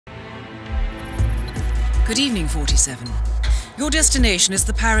Good evening, 47. Your destination is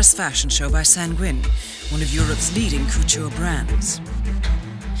the Paris Fashion Show by Nguyen, one of Europe's leading couture brands.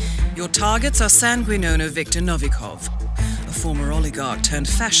 Your targets are Nguyen owner Viktor Novikov, a former oligarch turned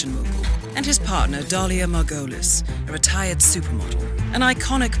fashion mogul, and his partner Dalia Margolis, a retired supermodel, an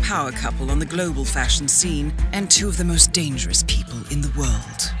iconic power couple on the global fashion scene and two of the most dangerous people in the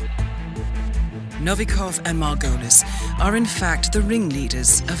world. Novikov and Margolis are in fact the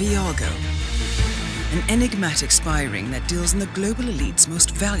ringleaders of Iago, an enigmatic spy ring that deals in the global elite's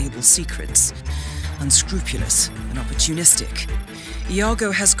most valuable secrets. Unscrupulous and opportunistic,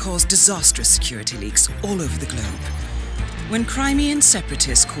 Iago has caused disastrous security leaks all over the globe. When Crimean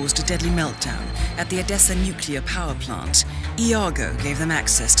separatists caused a deadly meltdown at the Odessa nuclear power plant, Iago gave them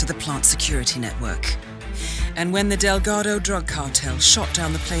access to the plant's security network. And when the Delgado drug cartel shot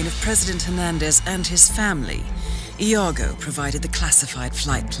down the plane of President Hernandez and his family, Iago provided the classified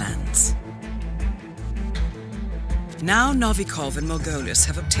flight plans. Now Novikov and Margolis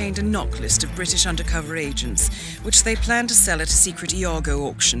have obtained a knock list of British undercover agents, which they plan to sell at a secret Iago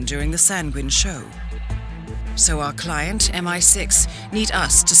auction during the Nguyen show. So our client, MI6, need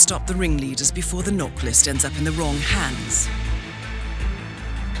us to stop the ringleaders before the knock list ends up in the wrong hands.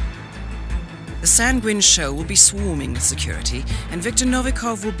 The Nguyen show will be swarming with security, and Viktor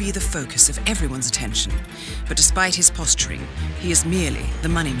Novikov will be the focus of everyone's attention. But despite his posturing, he is merely the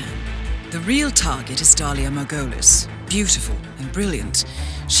money man. The real target is Dalia Margolis. Beautiful and brilliant,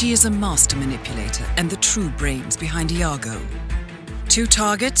 she is a master manipulator and the true brains behind Iago. Two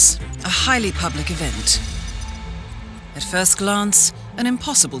targets, a highly public event. At first glance, an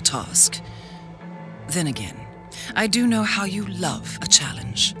impossible task. Then again, I do know how you love a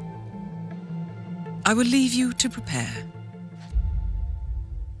challenge. I will leave you to prepare.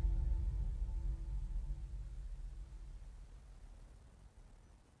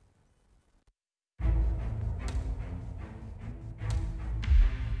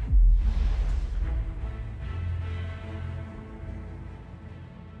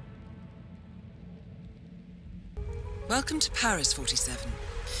 Welcome to Paris, 47.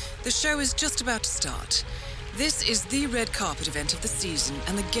 The show is just about to start. This is the red carpet event of the season,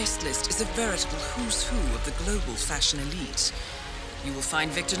 and the guest list is a veritable who's who of the global fashion elite. You will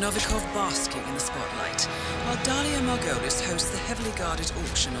find Viktor Novikov basking in the spotlight, while Dalia Margolis hosts the heavily guarded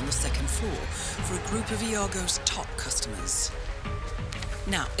auction on the second floor for a group of Iago's top customers.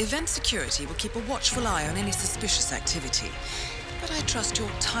 Now, event security will keep a watchful eye on any suspicious activity, but I trust your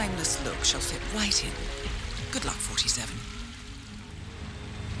timeless look shall fit right in. Good luck, 47.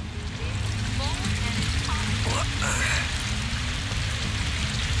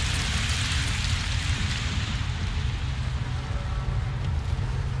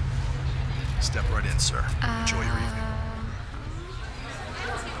 Step right in, sir. Enjoy your evening.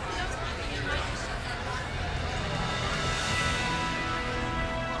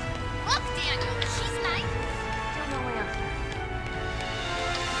 Look, Daniel, she's nice. Don't know where else.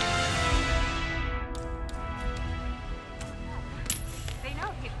 They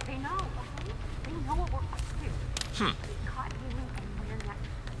know what we're up to. Caught him and we're not.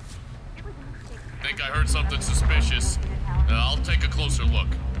 It was a mistake. Think I heard something suspicious. I'll take a closer look.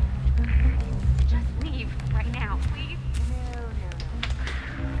 Just leave right now, please.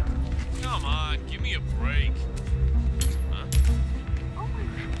 No. Come on, give me a break. Huh? Oh my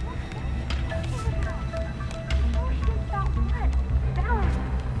God. About what? Balance.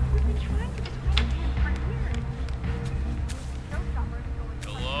 We've been trying to defend him for years. Showstopper is going.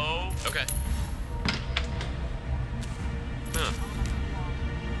 Hello? Okay. Huh.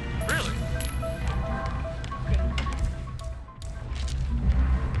 Really?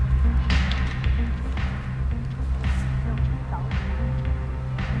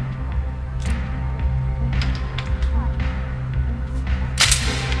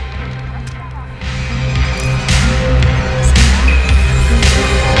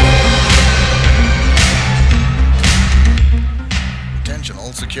 Attention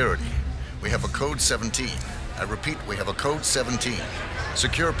all security. We have a code 17. I repeat, we have a code 17.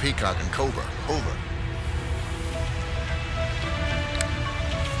 Secure Peacock and Cobra. Over.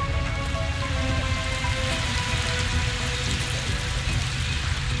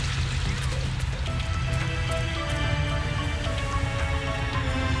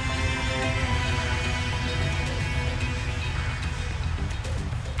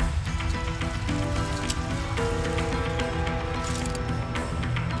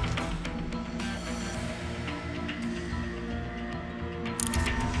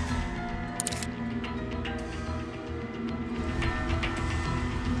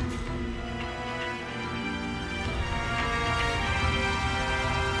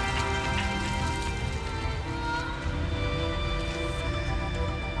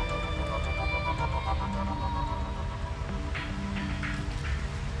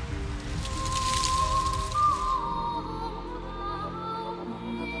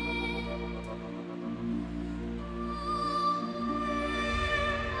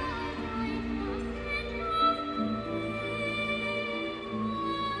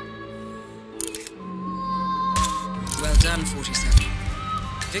 done, 47.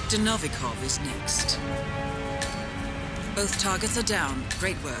 Victor Novikov is next. Both targets are down.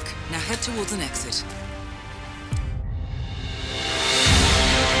 Great work. Now head towards an exit.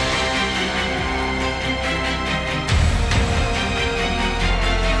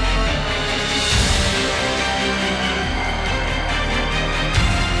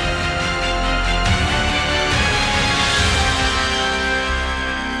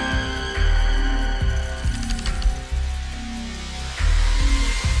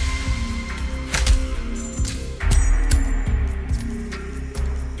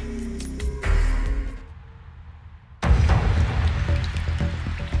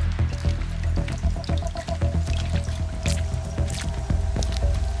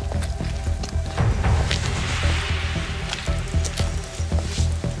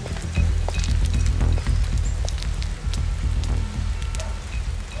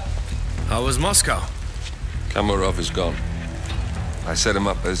 How was Moscow? Kamarov is gone. I set him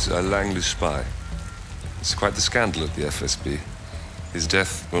up as a Langley spy. It's quite the scandal at the FSB. His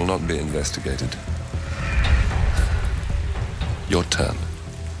death will not be investigated. Your turn.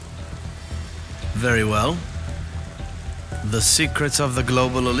 Very well. The secrets of the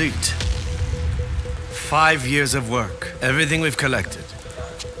global elite. 5 years of work. Everything we've collected.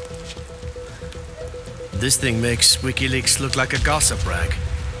 This thing makes WikiLeaks look like a gossip rag.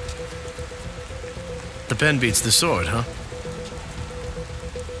 The pen beats the sword, huh?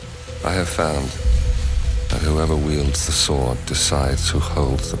 I have found that whoever wields the sword decides who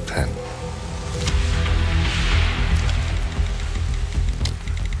holds the pen.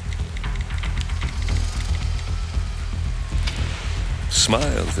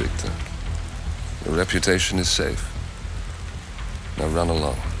 Smile, Victor. Your reputation is safe. Now run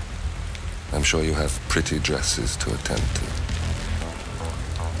along. I'm sure you have pretty dresses to attend to.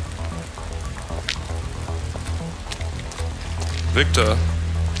 Victor,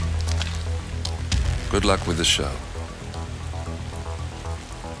 good luck with the show.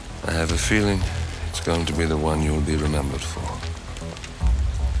 I have a feeling it's going to be the one you'll be remembered for.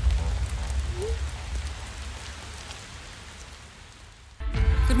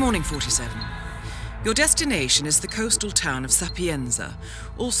 Good morning, 47. Your destination is the coastal town of Sapienza,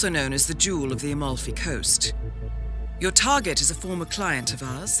 also known as the Jewel of the Amalfi Coast. Your target is a former client of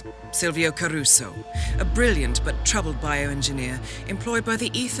ours, Silvio Caruso, a brilliant but troubled bioengineer employed by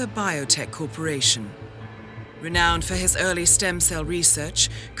the Ether Biotech Corporation. Renowned for his early stem cell research,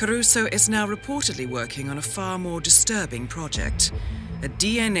 Caruso is now reportedly working on a far more disturbing project, a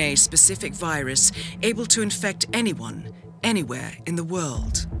DNA-specific virus able to infect anyone, anywhere in the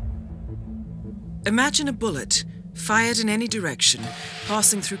world. Imagine a bullet, fired in any direction,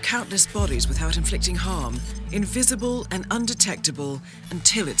 passing through countless bodies without inflicting harm, invisible and undetectable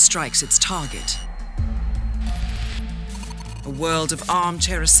until it strikes its target. A world of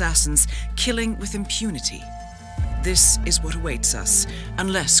armchair assassins killing with impunity. This is what awaits us,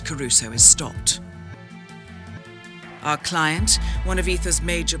 unless Caruso is stopped. Our client, one of Ether's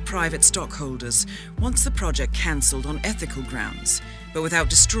major private stockholders, wants the project cancelled on ethical grounds, but without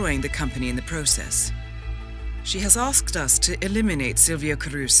destroying the company in the process. She has asked us to eliminate Silvio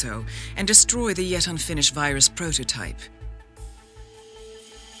Caruso and destroy the yet unfinished virus prototype.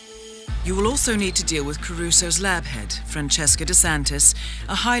 You will also need to deal with Caruso's lab head, Francesca DeSantis,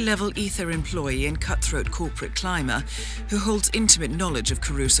 a high-level Ether employee and cutthroat corporate climber who holds intimate knowledge of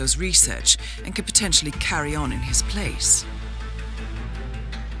Caruso's research and could potentially carry on in his place.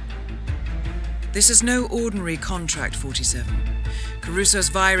 This is no ordinary contract, 47. Caruso's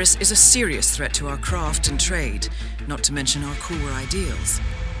virus is a serious threat to our craft and trade, not to mention our core ideals.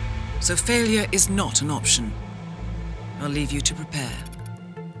 So failure is not an option. I'll leave you to prepare.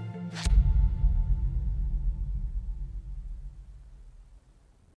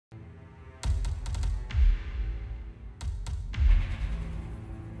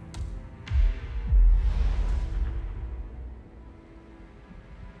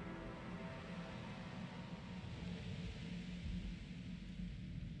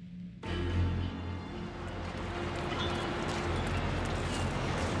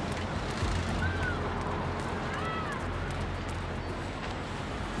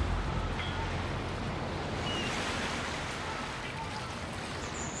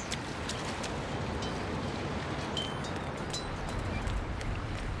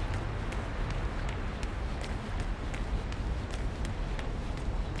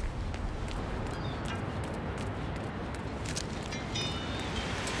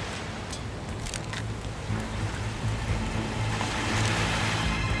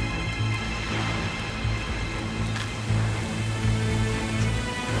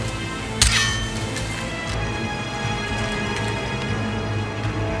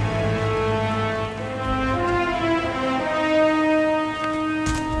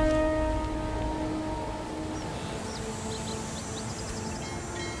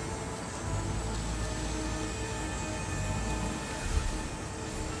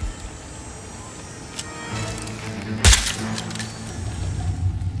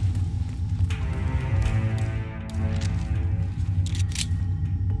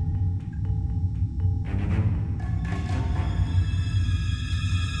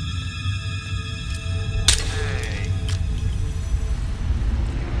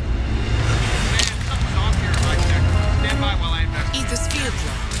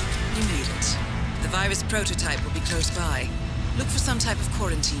 prototype will be close by. Look for some type of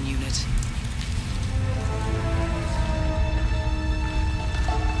quarantine unit.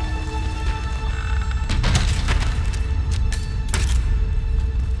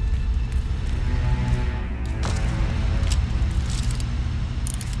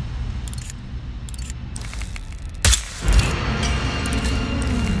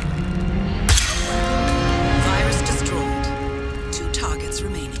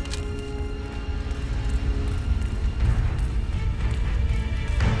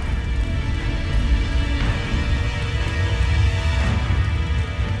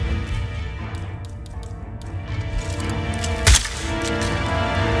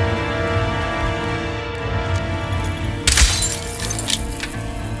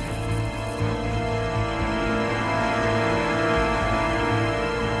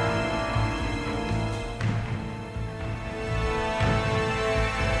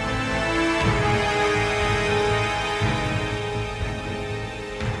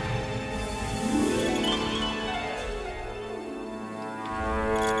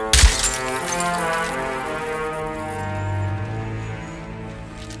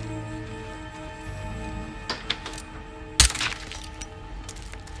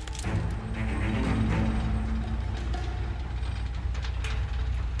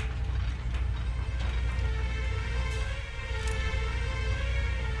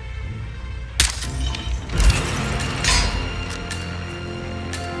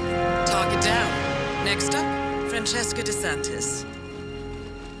 Francesca DeSantis.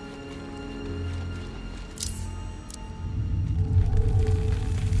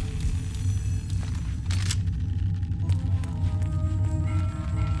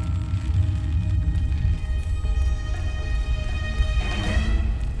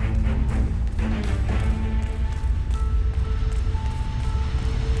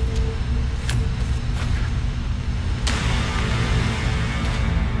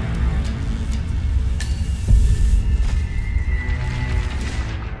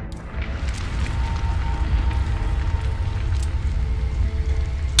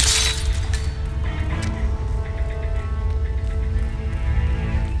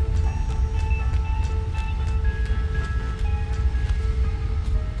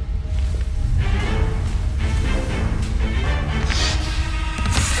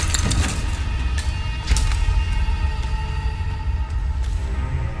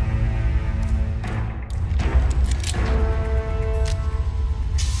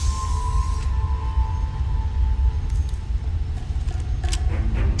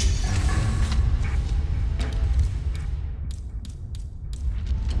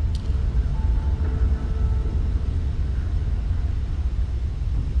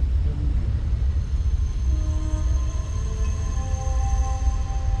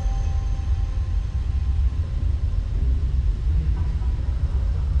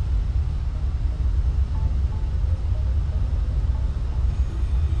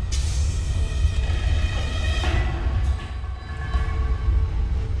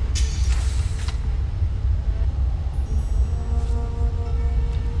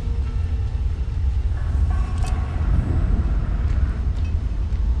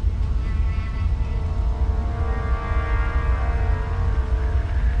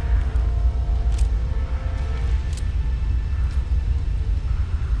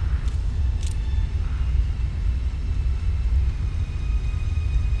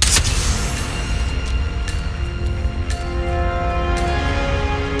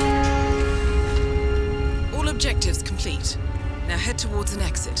 Objectives complete. Now head towards an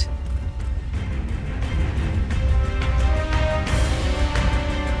exit.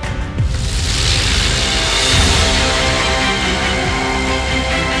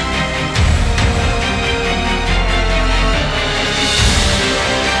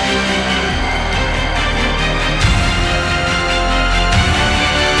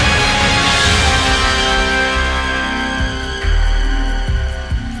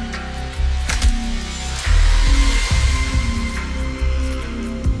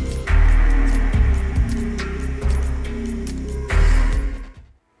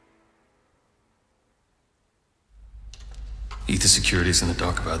 The security's in the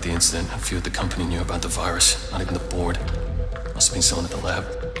dark about the incident. A few at the company knew about the virus. Not even the board. Must have been someone at the lab.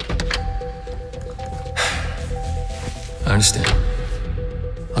 I understand.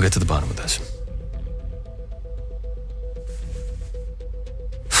 I'll get to the bottom of this.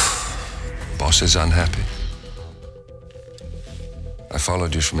 Boss is unhappy. I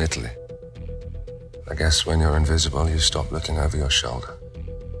followed you from Italy. I guess when you're invisible, you stop looking over your shoulder.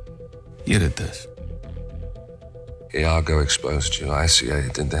 You did this. Iago exposed you.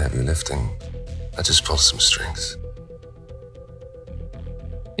 ICA did the heavy lifting. I just pulled some strings.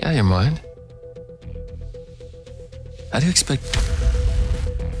 Yeah, your mind. How do you expect...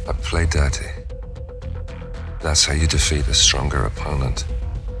 I play dirty. That's how you defeat a stronger opponent.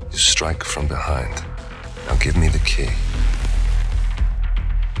 You strike from behind. Now give me the key.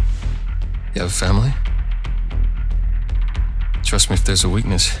 You have a family? Trust me, if there's a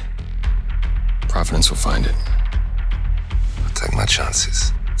weakness, Providence will find it. I'll take my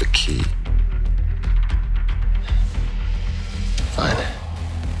chances. The key. Fine.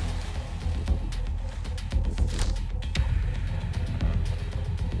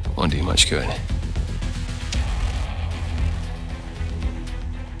 Won't do you much good.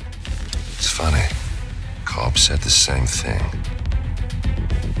 It's funny. Cobb said the same thing.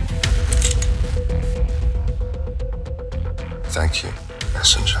 Thank you,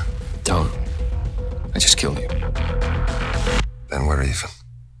 messenger. Don't. I just killed you. Then we're even.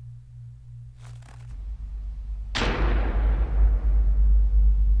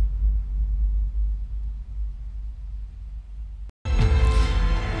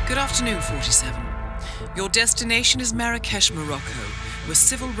 Good afternoon, 47. Your destination is Marrakesh, Morocco, where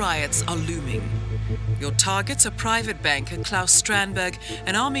civil riots are looming. Your targets are private banker Klaus Strandberg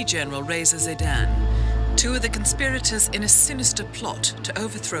and Army General Reza Zaidan, two of the conspirators in a sinister plot to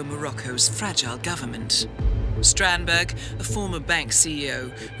overthrow Morocco's fragile government. Strandberg, a former bank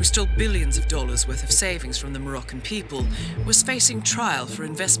CEO who stole billions of dollars worth of savings from the Moroccan people, was facing trial for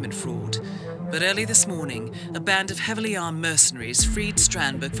investment fraud. But early this morning, a band of heavily armed mercenaries freed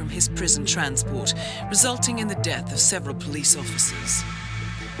Strandberg from his prison transport, resulting in the death of several police officers.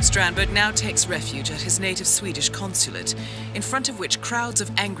 Strandberg now takes refuge at his native Swedish consulate, in front of which crowds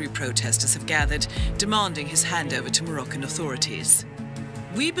of angry protesters have gathered, demanding his handover to Moroccan authorities.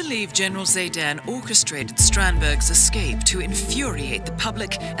 We believe General Zaidan orchestrated Strandberg's escape to infuriate the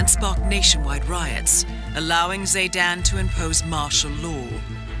public and spark nationwide riots, allowing Zaidan to impose martial law.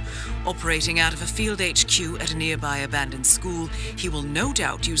 Operating out of a field HQ at a nearby abandoned school, he will no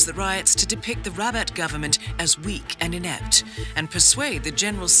doubt use the riots to depict the Rabat government as weak and inept, and persuade the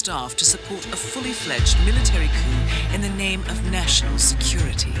general staff to support a fully fledged military coup in the name of national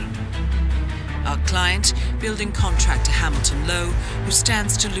security. Our client, building contractor Hamilton Lowe, who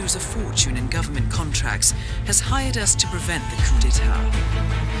stands to lose a fortune in government contracts, has hired us to prevent the coup d'etat.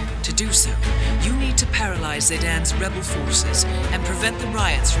 To do so, you need to paralyze Zaidan's rebel forces and prevent the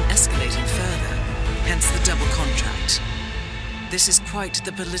riots from escalating further, hence the double contract. This is quite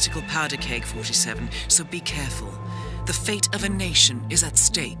the political powder keg, 47, so be careful. The fate of a nation is at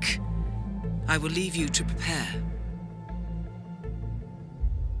stake. I will leave you to prepare.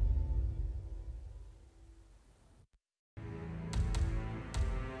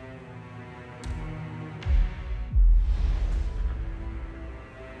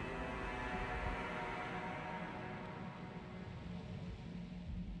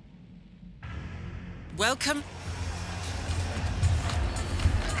 Welcome.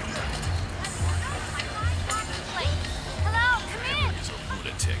 Hello, come in. He's a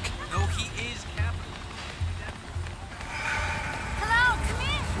lunatic. No, he is capital. Hello, come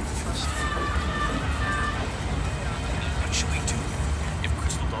in. What should we do? If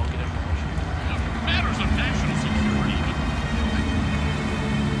Crystal Doll get information? Matters of national security.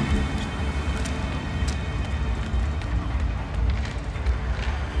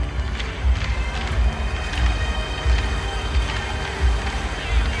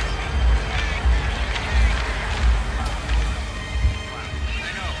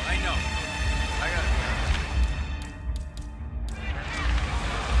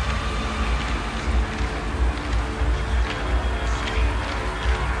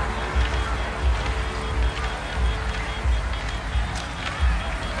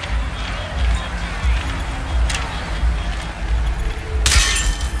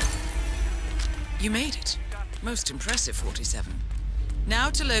 You made it. Most impressive, 47. Now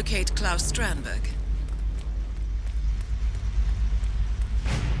to locate Klaus Strandberg.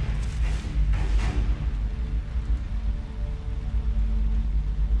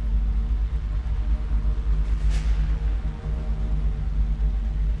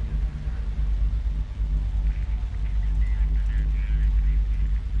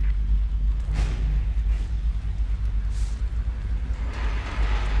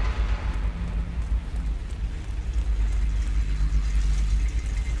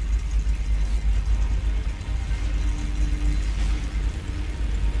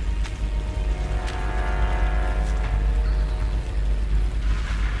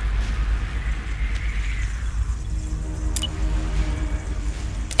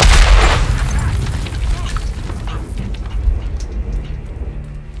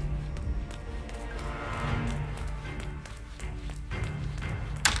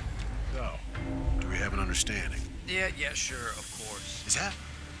 understanding. Yeah, sure, of course. Is that?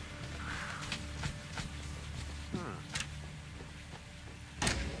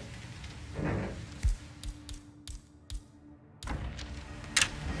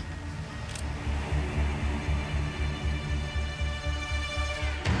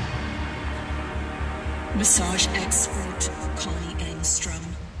 Massage expert Connie Engstrom.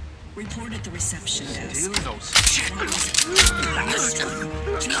 Report at the reception desk. Still no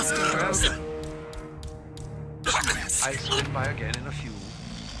I'll swing by again in a few.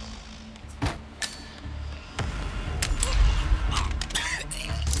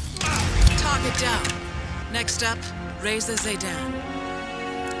 Target down. Next up, raise the Zaydan.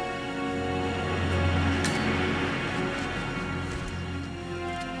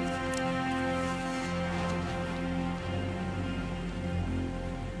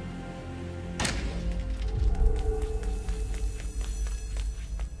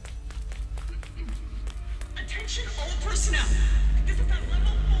 Attention all personnel. This is a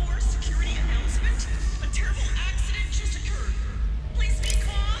level 4 security announcement. A terrible accident just occurred. Please be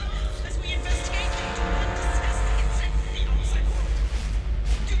calm as we investigate and do not discuss the incident with the outside world.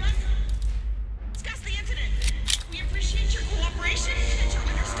 Do not discuss the incident. We appreciate your cooperation and your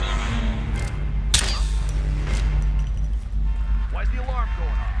understanding. Why's the alarm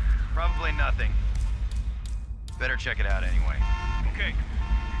going off? Probably nothing. Better check it out anyway. Okay.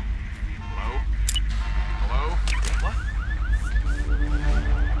 Hello? Hello? What?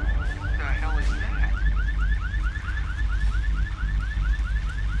 What the hell is that?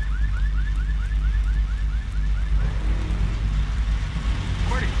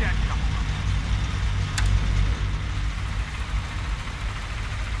 Where did that come from?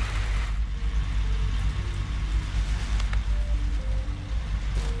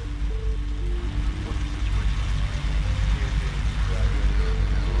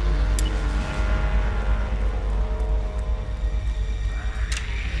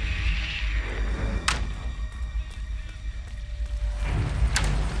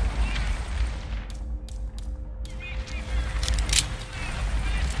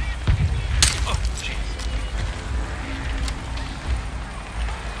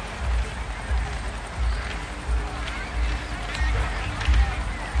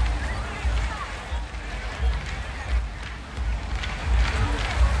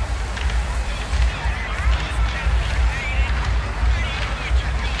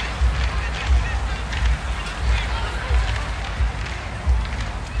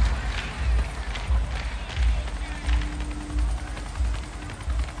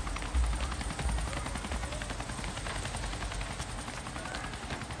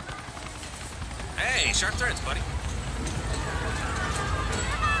 Hey, sharp turns, buddy.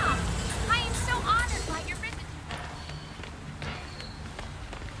 I am so honored by your visit.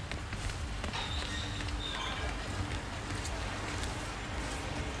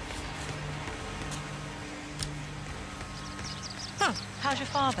 Huh. How's your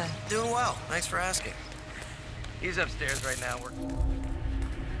father? Doing well. Thanks for asking. He's upstairs right now. We're...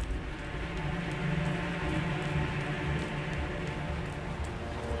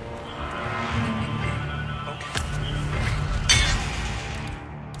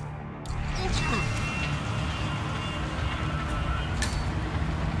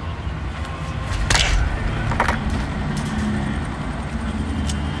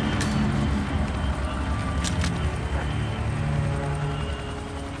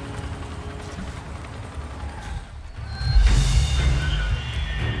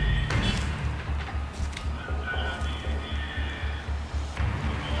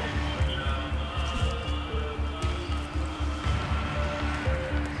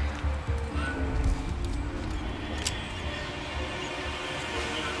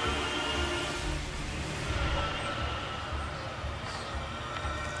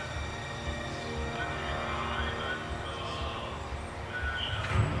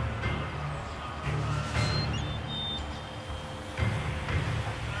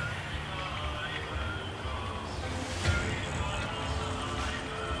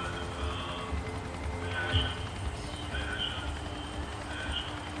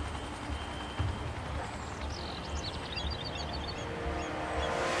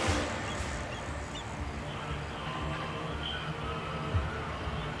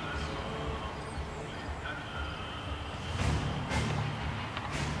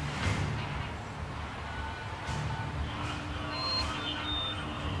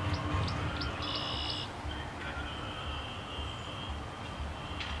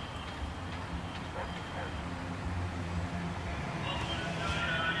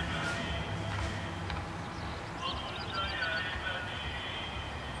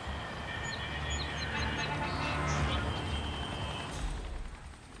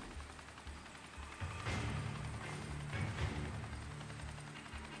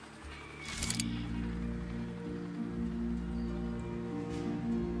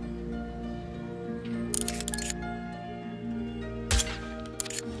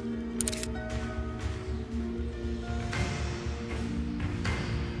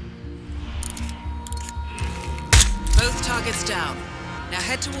 target's down. Now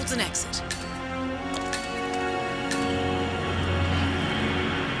head towards an exit.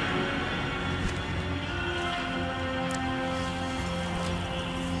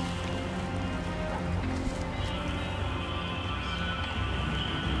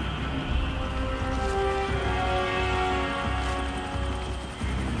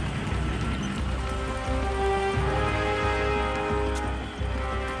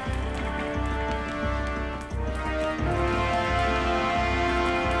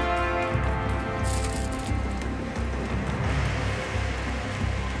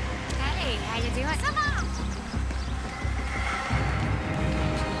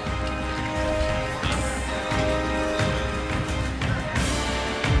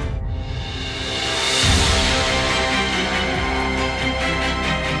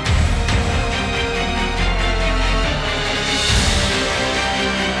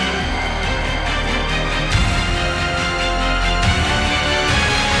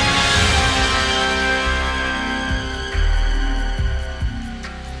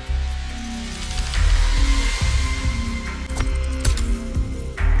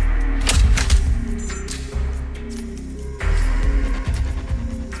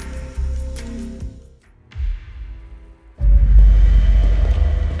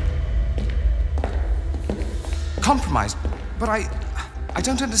 Compromised, but I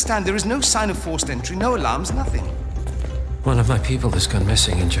don't understand. There is no sign of forced entry, no alarms, nothing. One of my people has gone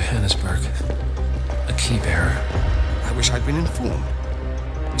missing in Johannesburg. A key bearer. I wish I'd been informed.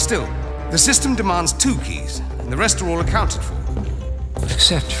 Still, the system demands 2 keys, and the rest are all accounted for.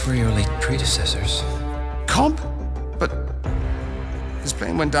 Except for your late predecessors. Comp? But his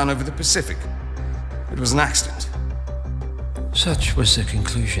plane went down over the Pacific. It was an accident. Such was the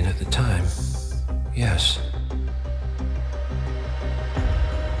conclusion at the time. Yes.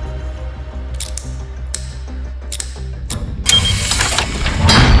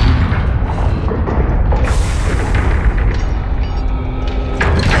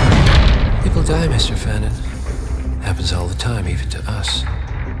 Die, Mr. Fannin. Happens all the time, even to us.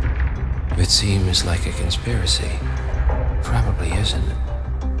 It seems like a conspiracy. Probably isn't.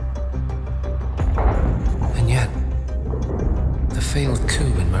 And yet, the failed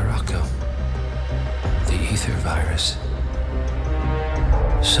coup in Morocco, the ether virus.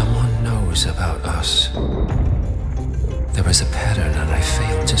 Someone knows about us. There was a pattern and I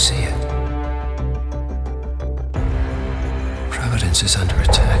failed to see it. Providence is under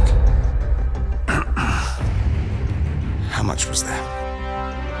attack. How much was there?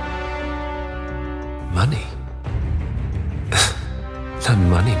 Money? Not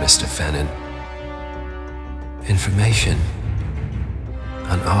money, Mr. Fannin. Information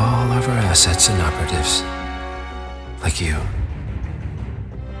on all of our assets and operatives. Like you.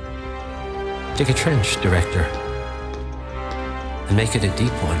 Dig a trench, Director. And make it a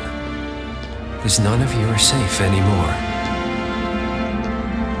deep one. Because none of you are safe anymore.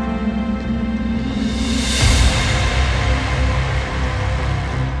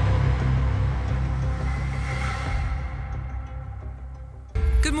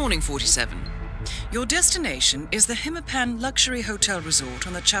 Good morning, 47. Your destination is the Hitman luxury hotel resort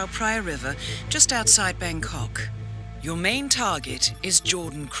on the Chao Phraya River, just outside Bangkok. Your main target is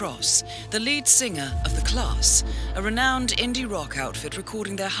Jordan Cross, the lead singer of The Class, a renowned indie rock outfit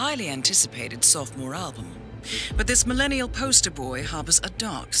recording their highly anticipated sophomore album. But this millennial poster boy harbors a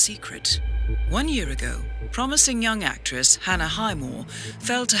dark secret. 1 year ago, promising young actress Hannah Highmore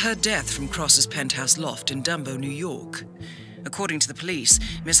fell to her death from Cross's penthouse loft in Dumbo, New York. According to the police,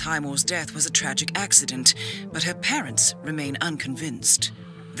 Miss Highmore's death was a tragic accident, but her parents remain unconvinced.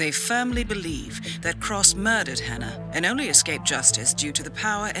 They firmly believe that Cross murdered Hannah and only escaped justice due to the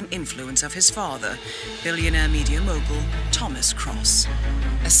power and influence of his father, billionaire media mogul Thomas Cross.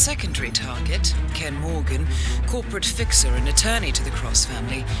 A secondary target, Ken Morgan, corporate fixer and attorney to the Cross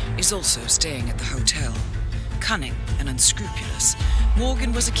family, is also staying at the hotel. Cunning and unscrupulous,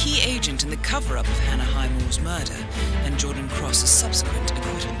 Morgan was a key agent in the cover-up of Hannah Highmore's murder and Jordan Cross's subsequent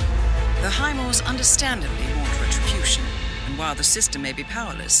acquittal. The Highmores understandably want retribution, and while the system may be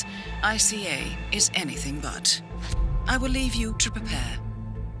powerless, ICA is anything but. I will leave you to prepare.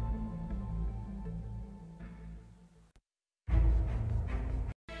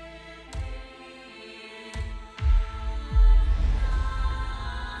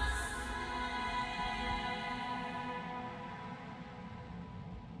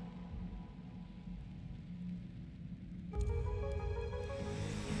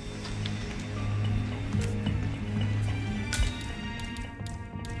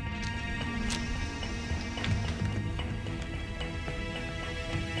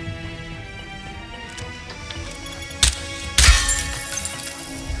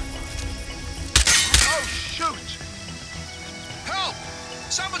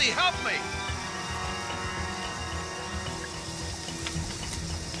 Somebody help me!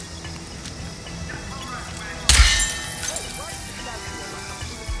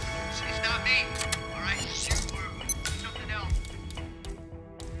 It's not me. All right, shoot or something else.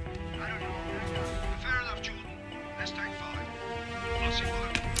 I don't know. Fair enough, Jules. Let's take 5. I'll see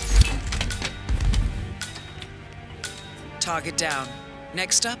what. Target down.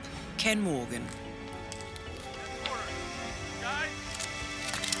 Next up, Ken Morgan.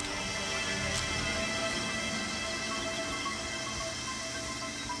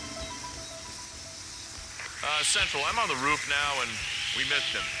 Central, I'm on the roof now, and we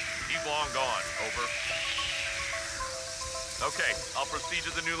missed him. He's long gone. Over. Okay, I'll proceed to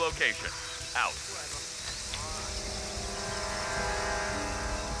the new location. Out.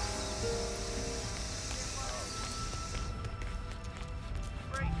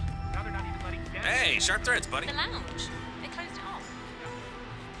 Hey, sharp threads, buddy. The lounge. They closed it off.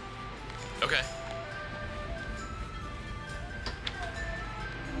 Okay.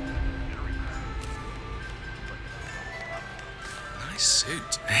 Nice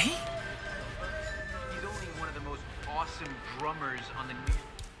suit, eh? He's only one of the most awesome drummers on the New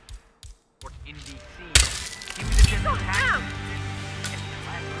York indie scene. He was in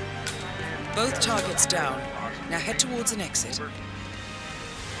Both targets down. Now head towards an exit.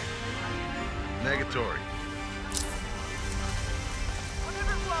 Negatory.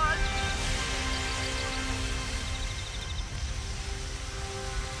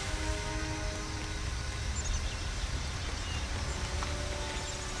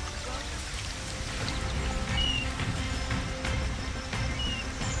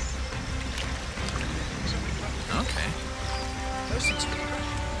 Okay. Those things pretty good.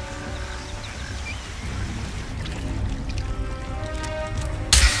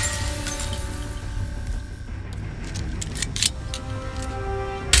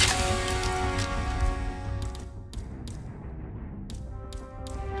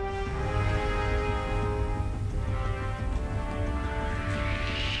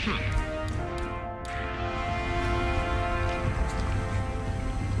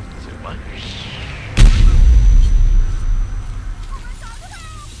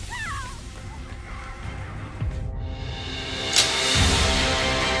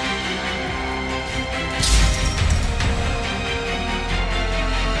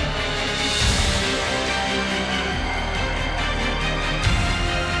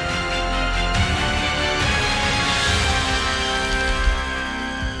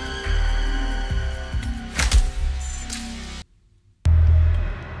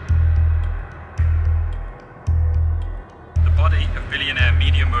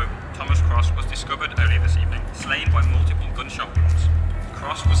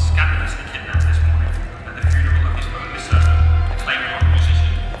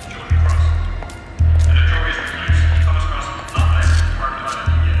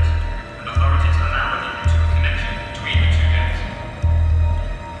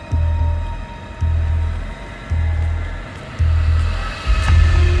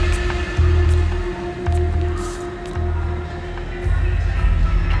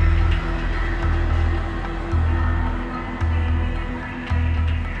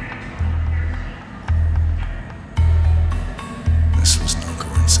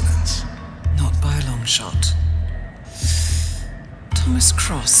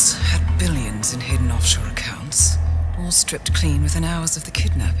 In hidden offshore accounts, all stripped clean within hours of the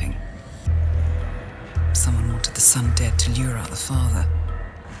kidnapping. Someone wanted the son dead to lure out the father.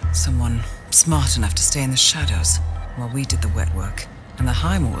 Someone smart enough to stay in the shadows while we did the wet work, and the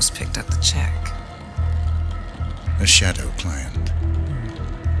Highmoors picked up the check. A shadow client.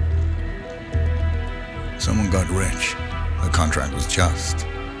 Someone got rich. The contract was just.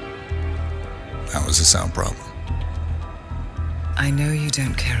 That was the sound problem. I know you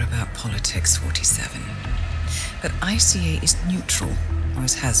don't care about politics, 47. But ICA is neutral,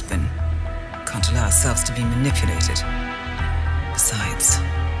 always has been. Can't allow ourselves to be manipulated. Besides...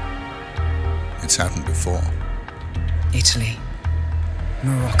 It's happened before. Italy.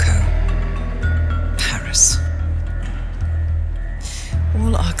 Morocco. Paris.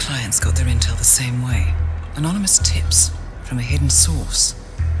 All our clients got their intel the same way. Anonymous tips from a hidden source.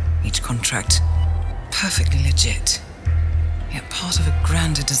 Each contract perfectly legit. Yet part of a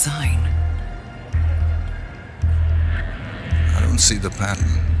grander design. I don't see the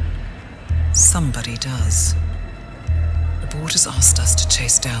pattern. Somebody does. The board has asked us to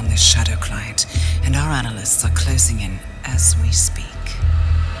chase down this shadow client, and our analysts are closing in as we speak.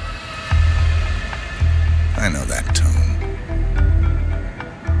 I know that tone.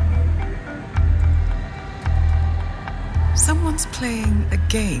 Someone's playing a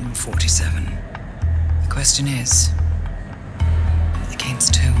game, 47. The question is,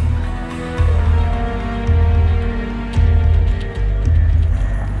 against whom?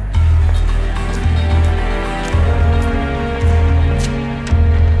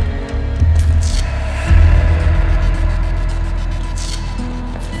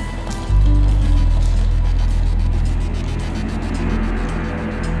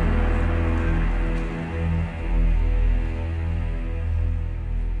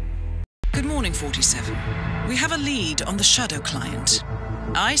 Good morning, 47. We have a lead on the Shadow client.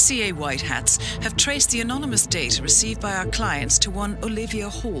 ICA White Hats have traced the anonymous data received by our clients to one Olivia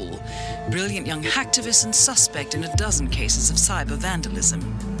Hall, brilliant young hacktivist and suspect in a dozen cases of cyber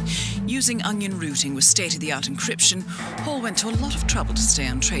vandalism. Using onion routing with state-of-the-art encryption, Hall went to a lot of trouble to stay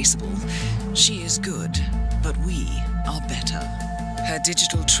untraceable. She is good, but we are better. Her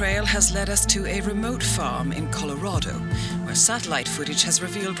digital trail has led us to a remote farm in Colorado, where satellite footage has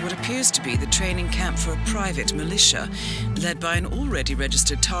revealed what appears to be the training camp for a private militia, led by an already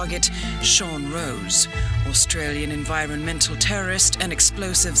registered target, Sean Rose, Australian environmental terrorist and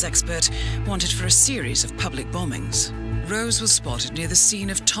explosives expert wanted for a series of public bombings. Rose was spotted near the scene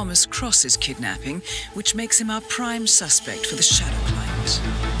of Thomas Cross's kidnapping, which makes him our prime suspect for the Shadow client.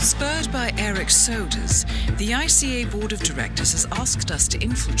 Spurred by Eric Sodas, the ICA Board of Directors has asked us to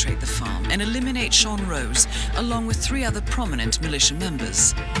infiltrate the farm and eliminate Sean Rose, along with 3 other prominent militia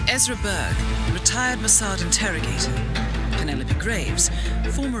members. Ezra Berg, retired Mossad interrogator, Penelope Graves,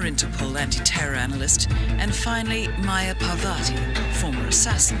 former Interpol anti-terror analyst, and finally Maya Parvati, former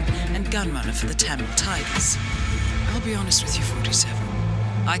assassin and gunrunner for the Tamil Tigers. I'll be honest with you, 47.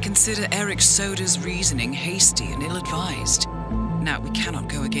 I consider Eric Soda's reasoning hasty and ill-advised. Now, we cannot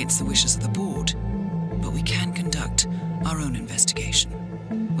go against the wishes of the board, but we can conduct our own investigation.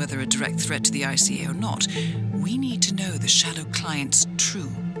 Whether a direct threat to the ICA or not, we need to know the Shadow client's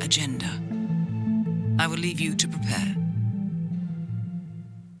true agenda. I will leave you to prepare.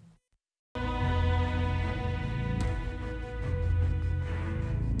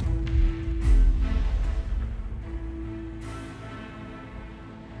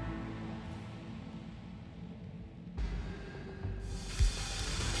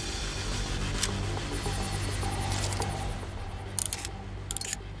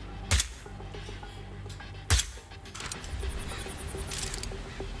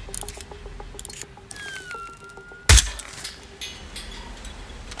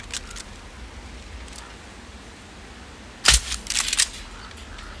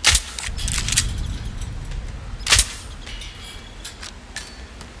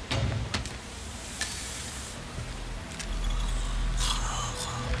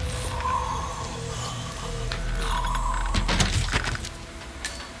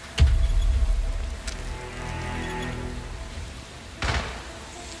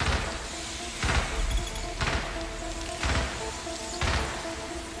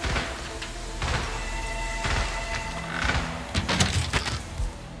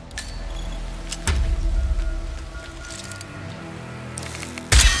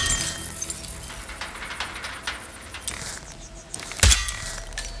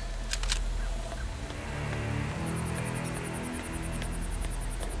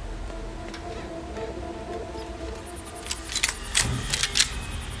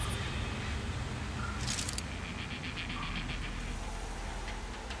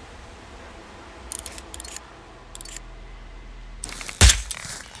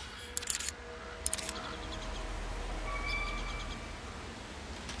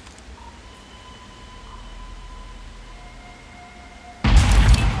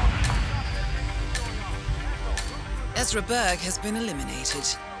 Ezra Berg has been eliminated.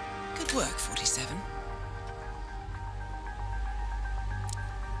 Good work, 47.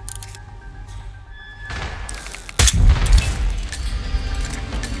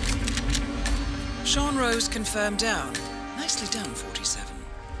 Sean Rose confirmed down. Nicely done, 47.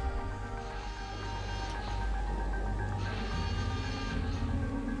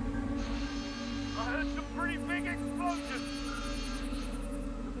 I heard some pretty big explosions.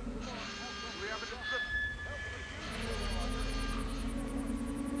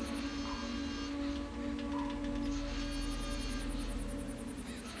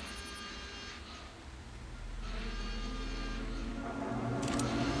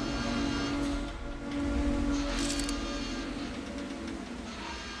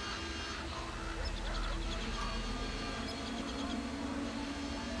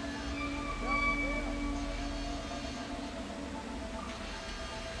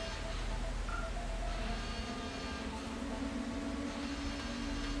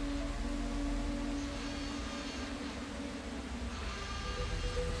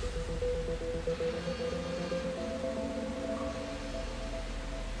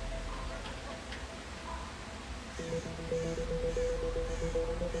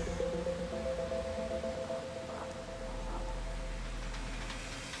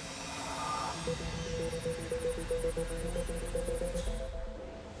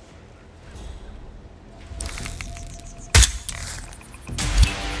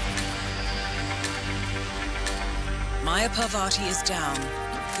 Maya Parvati is down.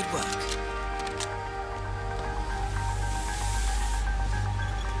 Good work.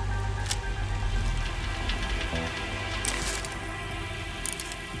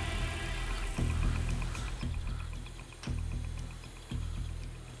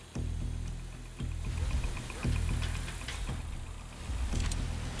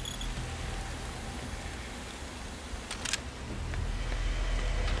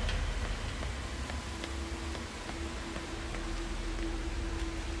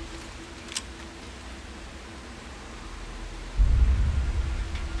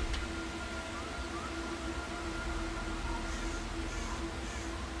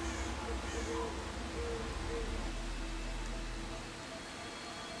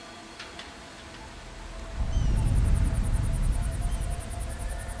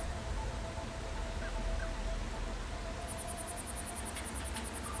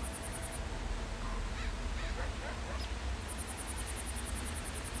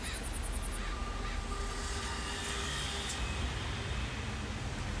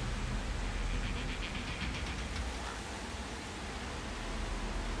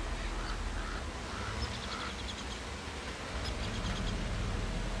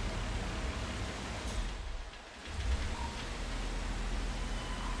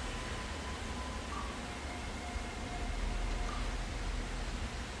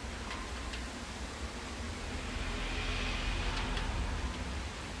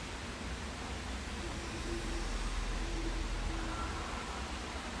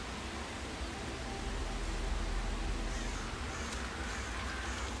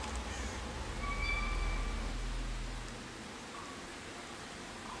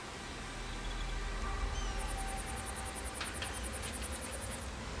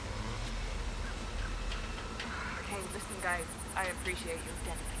 Listen, guys, I appreciate your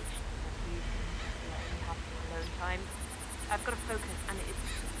dedication and you let me have some alone time. I've got to focus, and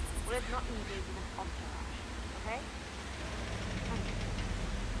it's not easy with an entourage, okay? Thank you.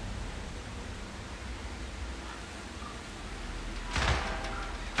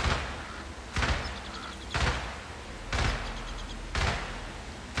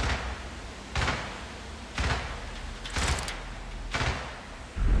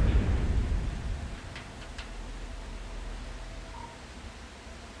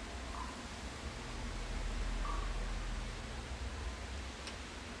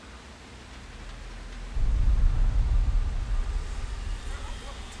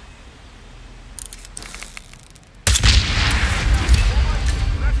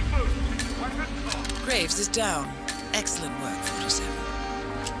 Graves is down. Excellent work, 47.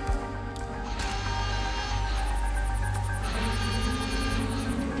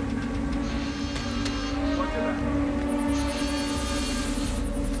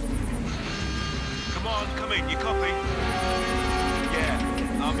 Come on, come in. You copy? Yeah,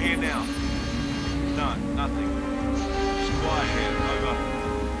 I'm here now. No, nothing. Just quiet here. Over.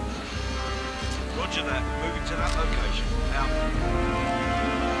 Roger that. Moving to that location. Out.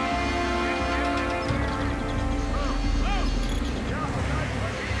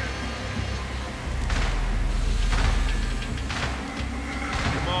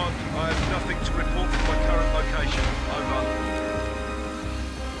 I have nothing to report from my current location. Over.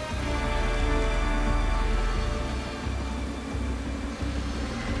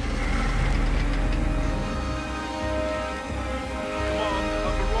 Come on,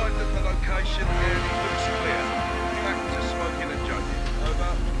 I've arrived at the location and it looks clear. Back to smoking and joking.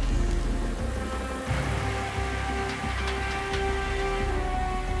 Over.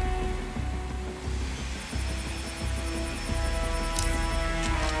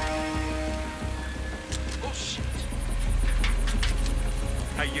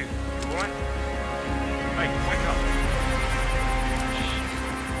 Hey, you alright? Hey, wake up.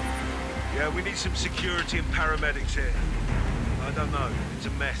 Yeah, we need some security and paramedics here. I don't know, it's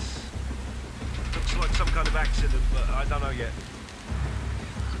a mess. Looks like some kind of accident, but I don't know yet.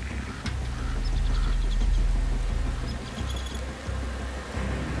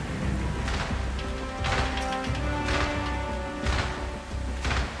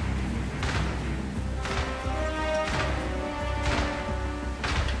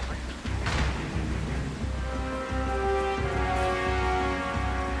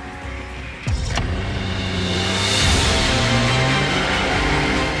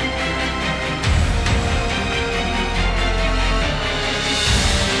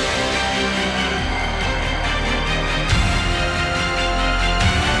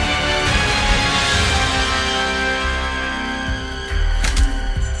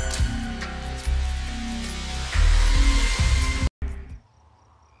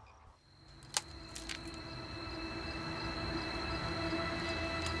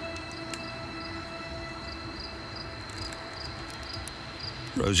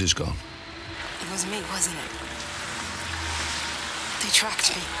 Rose is gone. It was me, wasn't it? They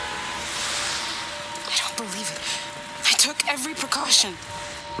tracked me. I don't believe it. I took every precaution.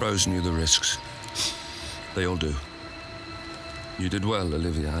 Rose knew the risks. They all do. You did well,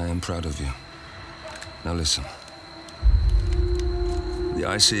 Olivia. I am proud of you. Now listen. The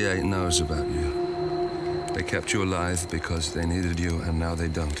ICA knows about you. They kept you alive because they needed you, and now they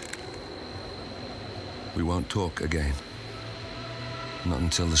don't. We won't talk again. Not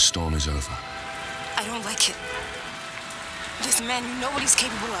until the storm is over. I don't like it. This man, you know what he's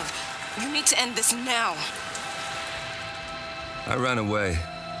capable of. You need to end this now. I ran away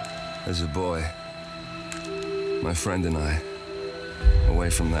as a boy. My friend and I. Away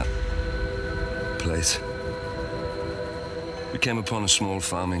from that place. We came upon a small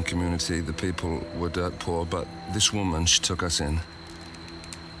farming community. The people were dirt poor, but this woman, she took us in.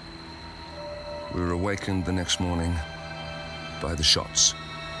 We were awakened the next morning by the shots.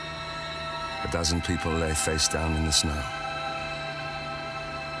 A dozen people lay face down in the snow.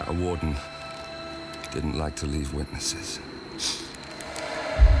 Our warden didn't like to leave witnesses.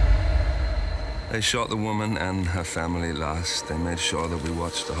 They shot the woman and her family last. They made sure that we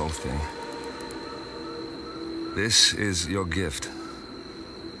watched the whole thing. This is your gift,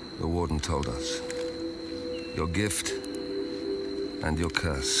 the warden told us. Your gift and your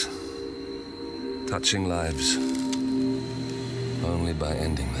curse. Touching lives only by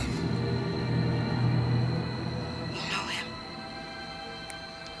ending them. You know him.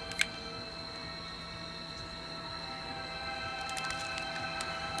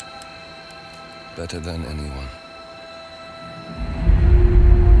 Better than anyone.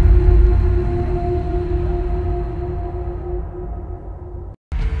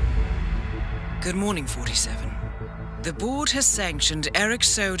 Good morning, 47. The board has sanctioned Eric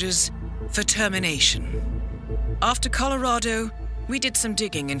Soda's for termination. After Colorado, we did some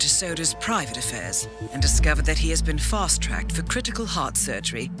digging into Soda's private affairs and discovered that he has been fast-tracked for critical heart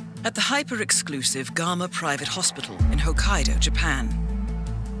surgery at the hyper-exclusive Gama Private Hospital in Hokkaido, Japan.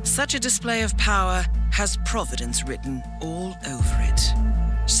 Such a display of power has Providence written all over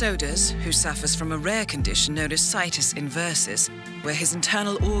it. Sodas, who suffers from a rare condition known as Situs Inversus, where his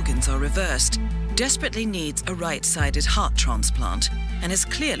internal organs are reversed, desperately needs a right-sided heart transplant and has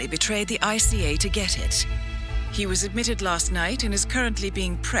clearly betrayed the ICA to get it. He was admitted last night and is currently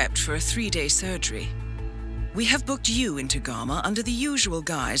being prepped for a 3-day surgery. We have booked you into Gama under the usual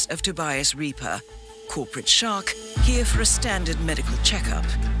guise of Tobias Reaper, corporate shark, here for a standard medical checkup.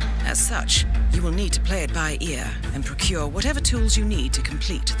 As such, you will need to play it by ear and procure whatever tools you need to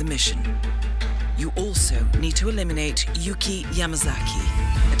complete the mission. You also need to eliminate Yuki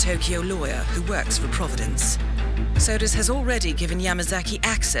Yamazaki, a Tokyo lawyer who works for Providence. Sodas has already given Yamazaki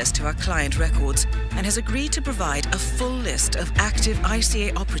access to our client records and has agreed to provide a full list of active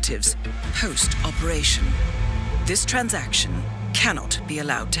ICA operatives post-operation. This transaction cannot be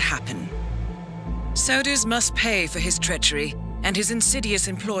allowed to happen. Sodas must pay for his treachery, and his insidious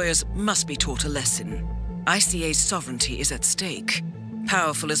employers must be taught a lesson. ICA's sovereignty is at stake.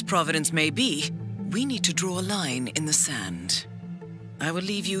 Powerful as Providence may be, we need to draw a line in the sand. I will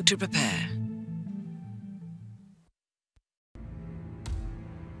leave you to prepare.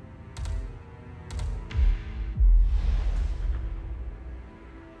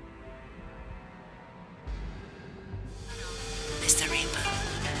 Mr. Reaper,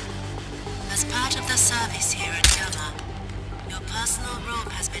 as part of the service here at Gama, your personal room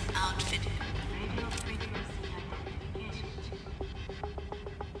has been outfitted with radio frequency identification.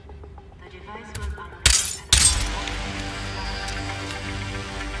 The device will unlock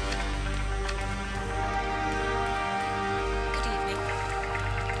Good evening.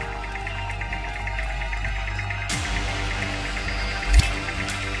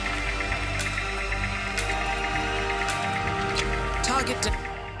 Target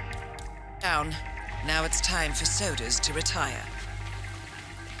down. Now it's time for Sodas to retire.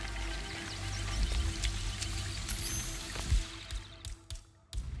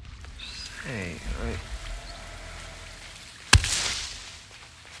 Hey,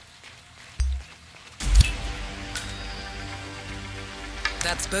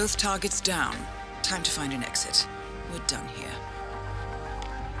 That's both targets down. Time to find an exit. We're done here.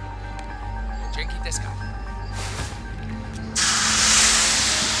 Jinky disco.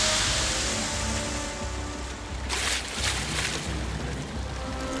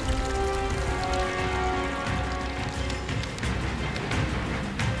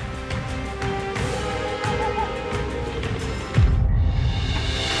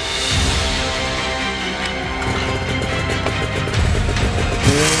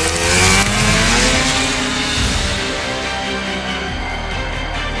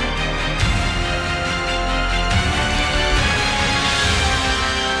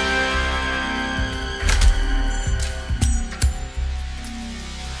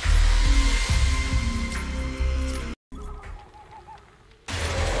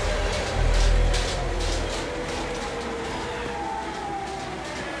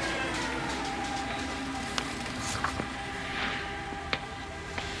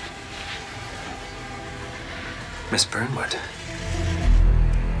 Miss Burnwood.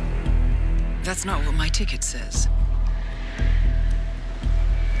 That's not what my ticket says.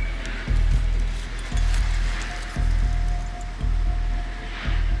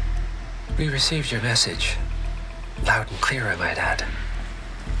 We received your message. Loud and clear, I might add.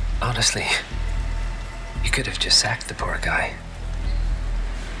 Honestly, you could have just sacked the poor guy.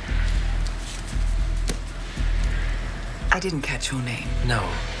 I didn't catch your name. No,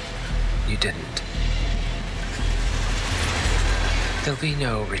 you didn't. There'll be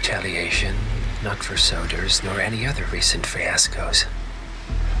no retaliation, not for Soders, nor any other recent fiascos.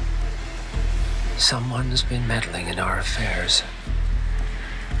 Someone's been meddling in our affairs,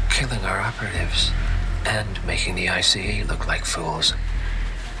 killing our operatives, and making the ICE look like fools.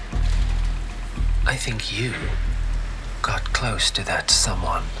 I think you got close to that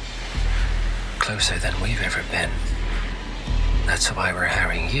someone. Closer than we've ever been. That's why we're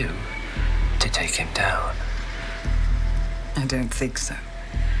hiring you to take him down. I don't think so.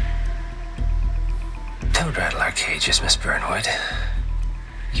 Don't rattle our cages, Miss Burnwood.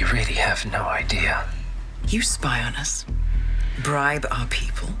 You really have no idea. You spy on us, bribe our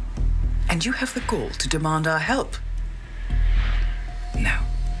people, and you have the gall to demand our help. No.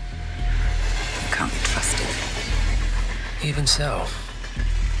 You can't be trusted. Even so,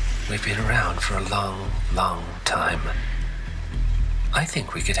 we've been around for a long, long time. I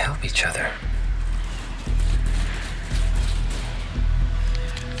think we could help each other.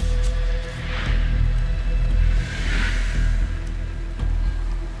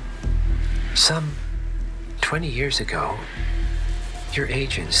 Some 20 years ago, your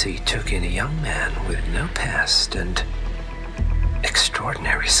agency took in a young man with no past and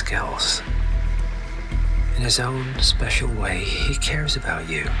extraordinary skills. In his own special way, he cares about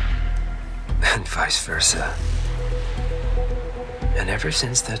you, and vice versa. And ever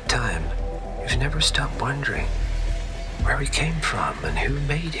since that time, you've never stopped wondering where he came from and who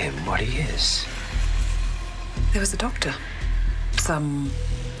made him what he is. There was a doctor. Some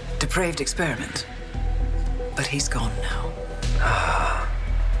depraved experiment. But he's gone now. Ah.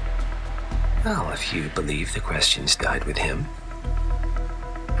 Well, if you believe the questions died with him,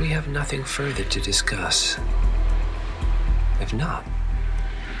 we have nothing further to discuss. If not,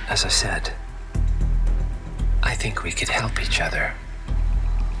 as I said, I think we could help each other.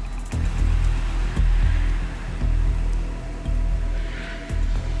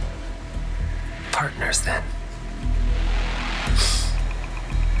 Partners, then.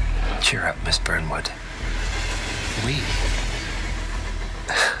 Cheer up, Miss Burnwood.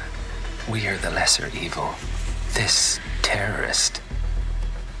 We are the lesser evil. This terrorist,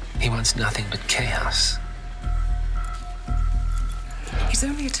 he wants nothing but chaos. He's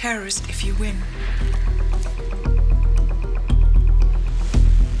only a terrorist if you win.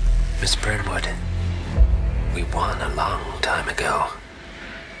 Miss Burnwood, we won a long time ago.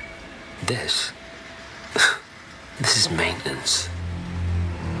 This is maintenance.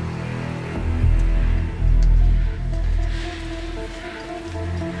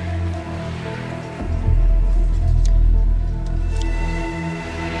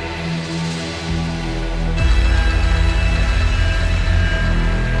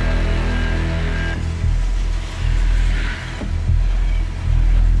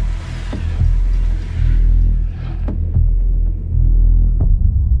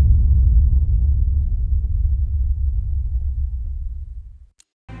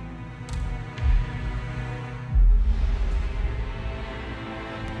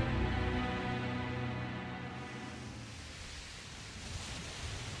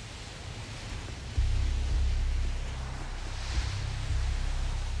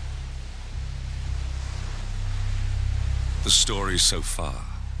 The story so far.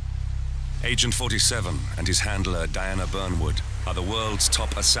 Agent 47 and his handler Diana Burnwood are the world's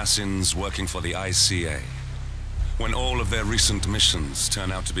top assassins working for the ICA. When all of their recent missions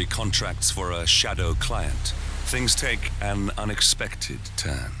turn out to be contracts for a shadow client, things take an unexpected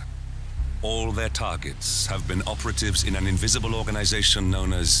turn. All their targets have been operatives in an invisible organization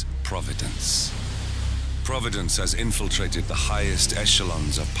known as Providence. Providence has infiltrated the highest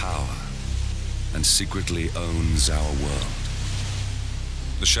echelons of power and secretly owns our world.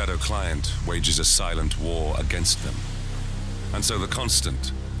 The Shadow Client wages a silent war against them. And so the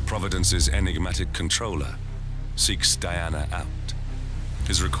Constant, Providence's enigmatic controller, seeks Diana out.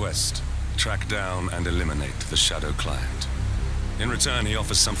 His request, track down and eliminate the Shadow Client. In return, he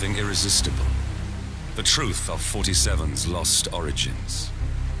offers something irresistible. The truth of 47's lost origins.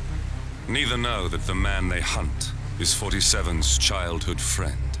 Neither know that the man they hunt is 47's childhood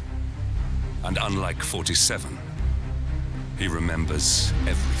friend. And unlike 47, he remembers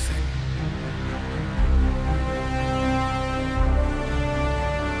everything.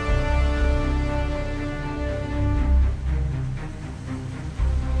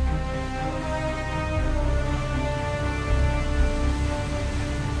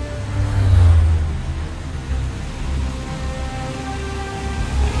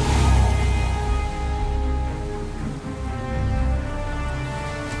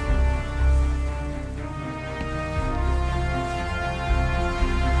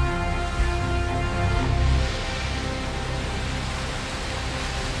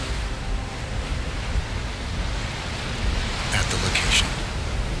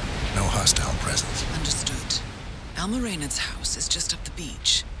 presence. Understood. Alma Reynard's house is just up the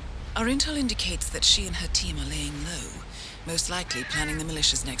beach. Our intel indicates that she and her team are laying low, most likely planning the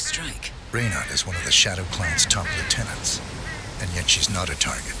militia's next strike. Reynard is one of the Shadow Client's top lieutenants, and yet she's not a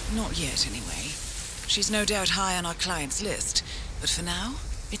target. Not yet, anyway. She's no doubt high on our client's list, but for now,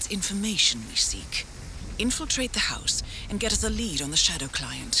 it's information we seek. Infiltrate the house and get us a lead on the Shadow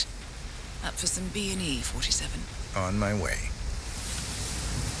Client. Up for some B&E, 47. On my way.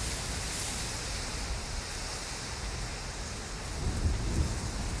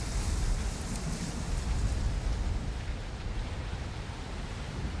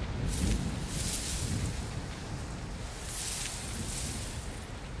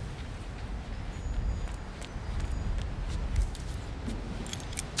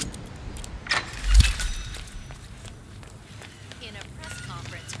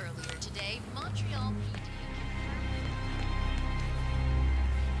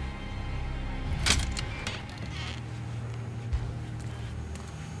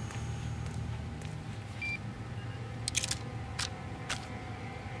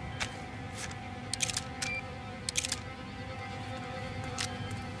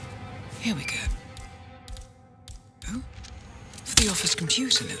 Here we go. Oh? For the office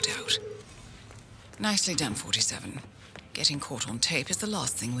computer, no doubt. Nicely done, 47. Getting caught on tape is the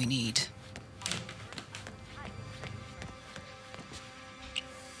last thing we need.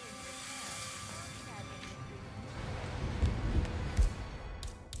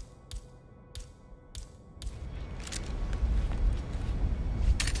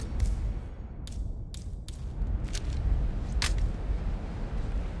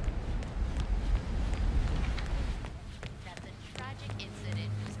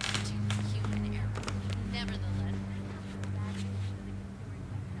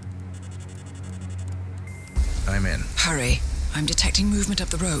 I'm in. Hurry. I'm detecting movement up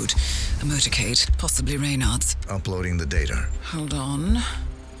the road. A motorcade, possibly Reynard's. Uploading the data. Hold on.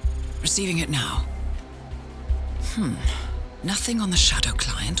 Receiving it now. Nothing on the Shadow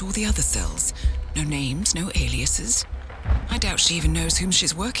Client or the other cells. No names, no aliases. I doubt she even knows whom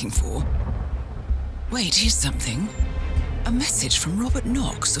she's working for. Wait, here's something. A message from Robert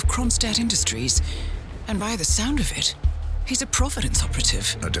Knox of Kronstadt Industries. And by the sound of it, he's a Providence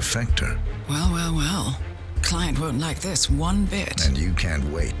operative. A defector. Well, well, well. Client won't like this one bit. And you can't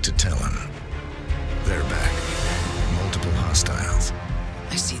wait to tell him. They're back. Multiple hostiles.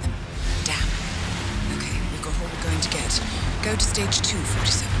 I see them. Damn. Okay, we've got all we're going to get. Go to stage 2,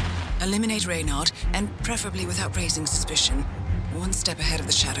 47. Eliminate Reynard, and preferably without raising suspicion. One step ahead of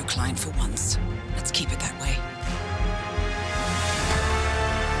the Shadow Client for once. Let's keep it that way.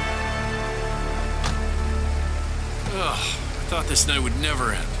 Ugh, I thought this night would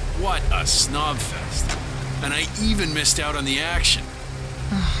never end. What a snob fest. And I even missed out on the action.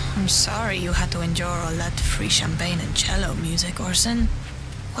 I'm sorry you had to endure all that free champagne and cello music, Orson.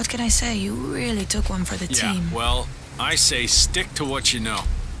 What can I say? You really took one for the team. Yeah, well, I say stick to what you know.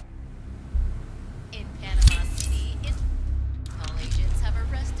 In Panama City, all agents have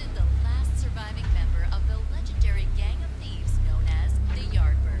arrested the last surviving member of the legendary gang of thieves known as the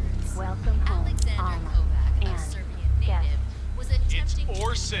Yardbirds. Welcome home, Alexander Kovac, a Serbian native, was attempting to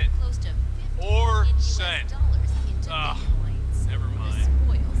Orson. close to Orson. into Ah, Bitcoins. never The mind.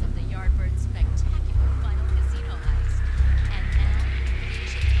 spoils of the Yardbirds' spectacular final casino heist. And now,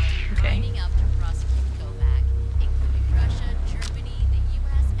 nations are lining up to prosecute Kovac, including Russia, Germany, the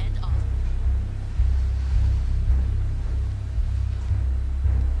U.S., and Austria.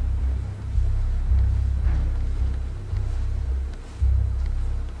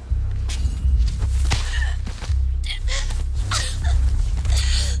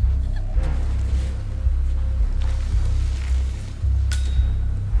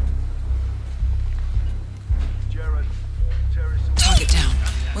 Target down.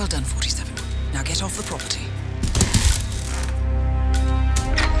 Well done, 47. Now get off the property.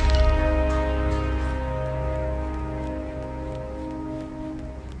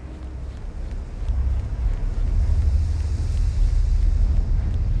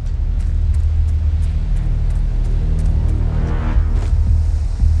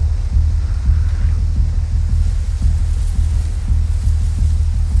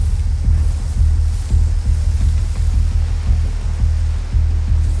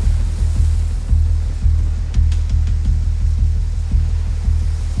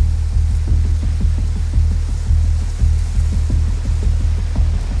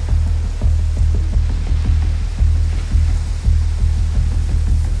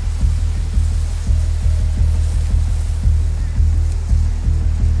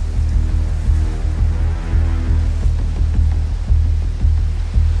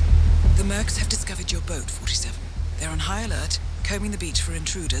 The Mercs have discovered your boat, 47. They're on high alert, combing the beach for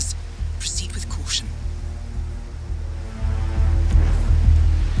intruders. Proceed with caution.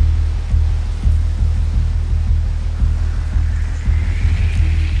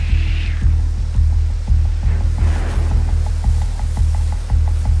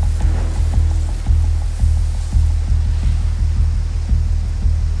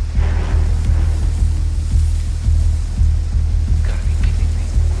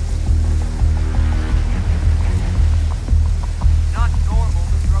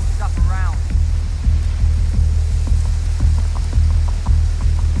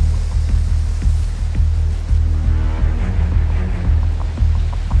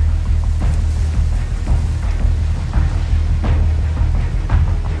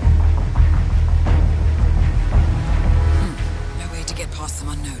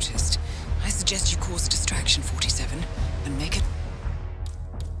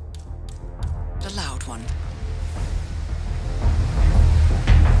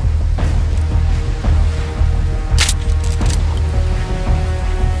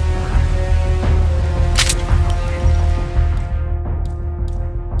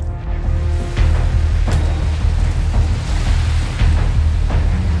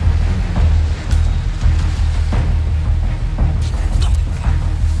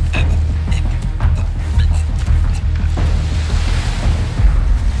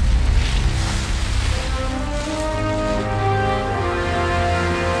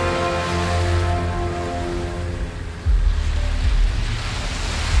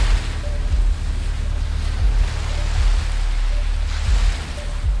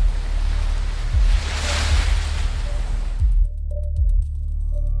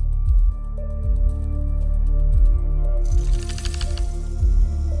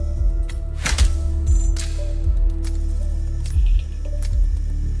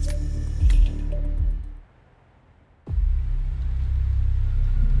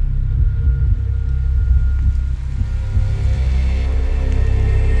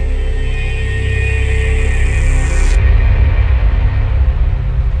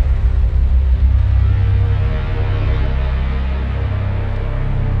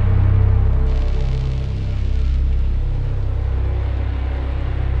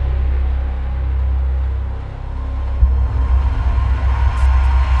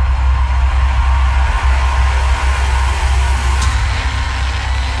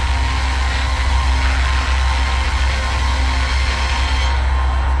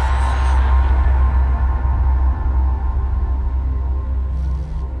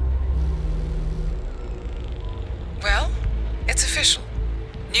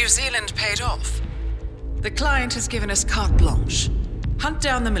 The client has given us carte blanche. Hunt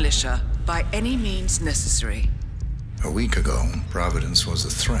down the militia by any means necessary. A week ago, Providence was a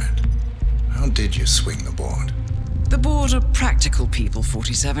threat. How did you swing the board? The board are practical people,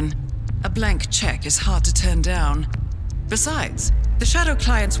 47. A blank check is hard to turn down. Besides, the Shadow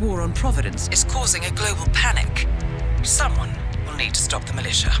Client's war on Providence is causing a global panic. Someone will need to stop the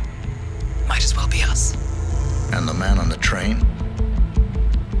militia. Might as well be us. And the man on the train?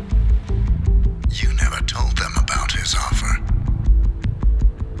 You never told them about his offer.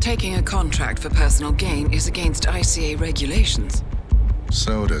 Taking a contract for personal gain is against ICA regulations.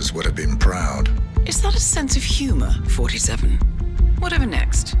 Sodas would have been proud. Is that a sense of humor, 47? Whatever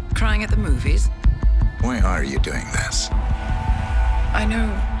next? Crying at the movies? Why are you doing this? I know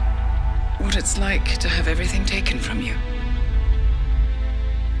what it's like to have everything taken from you.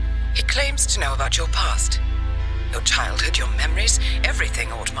 He claims to know about your past. Your childhood, your memories, everything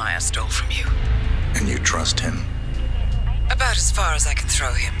Ortmeyer stole from you. And you trust him? About as far as I can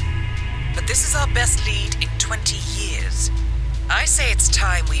throw him. But this is our best lead in 20 years. I say it's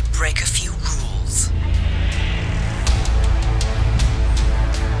time we break a few rules.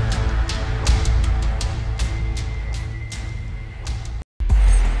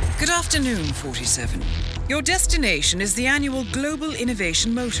 Good afternoon, 47. Your destination is the annual Global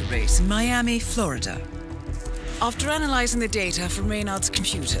Innovation Motor Race in Miami, Florida. After analyzing the data from Reynard's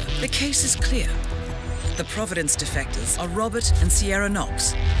computer, the case is clear. The Providence defectors are Robert and Sierra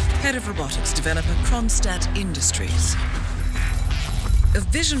Knox, head of robotics developer Kronstadt Industries. A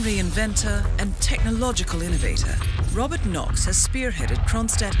visionary inventor and technological innovator, Robert Knox has spearheaded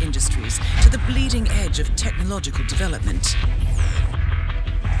Kronstadt Industries to the bleeding edge of technological development.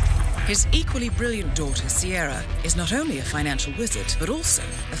 His equally brilliant daughter, Sierra, is not only a financial wizard, but also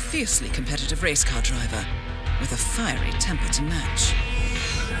a fiercely competitive race car driver, with a fiery temper to match.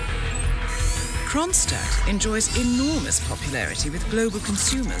 Kronstadt enjoys enormous popularity with global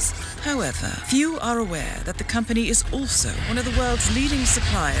consumers. However, few are aware that the company is also one of the world's leading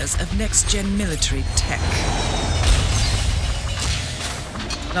suppliers of next-gen military tech.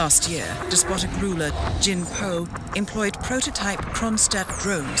 Last year, despotic ruler Jin Po employed prototype Kronstadt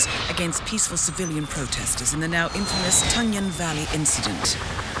drones against peaceful civilian protesters in the now infamous Tungan Valley incident.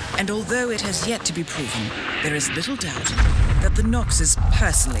 And although it has yet to be proven, there is little doubt that the Noxes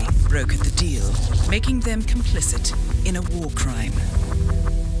personally brokered the deal, making them complicit in a war crime.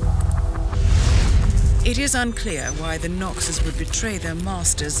 It is unclear why the Noxes would betray their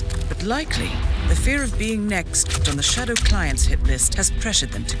masters, but likely the fear of being next on the Shadow Clients hit list has pressured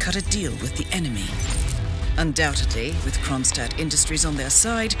them to cut a deal with the enemy. Undoubtedly, with Kronstadt Industries on their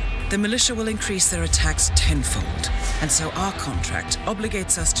side, the militia will increase their attacks tenfold, and so our contract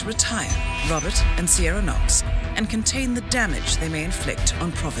obligates us to retire Robert and Sierra Nox and contain the damage they may inflict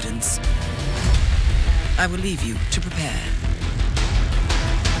on Providence. I will leave you to prepare.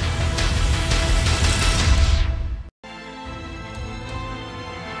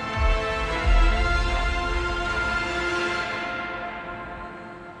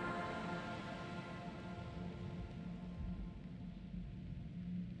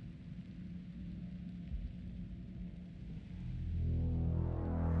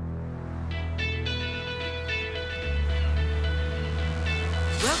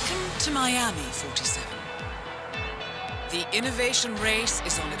 Miami 47. The innovation race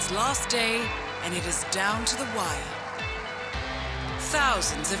is on its last day, and it is down to the wire.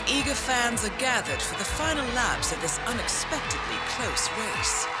 Thousands of eager fans are gathered for the final laps of this unexpectedly close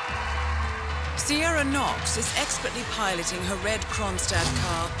race. Sierra Nox is expertly piloting her red Kronstadt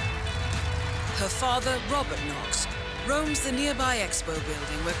car. Her father, Robert Nox, roams the nearby expo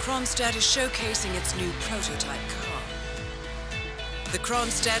building where Kronstadt is showcasing its new prototype car. The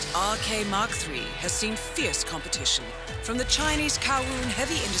Kronstadt RK Mark III has seen fierce competition from the Chinese Kowloon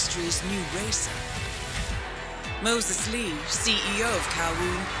Heavy Industries' new racer. Moses Lee, CEO of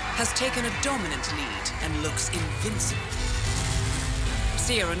Kowloon, has taken a dominant lead and looks invincible.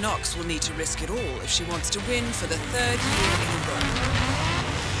 Sierra Nox will need to risk it all if she wants to win for the third year in a row.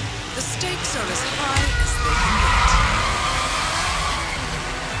 The stakes are as high as they can get.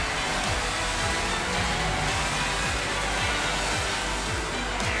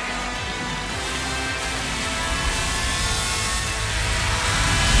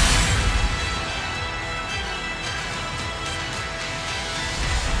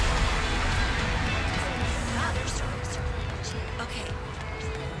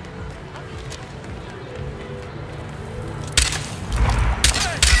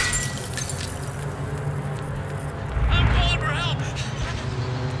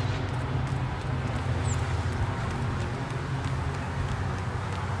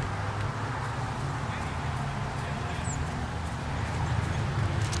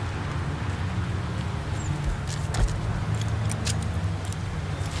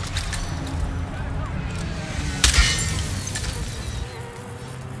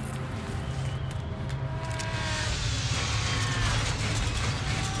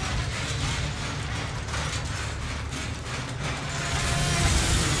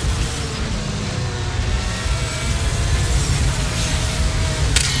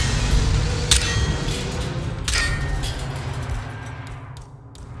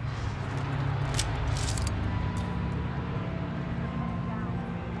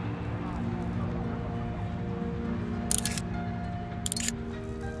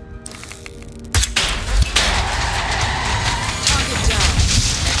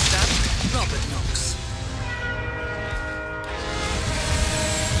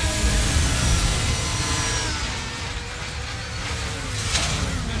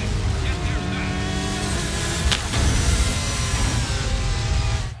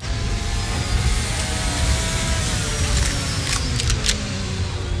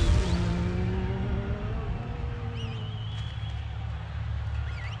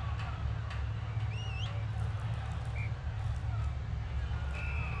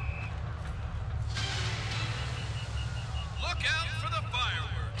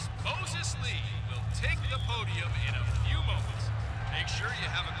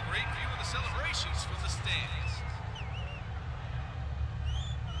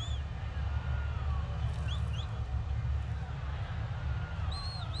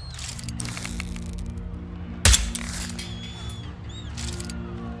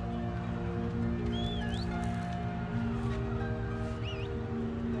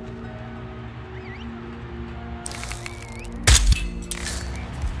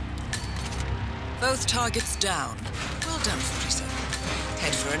 Both targets down. Well done, 47.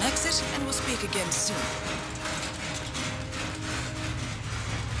 Head for an exit, and we'll speak again soon.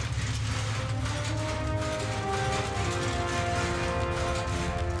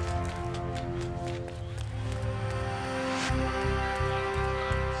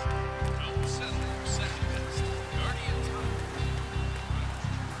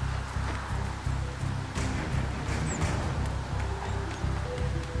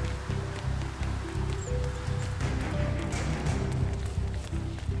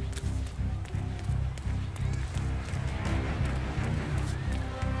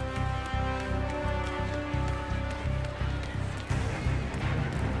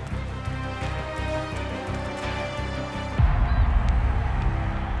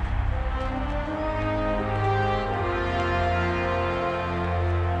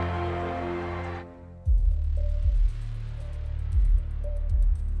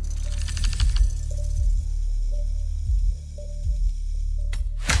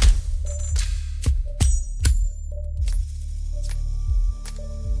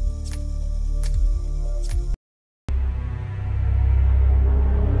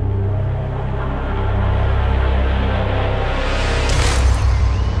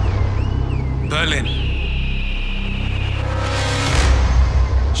 Berlin,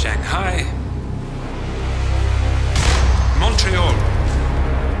 Shanghai, Montreal.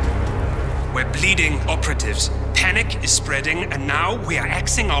 We're bleeding operatives. Panic is spreading, and now we are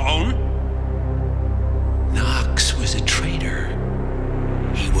axing our own? Knox was a traitor.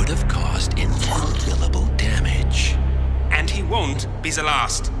 He would have caused incalculable damage. And he won't be the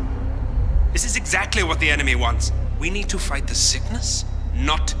last. This is exactly what the enemy wants. We need to fight the sickness,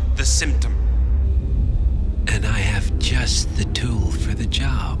 not the symptom. And I have just the tool for the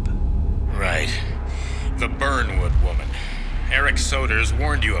job. Right. The Burnwood woman. Eric Soders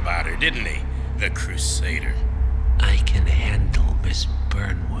warned you about her, didn't he? The Crusader. I can handle Miss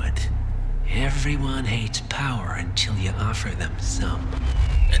Burnwood. Everyone hates power until you offer them some.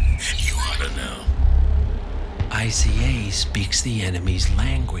 You ought to know. ICA speaks the enemy's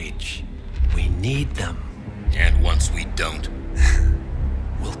language. We need them. And once we don't?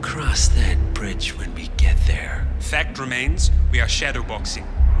 We'll cross that bridge when we get there. Fact remains, we are shadowboxing.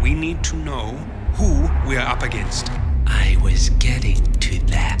 We need to know who we are up against. I was getting to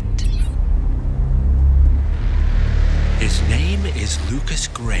that. His name is Lucas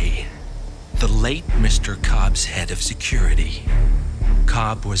Gray, the late Mr. Cobb's head of security.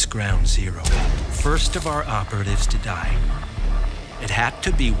 Cobb was ground zero, first of our operatives to die. It had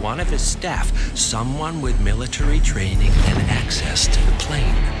to be one of his staff, someone with military training and access to the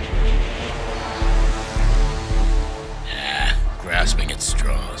plane. Grasping at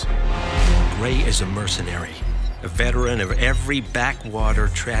straws. Gray is a mercenary, a veteran of every backwater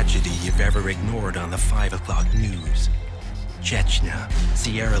tragedy you've ever ignored on the 5 o'clock news. Chechnya,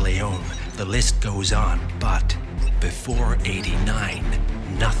 Sierra Leone, the list goes on, but before '89,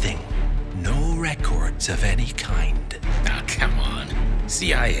 nothing. No records of any kind. Ah, come on.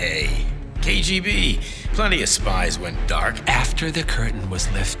 CIA, KGB, plenty of spies went dark. After the curtain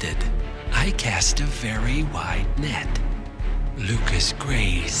was lifted, I cast a very wide net. Lucas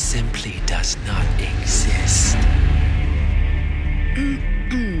Gray simply does not exist.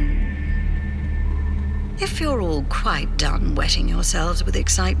 If you're all quite done wetting yourselves with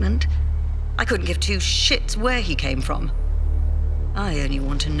excitement, I couldn't give two shits where he came from. I only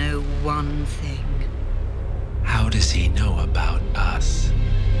want to know one thing. How does he know about us?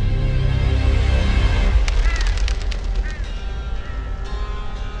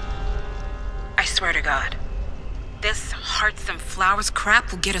 I swear to God, this hearts and flowers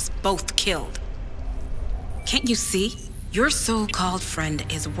crap will get us both killed. Can't you see? Your so-called friend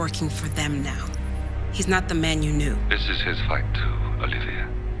is working for them now. He's not the man you knew. This is his fight too, Olivia.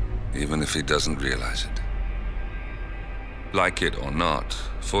 Even if he doesn't realize it. Like it or not,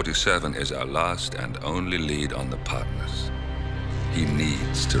 47 is our last and only lead on the partners. He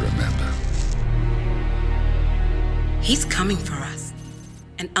needs to remember. He's coming for us.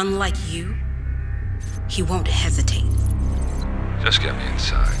 And unlike you, he won't hesitate. Just get me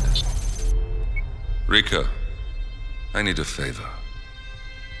inside. Rico, I need a favor.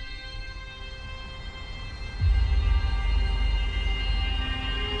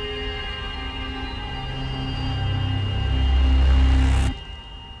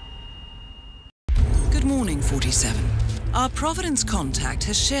 Good morning, 47. Our Providence contact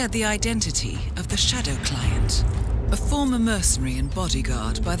has shared the identity of the Shadow Client, a former mercenary and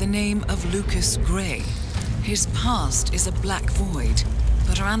bodyguard by the name of Lucas Gray. His past is a black void,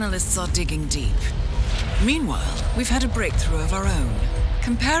 but our analysts are digging deep. Meanwhile, we've had a breakthrough of our own.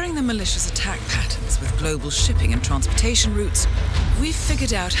 Comparing the militia's attack patterns with global shipping and transportation routes, we've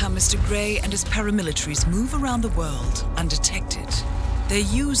figured out how Mr. Grey and his paramilitaries move around the world undetected. They're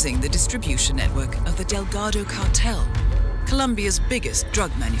using the distribution network of the Delgado cartel, Colombia's biggest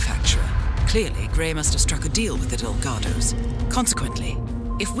drug manufacturer. Clearly, Grey must have struck a deal with the Delgados. Consequently,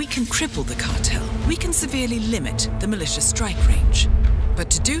 if we can cripple the cartel, we can severely limit the militia's strike range. But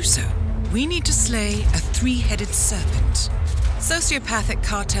to do so, we need to slay a three-headed serpent. Sociopathic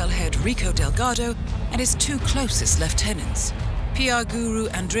cartel head Rico Delgado and his two closest lieutenants, PR guru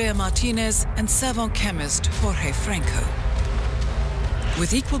Andrea Martinez and savant chemist Jorge Franco.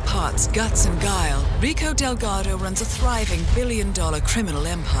 With equal parts guts and guile, Rico Delgado runs a thriving billion-dollar criminal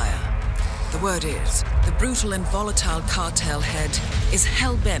empire. The word is, the brutal and volatile cartel head is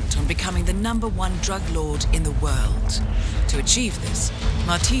hell-bent on becoming the #1 drug lord in the world. To achieve this,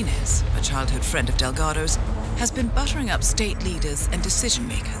 Martinez, a childhood friend of Delgado's, has been buttering up state leaders and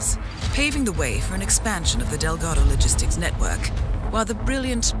decision-makers, paving the way for an expansion of the Delgado logistics network, while the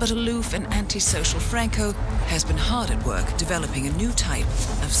brilliant but aloof and antisocial Franco has been hard at work developing a new type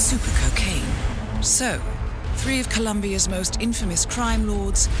of super cocaine. So, 3 of Colombia's most infamous crime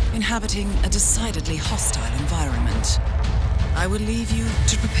lords inhabiting a decidedly hostile environment. I will leave you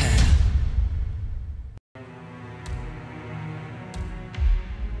to prepare.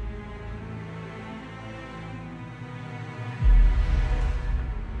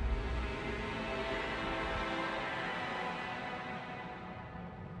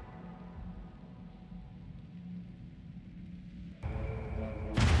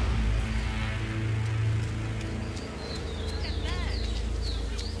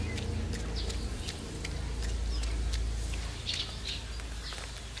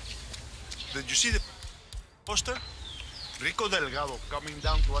 Did you see the poster? Rico Delgado coming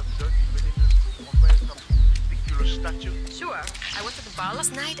down to us dirty villagers to compare some ridiculous statue? Sure. I was at the bar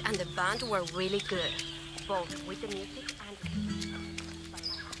last night and the band were really good. Both with the music and...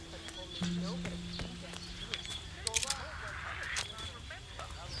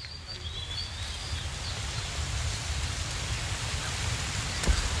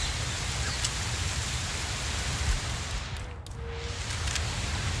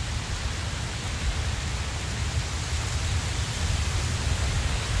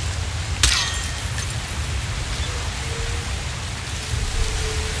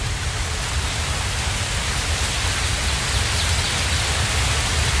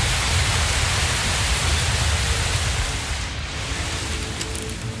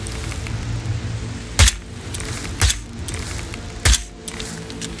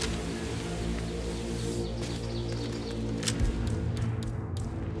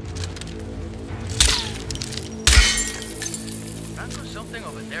 Something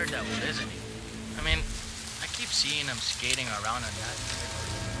of a daredevil, isn't he? I mean, I keep seeing him skating around on that.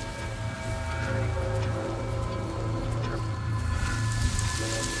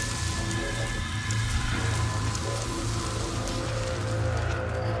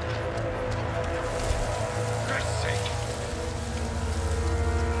 Christ's sake!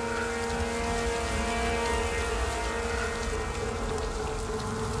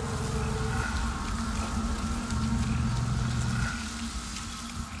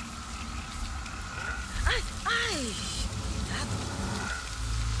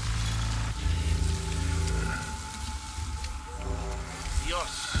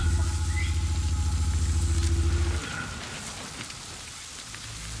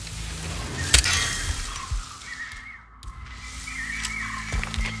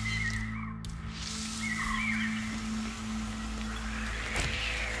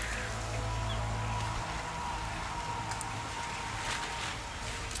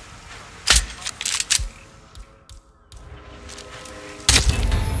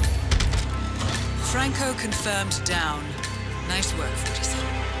 Franco confirmed down. Nice work, 47.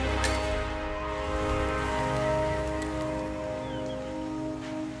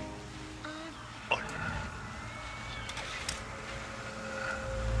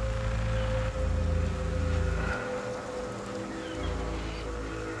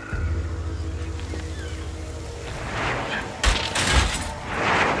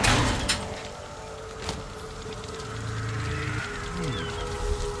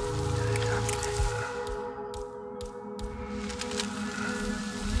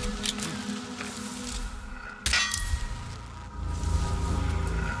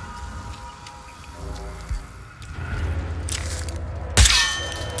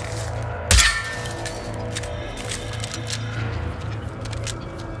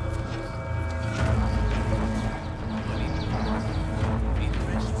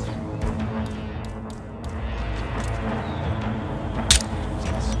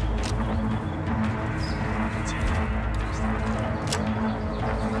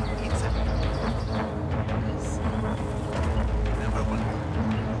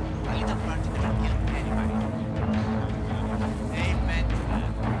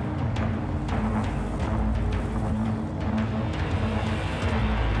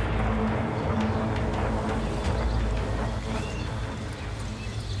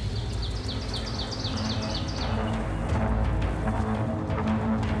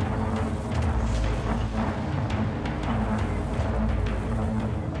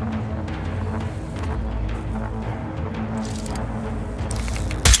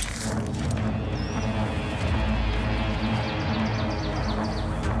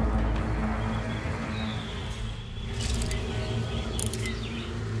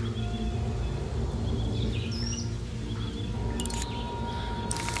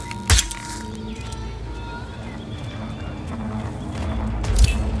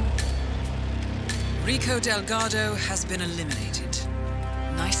 Rico Delgado has been eliminated.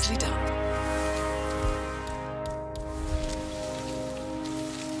 Nicely done.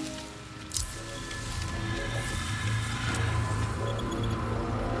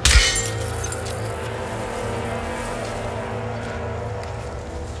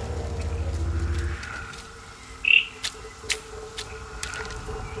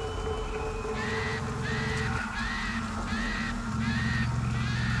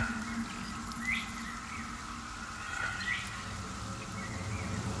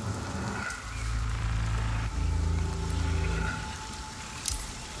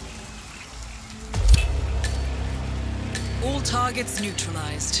 All targets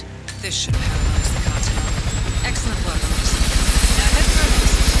neutralized. This should paralyze the cartel. Excellent work, officer. Now head for an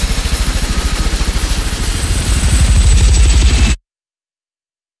exit.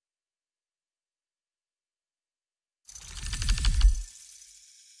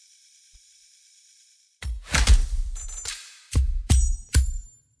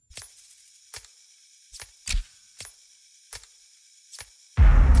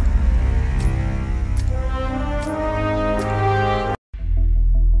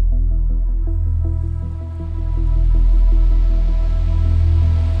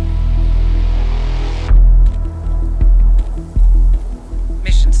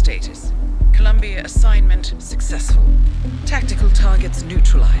 Status. Colombia assignment successful. Tactical targets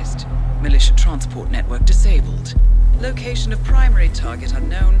neutralized. Militia transport network disabled. Location of primary target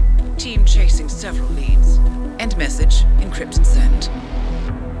unknown. Team chasing several leads. End message. Encrypt and send.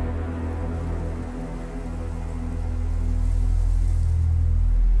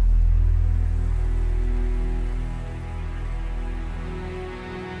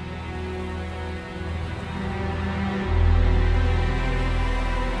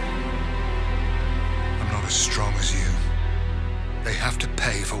 As strong as you. They have to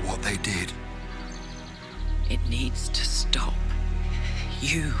pay for what they did. It needs to stop.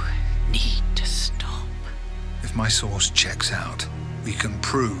 You need to stop. If my source checks out, we can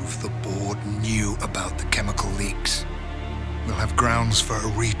prove the board knew about the chemical leaks. We'll have grounds for a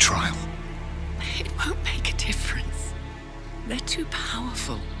retrial. It won't make a difference. They're too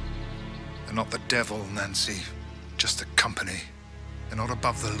powerful. They're not the devil, Nancy. Just a company. They're not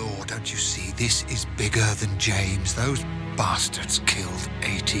above the law, don't you see? This is bigger than James. Those bastards killed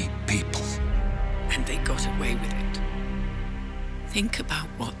 80 people. And they got away with it. Think about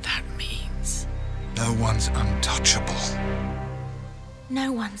what that means. No one's untouchable.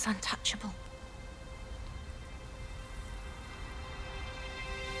 No one's untouchable.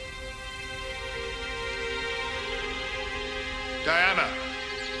 Diana!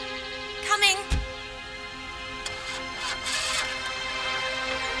 Coming!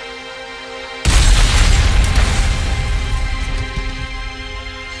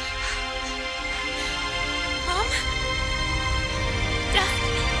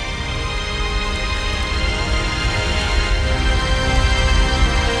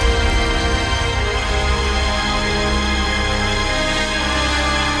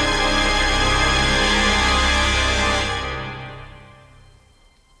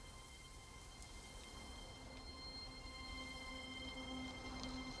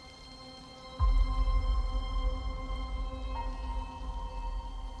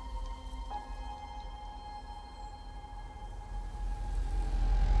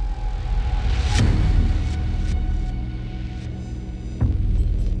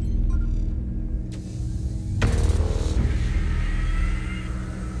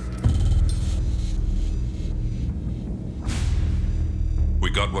 We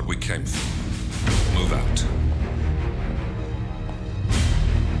got what we came for. Move out.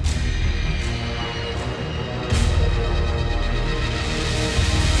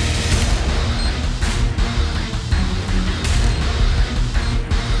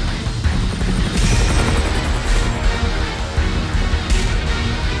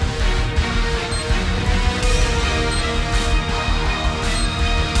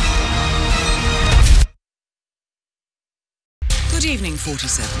 Good evening,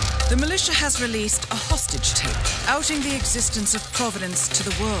 47. The militia has released a hostage tape, outing the existence of Providence to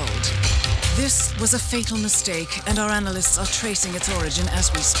the world. This was a fatal mistake, and our analysts are tracing its origin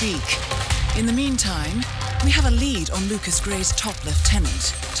as we speak. In the meantime, we have a lead on Lucas Gray's top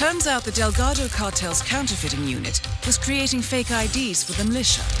lieutenant. Turns out the Delgado cartel's counterfeiting unit was creating fake IDs for the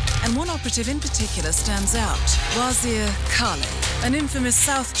militia, and one operative in particular stands out, Wazir Kale, an infamous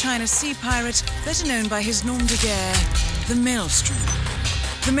South China Sea pirate better known by his nom de guerre, the Maelstrom.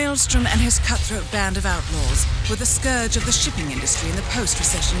 The Maelstrom and his cutthroat band of outlaws were the scourge of the shipping industry in the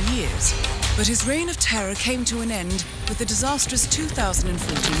post-recession years. But his reign of terror came to an end with the disastrous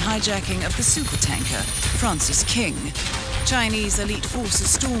 2014 hijacking of the supertanker Francis King. Chinese elite forces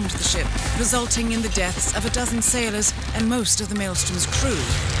stormed the ship, resulting in the deaths of a dozen sailors and most of the Maelstrom's crew.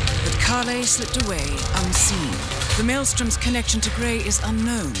 But Carle slipped away unseen. The Maelstrom's connection to Grey is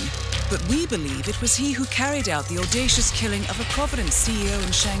unknown, but we believe it was he who carried out the audacious killing of a Providence CEO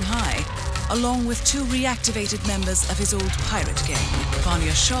in Shanghai, along with 2 reactivated members of his old pirate gang,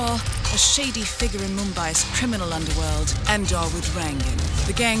 Vanya Shah, a shady figure in Mumbai's criminal underworld, and Dawood Rangan,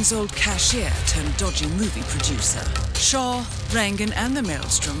 the gang's old cashier turned dodgy movie producer. Shah, Rangan, and the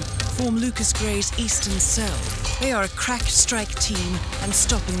Maelstrom form Lucas Gray's Eastern Cell. They are a crack strike team, and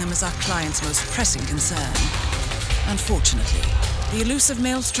stopping them is our client's most pressing concern. Unfortunately, the elusive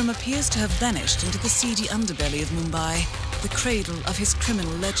Maelstrom appears to have vanished into the seedy underbelly of Mumbai, the cradle of his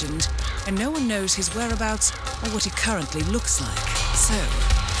criminal legend, and no one knows his whereabouts or what he currently looks like. So,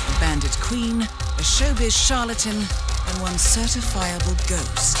 a bandit queen, a showbiz charlatan, and one certifiable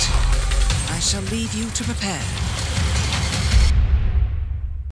ghost. I shall leave you to prepare.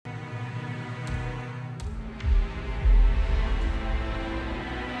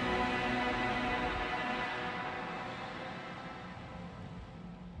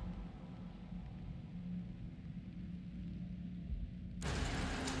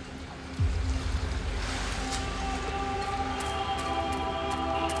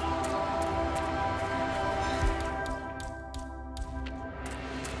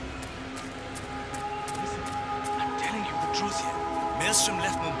 Maelstrom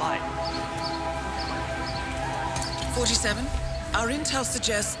left Mumbai. 47, our intel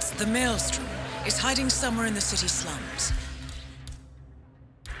suggests the Maelstrom is hiding somewhere in the city slums.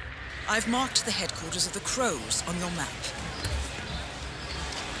 I've marked the headquarters of the Crows on your map.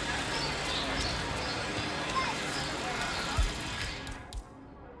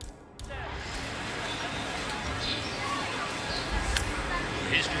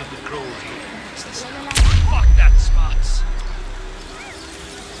 The history of the Crows. Fuck that spots.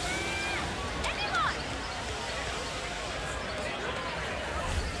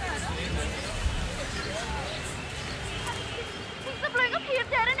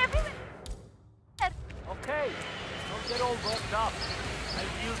 Okay, don't get all worked up. I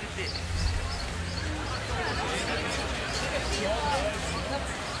yielded this.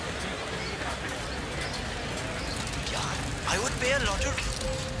 I would pay a lottery.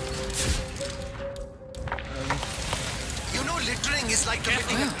 You know, littering is like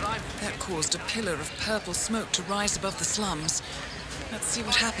committing a crime. That caused a pillar of purple smoke to rise above the slums. Let's see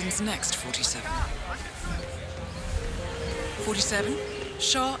what happens next, 47. 47,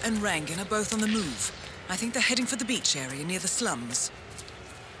 Shah and Rangan are both on the move. I think they're heading for the beach area near the slums.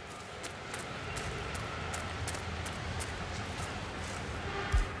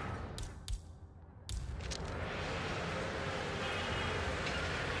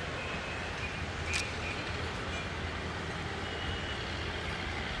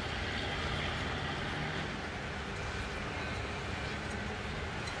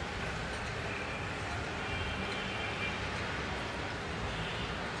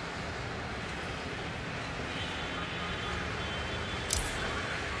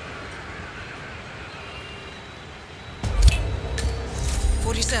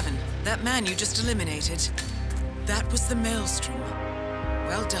 That man you just eliminated, that was the Maelstrom.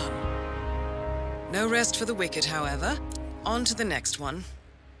 Well done. No rest for the wicked, however. On to the next one.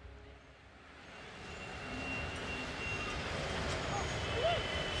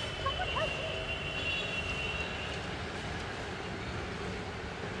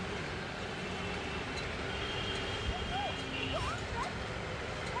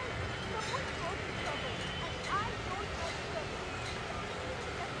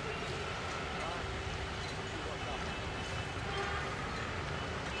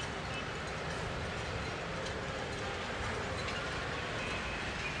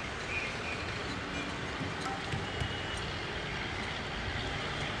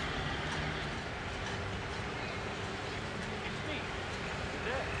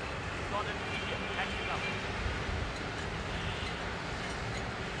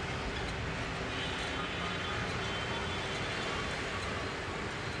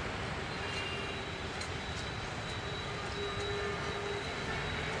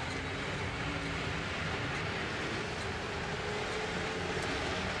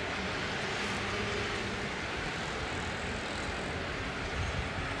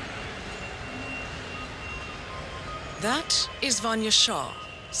 That is Vanya Shah,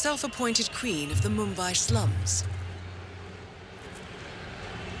 self-appointed queen of the Mumbai slums.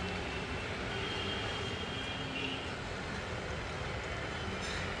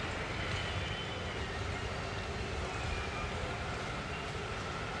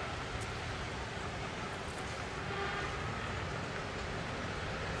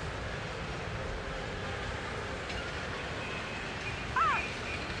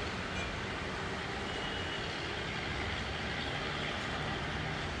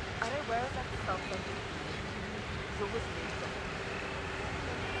 swear that the self-centered is always legal.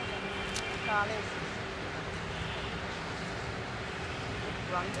 Carlos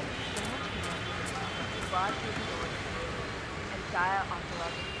London is so much more than broad capability and dire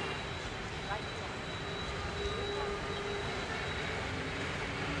ontological plans. Right there.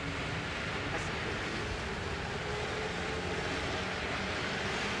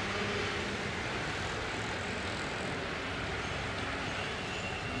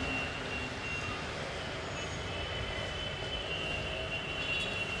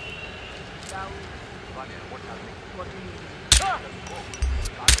 What's happening? What do you mean?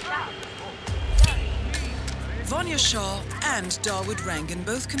 Vanya Shah and Dawood Rangan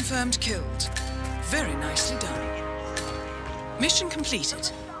both confirmed killed. Very nicely done. Mission completed.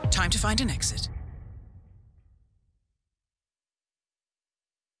 Time to find an exit.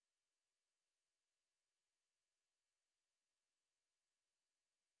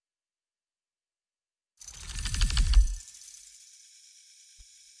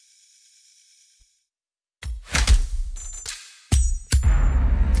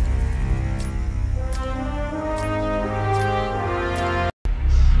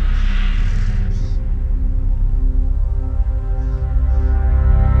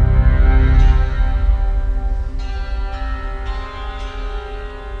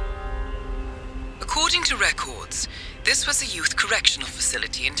 According to records, this was a youth correctional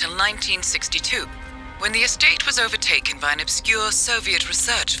facility until 1962, when the estate was overtaken by an obscure Soviet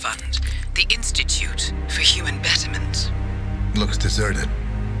research fund, the Institute for Human Betterment. Looks deserted.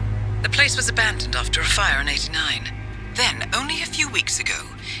 The place was abandoned after a fire in '89. Then, only a few weeks ago,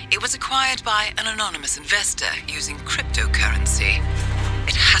 it was acquired by an anonymous investor using cryptocurrency.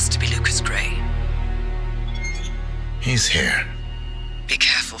 It has to be Lucas Gray. He's here. Be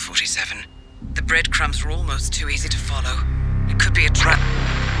careful, 47. The breadcrumbs were almost too easy to follow. It could be a trap.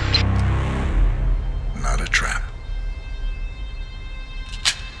 Not a trap.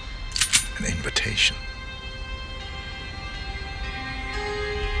 An invitation.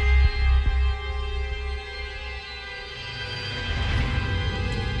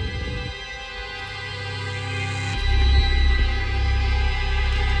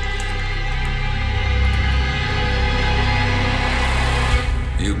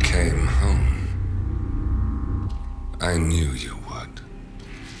 You came home. I knew you would.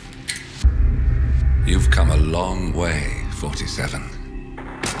 You've come a long way, 47.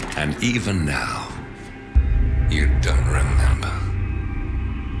 And even now, you don't remember.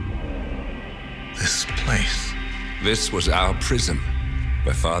 This place. This was our prison,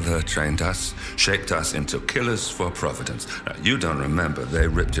 where Father trained us, shaped us into killers for Providence. Now, you don't remember. They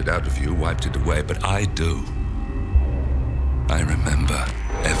ripped it out of you, wiped it away, but I do. I remember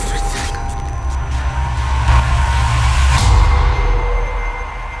everything.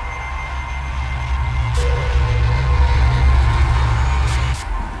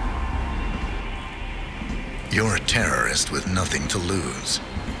 You're a terrorist with nothing to lose.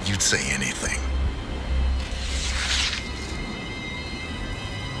 You'd say anything.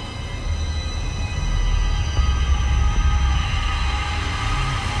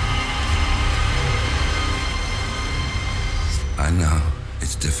 I know,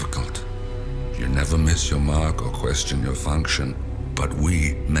 it's difficult. You never miss your mark or question your function, but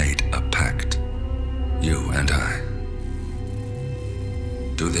we made a pact. You and I.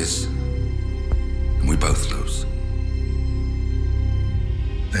 Do this, and we both lose.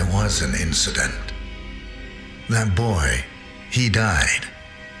 There was an incident. That boy, he died.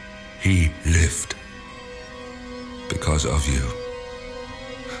 He lived. Because of you.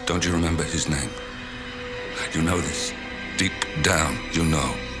 Don't you remember his name? You know this. Deep down, you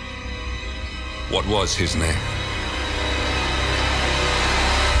know. What was his name?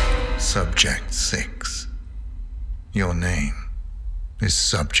 Subject 6. Your name is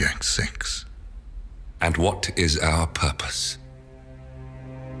Subject 6. And what is our purpose?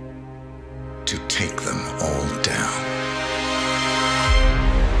 To take them all down.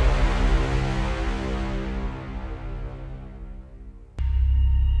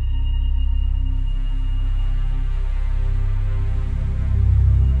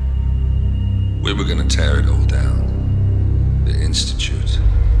 We were gonna tear it all down. The Institute,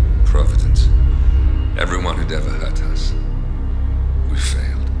 Providence, everyone who'd ever hurt us. We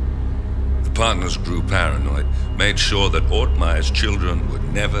failed. The partners grew paranoid, made sure that Ortmeyer's children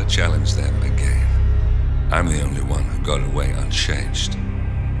would never challenge them again. I'm the only one who got away unchanged.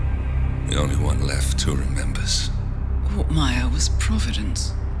 The only one left who remembers. Ortmeyer was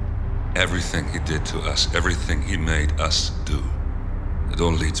Providence. Everything he did to us, everything he made us do, it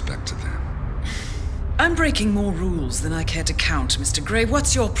all leads back to them. I'm breaking more rules than I care to count, Mr. Grey.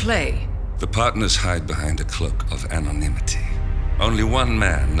 What's your play? The partners hide behind a cloak of anonymity. Only one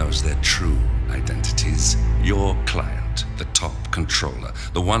man knows their true identities. Your client, the top controller,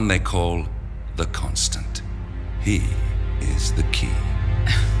 the one they call the Constant. He is the key.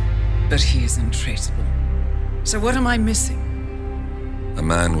 But he is untraceable. So what am I missing? A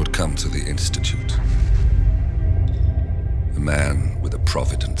man would come to the Institute. A man with a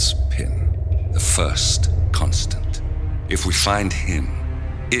Providence pin. The first Constant. If we find him,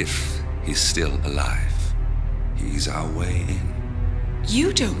 if he's still alive, he's our way in.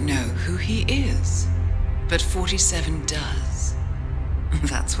 You don't know who he is, but 47 does.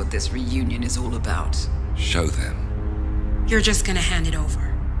 That's what this reunion is all about. Show them. You're just gonna hand it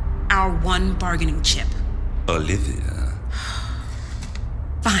over. Our one bargaining chip. Olivia.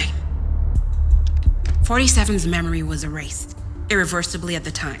 Fine. 47's memory was erased, irreversibly at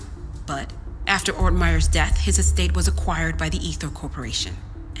the time. But after Ortmeyer's death, his estate was acquired by the Ether Corporation.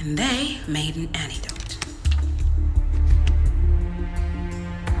 And they made an antidote.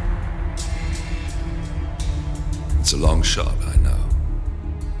 It's a long shot, I know.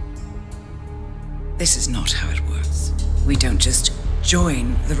 This is not how it works. We don't just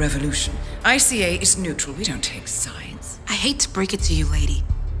join the revolution. ICA is neutral. We don't take sides. I hate to break it to you, lady,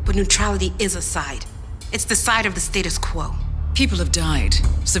 but neutrality is a side. It's the side of the status quo. People have died.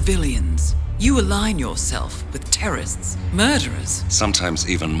 Civilians. You align yourself with terrorists, murderers. Sometimes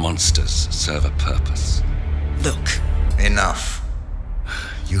even monsters serve a purpose. Look. Enough.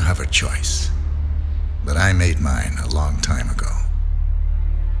 You have a choice. But I made mine a long time ago.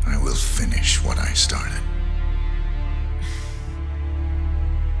 I will finish what I started.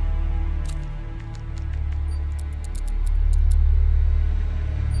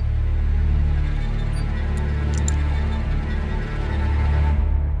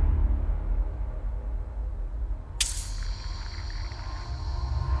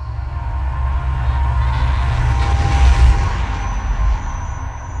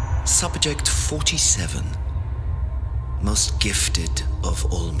 Subject 47. Most gifted of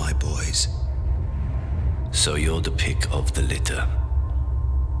all my boys. So you're the pick of the litter.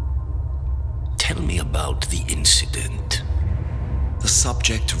 Tell me about the incident. The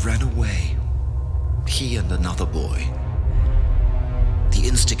subject ran away. He and another boy. The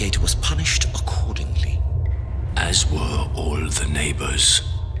instigator was punished accordingly. As were all the neighbors.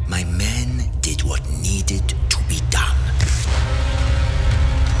 My men did what needed to be done.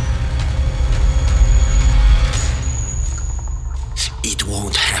 It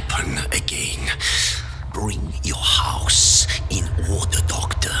won't happen again. Bring your house in order,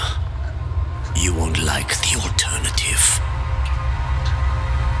 Doctor. You won't like the alternative.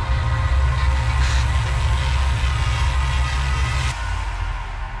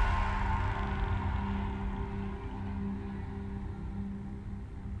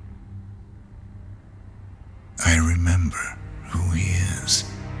 I remember who he is.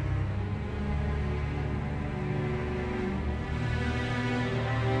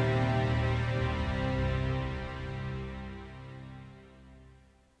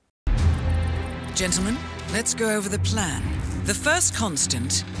 Gentlemen, let's go over the plan. The first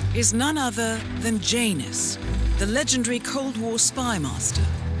Constant is none other than Janus, the legendary Cold War spy master,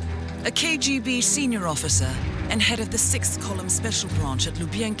 a KGB senior officer and head of the 6th Column Special Branch at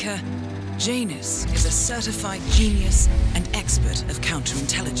Lubyanka. Janus is a certified genius and expert of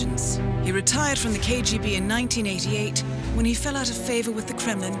counterintelligence. He retired from the KGB in 1988 when he fell out of favor with the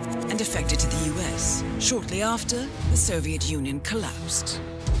Kremlin and defected to the US. Shortly after, the Soviet Union collapsed.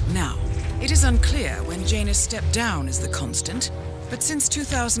 Now, it is unclear when Janus stepped down as the Constant, but since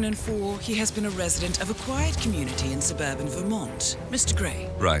 2004, he has been a resident of a quiet community in suburban Vermont. Mr. Grey.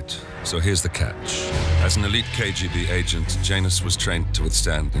 Right, so here's the catch. As an elite KGB agent, Janus was trained to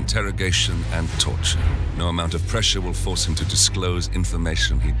withstand interrogation and torture. No amount of pressure will force him to disclose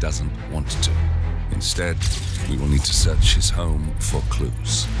information he doesn't want to. Instead, we will need to search his home for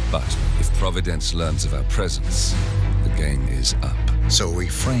clues. But if Providence learns of our presence, the game is up. So we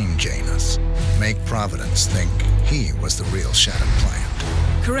frame Janus, make Providence think he was the real Shattered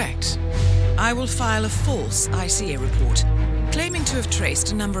client. Correct. I will file a false ICA report, claiming to have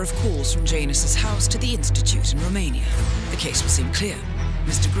traced a number of calls from Janus's house to the Institute in Romania. The case will seem clear.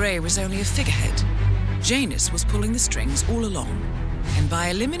 Mr. Grey was only a figurehead. Janus was pulling the strings all along. And by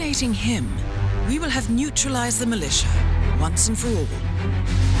eliminating him, we will have neutralized the militia, once and for all.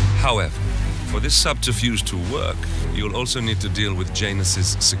 However, for this subterfuge to work, you'll also need to deal with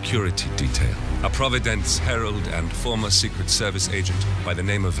Janus's security detail. A Providence herald and former Secret Service agent by the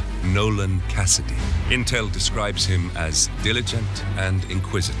name of Nolan Cassidy. Intel describes him as diligent and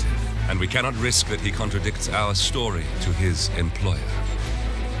inquisitive. And we cannot risk that he contradicts our story to his employer.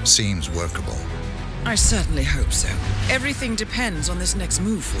 Seems workable. I certainly hope so. Everything depends on this next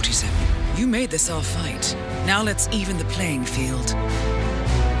move, 47. You made this our fight. Now let's even the playing field.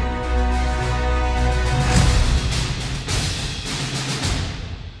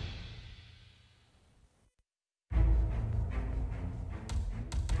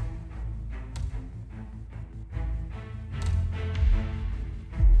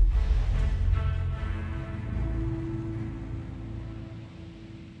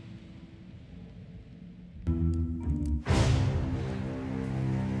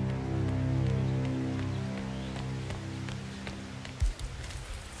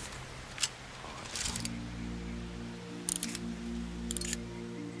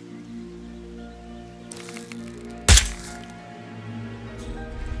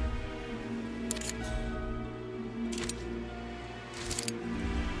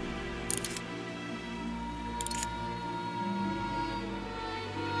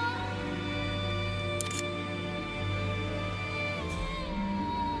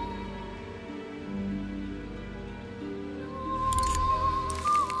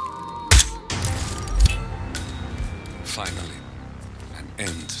 Finally, an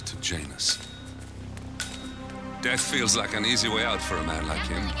end to Janus. Death feels like an easy way out for a man like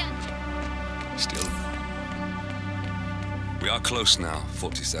him. Still, we are close now,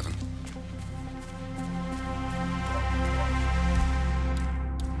 47.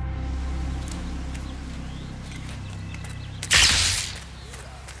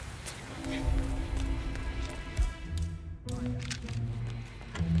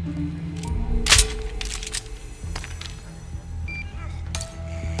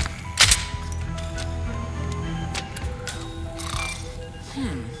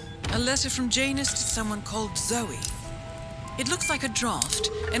 A letter from Janus to someone called Zoe. It looks like a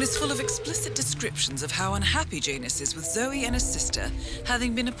draft and is full of explicit descriptions of how unhappy Janus is with Zoe and her sister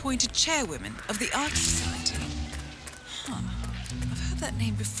having been appointed chairwomen of the Art Society. Huh. I've heard that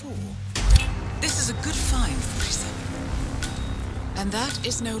name before. This is a good find, 47. And that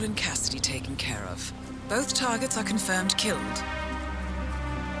is Nolan Cassidy taken care of. Both targets are confirmed killed.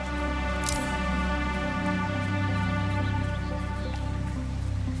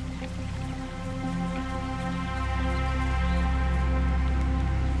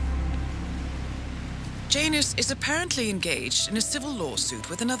 Janus is apparently engaged in a civil lawsuit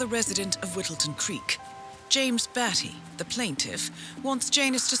with another resident of Whittleton Creek. James Batty, the plaintiff, wants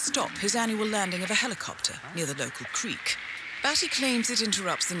Janus to stop his annual landing of a helicopter near the local creek. Batty claims it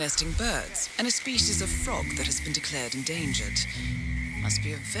interrupts the nesting birds and a species of frog that has been declared endangered. Must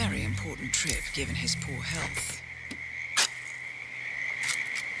be a very important trip given his poor health.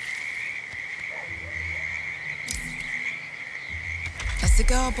 A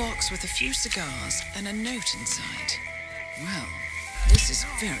cigar box with a few cigars and a note inside. Well, this is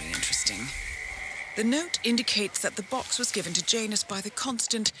very interesting. The note indicates that the box was given to Janus by the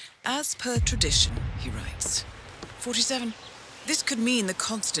Constant as per tradition, he writes. 47. This could mean the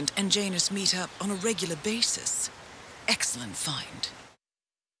Constant and Janus meet up on a regular basis. Excellent find.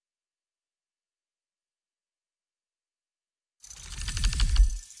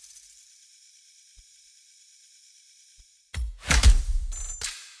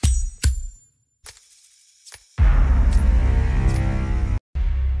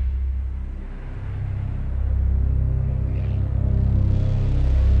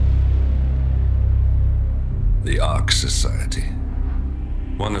 The Ark Society.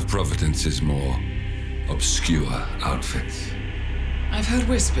 One of Providence's more obscure outfits. I've heard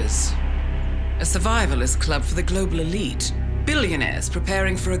whispers. A survivalist club for the global elite. Billionaires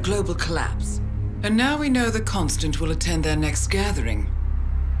preparing for a global collapse. And now we know the Constant will attend their next gathering.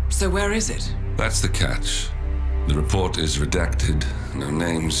 So where is it? That's the catch. The report is redacted. No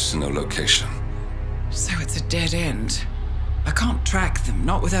names, no location. So it's a dead end. I can't track them,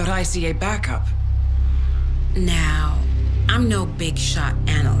 not without ICA backup. Now, I'm no big shot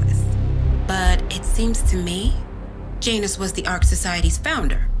analyst, but it seems to me Janus was the Ark Society's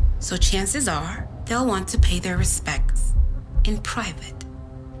founder, so chances are they'll want to pay their respects in private.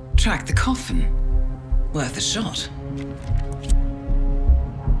 Track the coffin. Worth a shot.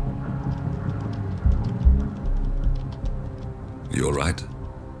 You all right?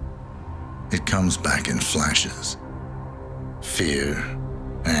 It comes back in flashes. Fear,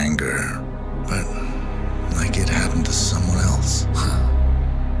 anger, but like it happened to someone else.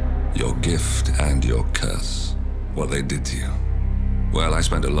 Your gift and your curse. What they did to you. Well, I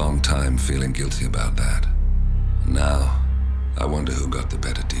spent a long time feeling guilty about that. Now, I wonder who got the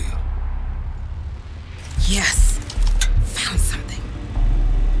better deal. Yes. Found something.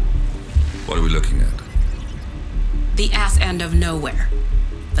 What are we looking at? The ass end of nowhere.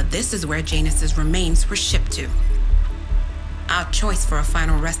 But this is where Janus's remains were shipped to. Our choice for a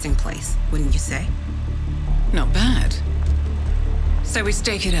final resting place, wouldn't you say? Not bad. So we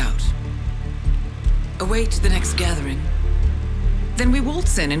stake it out. Await the next gathering. Then we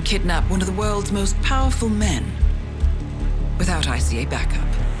waltz in and kidnap one of the world's most powerful men. Without ICA backup.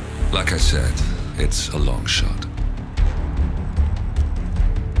 Like I said, it's a long shot.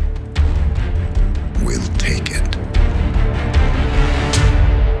 We'll take it.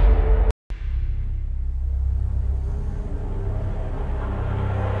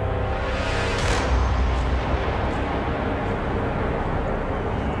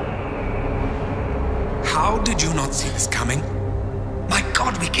 How did you not see this coming? My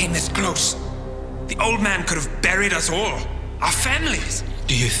God, we came this close. The old man could have buried us all. Our families.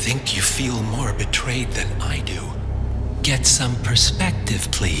 Do you think you feel more betrayed than I do? Get some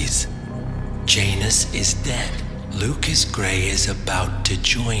perspective, please. Janus is dead. Lucas Gray is about to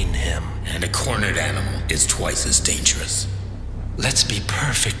join him. And a cornered animal is twice as dangerous. Let's be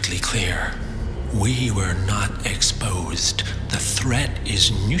perfectly clear. We were not exposed. The threat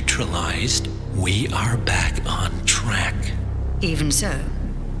is neutralized. We are back on track. Even so,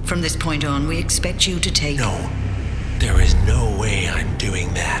 from this point on, we expect you to take... No. There is no way I'm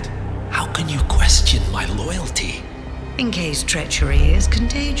doing that. How can you question my loyalty? In case treachery is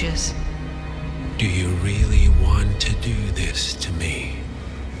contagious. Do you really want to do this to me?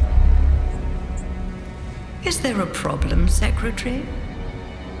 Is there a problem, Secretary?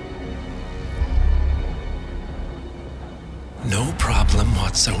 No problem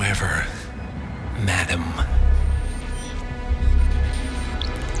whatsoever, Madam.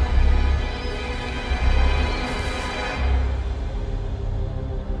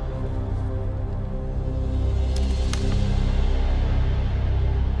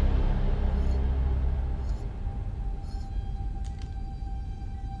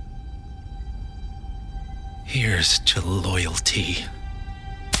 Here's to loyalty.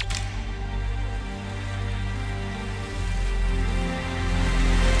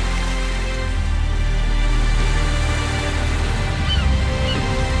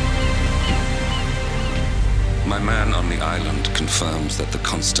 My man on the island confirms that the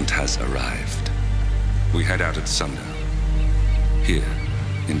Constant has arrived. We head out at sundown. Here,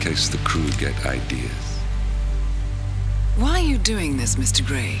 in case the crew get ideas. Why are you doing this, Mr.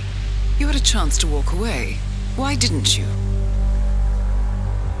 Gray? You had a chance to walk away. Why didn't you?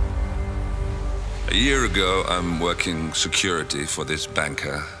 A year ago, I'm working security for this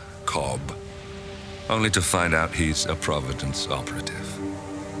banker, Cobb, only to find out he's a Providence operative.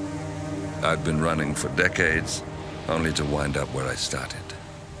 I'd been running for decades, only to wind up where I started.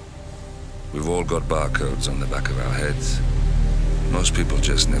 We've all got barcodes on the back of our heads. Most people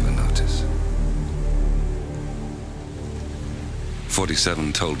just never notice.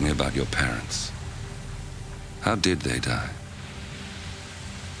 47 told me about your parents. How did they die?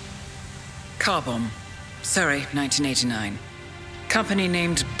 Car bomb. Surrey, 1989. Company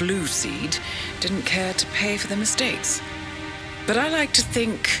named Blue Seed didn't care to pay for their mistakes. But I like to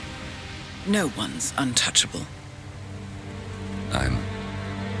think no one's untouchable.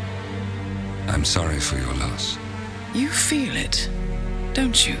 I'm sorry for your loss. You feel it,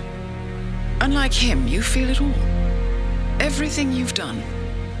 don't you? Unlike him, you feel it all. Everything you've done.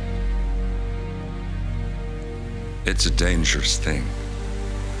 It's a dangerous thing.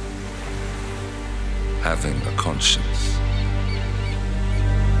 Having a conscience.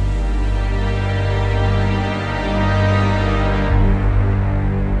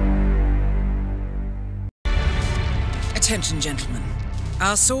 Attention, gentlemen.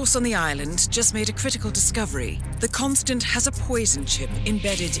 Our source on the island just made a critical discovery. The Constant has a poison chip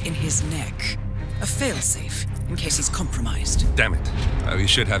embedded in his neck. A failsafe, in case he's compromised. Damn it. We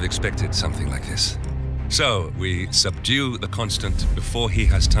should have expected something like this. So, we subdue the Constant before he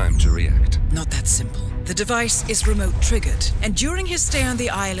has time to react. Not that simple. The device is remote-triggered, and during his stay on the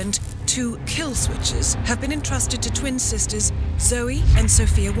island, 2 kill switches have been entrusted to twin sisters Zoe and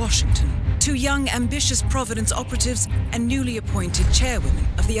Sophia Washington, 2 young, ambitious Providence operatives and newly appointed chairwomen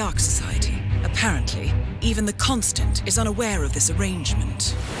of the Ark Society. Apparently, even the Constant is unaware of this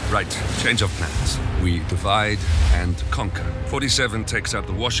arrangement. Right, change of plans. We divide and conquer. 47 takes out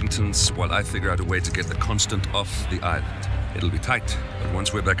the Washingtons, while I figure out a way to get the Constant off the island. It'll be tight, but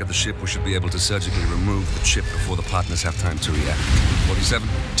once we're back at the ship, we should be able to surgically remove the chip before the partners have time to react. 47?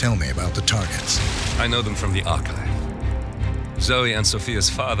 Tell me about the targets. I know them from the archive. Zoe and Sophia's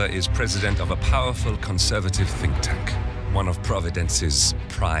father is president of a powerful conservative think tank, one of Providence's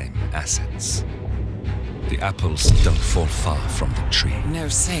prime assets. The apples don't fall far from the tree. No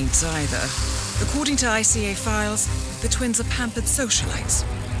saints either. According to ICA files, the twins are pampered socialites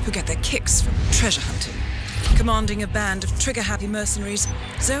who get their kicks from treasure hunting. Commanding a band of trigger-happy mercenaries,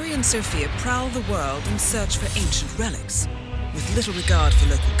 Zoe and Sophia prowl the world in search for ancient relics. With little regard for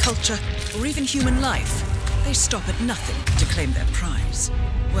local culture or even human life, they stop at nothing to claim their prize.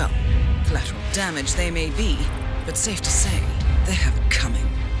 Well, collateral damage they may be, but safe to say, they have it coming.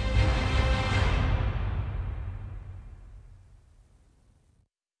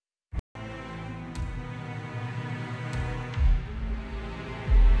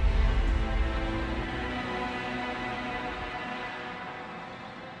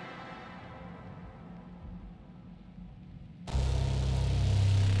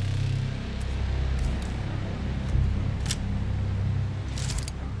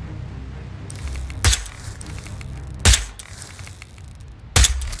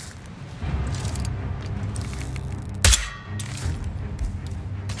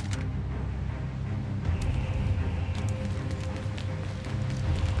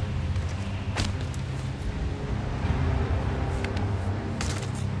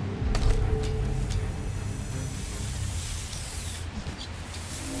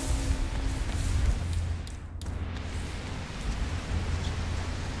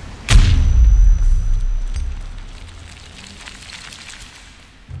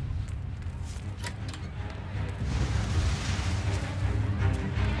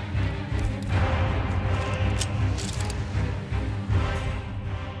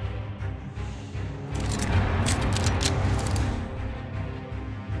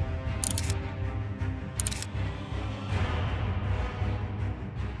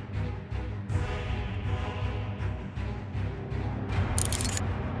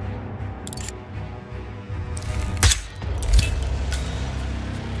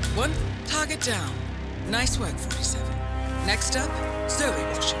 One target down. Nice work, 47. Next up, Zoe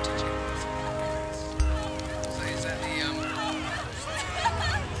Washington. So is that the,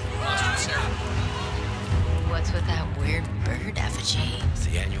 What's with that weird bird effigy? It's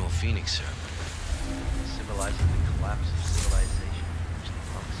the annual Phoenix ceremony. Symbolizing the collapse of civilization, which the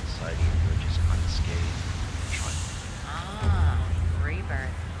punk society emerges unscathed and triumphant. Ah,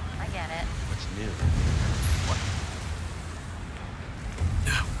 rebirth. I get it. What's new? What?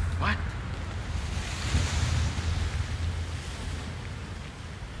 What?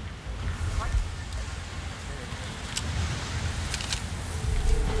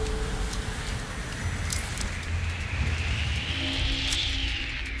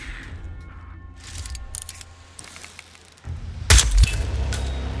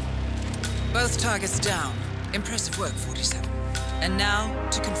 Both targets down. Impressive work, 47. And now,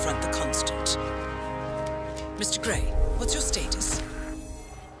 to confront the Constant. Mr. Gray, what's your status?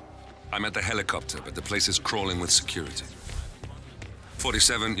 I'm at the helicopter, but the place is crawling with security.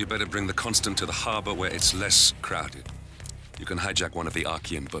 47, you better bring the Constant to the harbor where it's less crowded. You can hijack one of the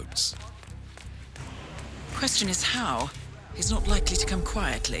Archean boats. Question is how? He's not likely to come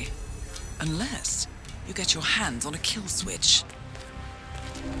quietly. Unless you get your hands on a kill switch.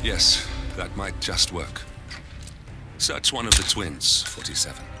 Yes, that might just work. Search one of the twins,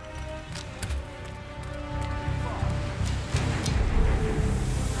 47.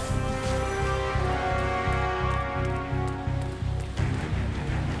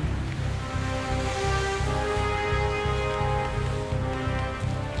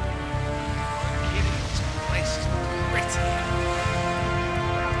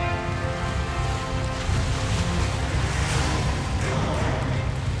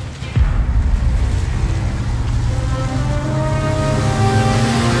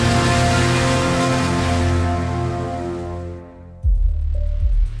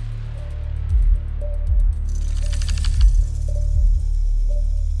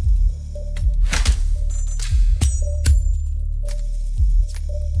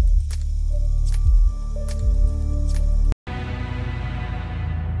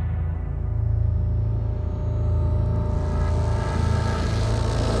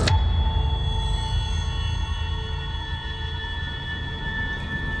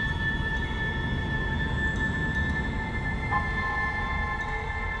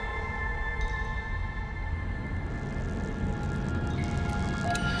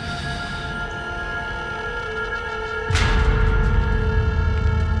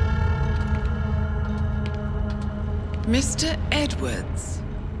 Mr. Edwards,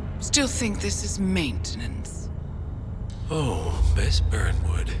 still think this is maintenance? Oh, Miss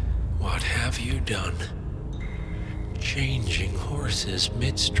Burnwood, what have you done? Changing horses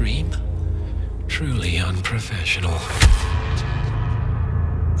midstream? Truly unprofessional.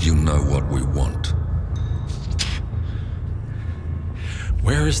 You know what we want.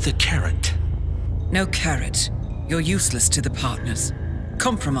 Where is the carrot? No carrot. You're useless to the partners.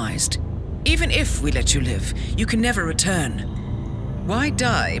 Compromised. Even if we let you live, you can never return. Why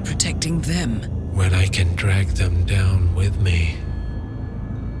die protecting them? When I can drag them down with me.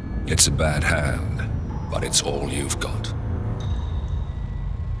 It's a bad hand, but it's all you've got.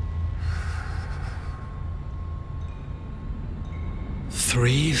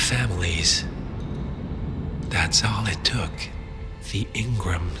 Three families. That's all it took. The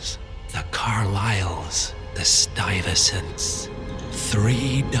Ingrams, the Carlyles, the Stuyvesants.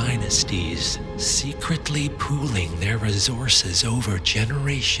 3 dynasties secretly pooling their resources over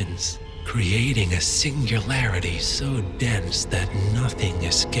generations, creating a singularity so dense that nothing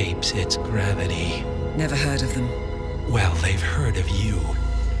escapes its gravity. Never heard of them. Well, they've heard of you.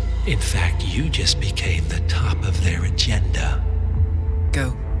 In fact, you just became the top of their agenda.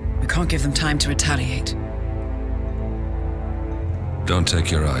 Go. We can't give them time to retaliate. Don't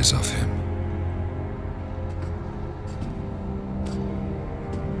take your eyes off him.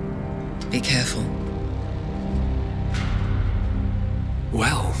 Be careful.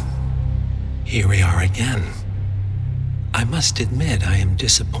 Well, here we are again. I must admit I am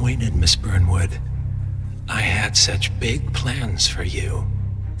disappointed, Miss Burnwood. I had such big plans for you.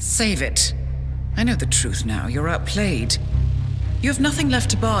 Save it. I know the truth now. You're outplayed. You have nothing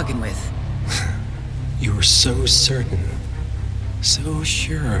left to bargain with. You were so certain, so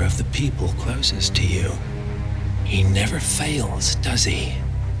sure of the people closest to you. He never fails, does he?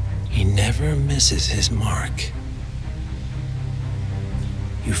 He never misses his mark.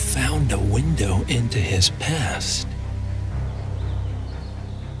 You found a window into his past.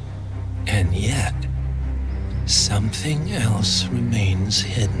 And yet, something else remains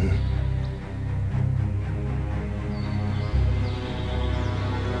hidden.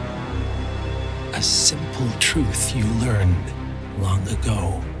 A simple truth you learned long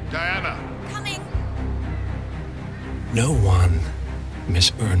ago. Diana! Coming! No one,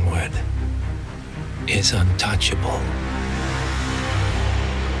 Miss Burnwood, is untouchable.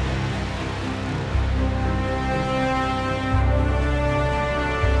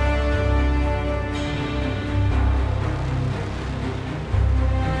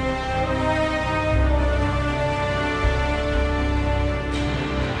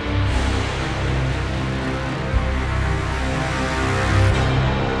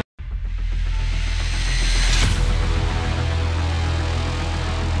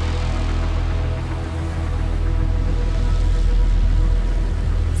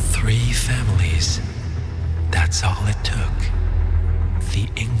 That's all it took. The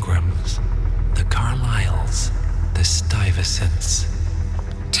Ingrams, the Carlyles, the Stuyvesants.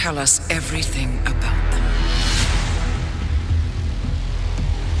 Tell us everything about them.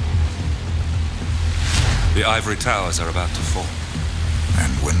 The ivory towers are about to fall.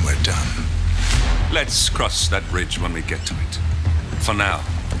 And when we're done... Let's cross that bridge when we get to it. For now,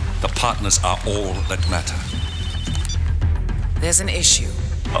 the partners are all that matter. There's an issue.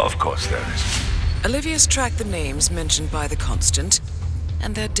 Of course there is. Olivia's tracked the names mentioned by the Constant,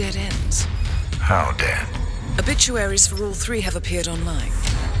 and they're dead ends. How dead? Obituaries for all 3 have appeared online.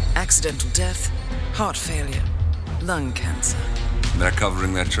 Accidental death, heart failure, lung cancer. They're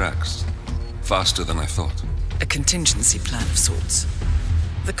covering their tracks. Faster than I thought. A contingency plan of sorts.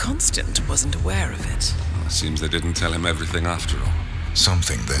 The Constant wasn't aware of it. Well, seems they didn't tell him everything after all.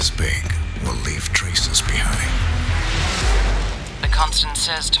 Something this big will leave traces behind. The Constant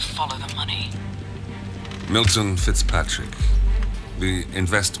says to follow the money. Milton Fitzpatrick, the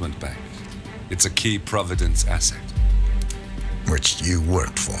investment bank. It's a key Providence asset. Which you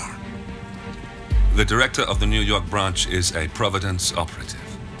worked for. The director of the New York branch is a Providence operative.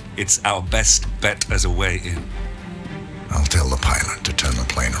 It's our best bet as a way in. I'll tell the pilot to turn the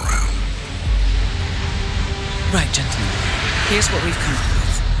plane around. Right, gentlemen. Here's what we've come up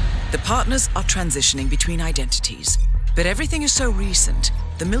with. The partners are transitioning between identities. But everything is so recent,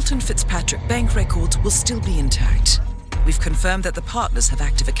 the Milton Fitzpatrick bank records will still be intact. We've confirmed that the partners have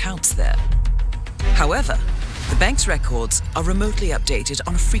active accounts there. However, the bank's records are remotely updated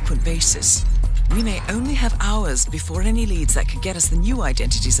on a frequent basis. We may only have hours before any leads that could get us the new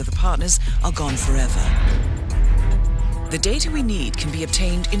identities of the partners are gone forever. The data we need can be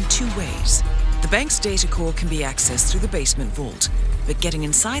obtained in 2 ways. The bank's data core can be accessed through the basement vault, but getting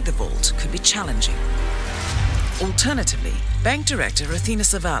inside the vault could be challenging. Alternatively, Bank Director Athena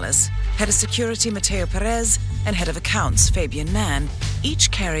Savalas, Head of Security Mateo Perez, and Head of Accounts Fabian Mann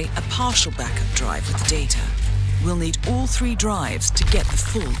each carry a partial backup drive with the data. We'll need all 3 drives to get the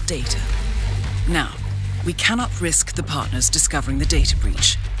full data. Now, we cannot risk the partners discovering the data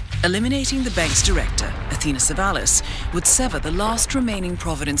breach. Eliminating the bank's director, Athena Savalas, would sever the last remaining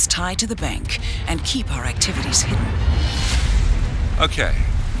providence tied to the bank and keep our activities hidden. Okay,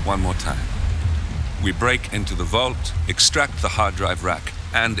 one more time. We break into the vault, extract the hard drive rack,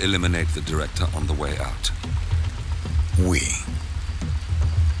 and eliminate the director on the way out. We?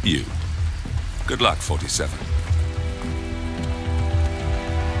 You. Good luck, 47.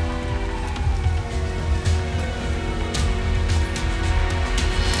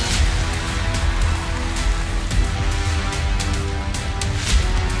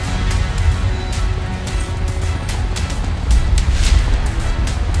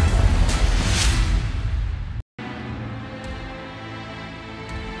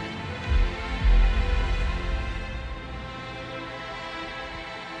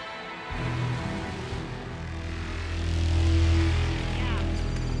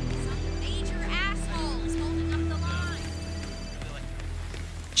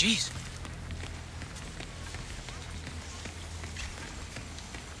 Jeez.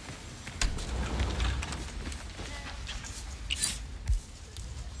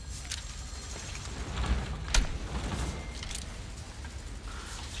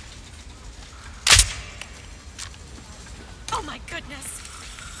 Oh my goodness.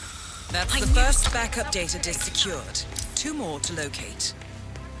 That's the first backup data disk secured. 2 more to locate.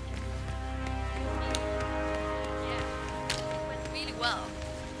 Went really well.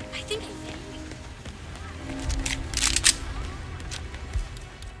 I think I did.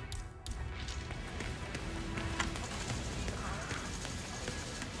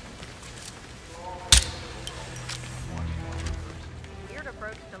 Weird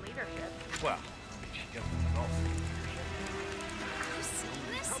approach to leadership. Well, she doesn't at all. Have you seen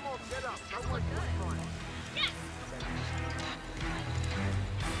this? Come on, get up. Don't wait for time. Yes!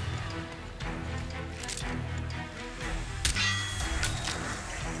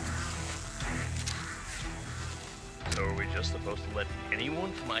 So are we just supposed to let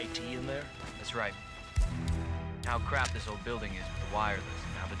anyone from IT in there? That's right. How crap this old building is with the wireless,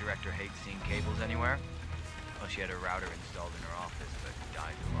 and how the director hates seeing cables anywhere. Well, she had a router installed in her office, but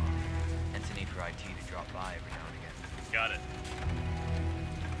died too long. Hence the need for IT to drop by every now and again. Got it.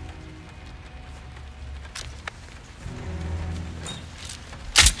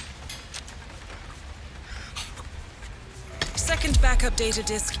 Second backup data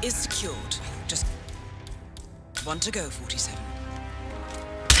disk is secured. Just 1 to go, 47.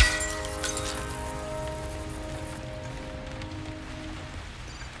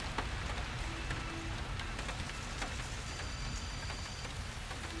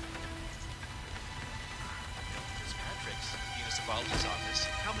 Miss Patrick's municipality's office.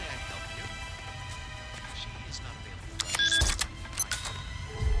 How may I help you? She is not available.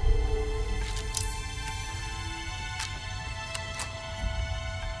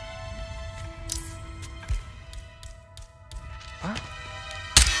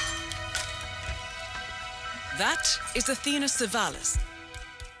 That is Athena Savalas.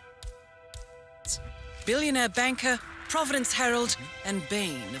 Billionaire banker, Providence Herald, and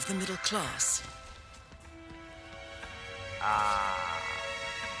bane of the middle class.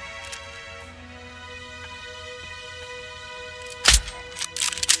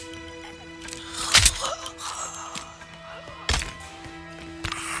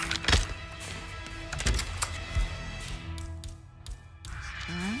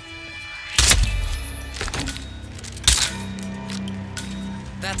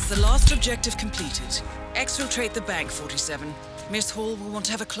 That's the last objective completed. Exfiltrate the bank, 47. Miss Hall will want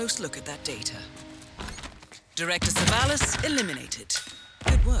to have a close look at that data. Director Savalas eliminated.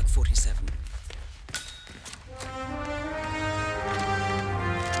 Good work, 47.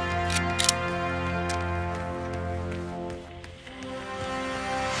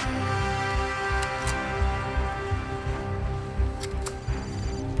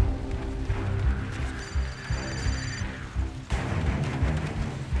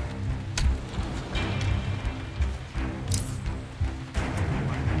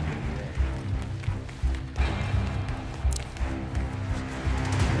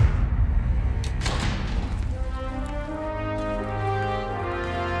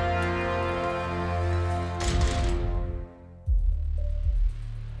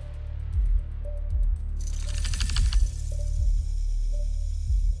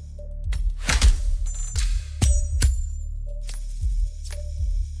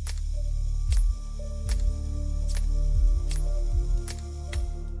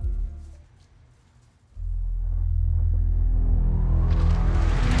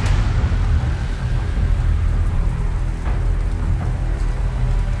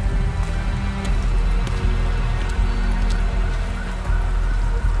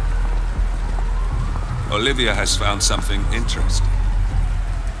 Olivia has found something interesting.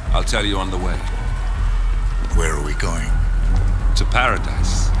 I'll tell you on the way. Where are we going? To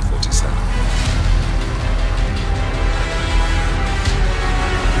Paradise, 47.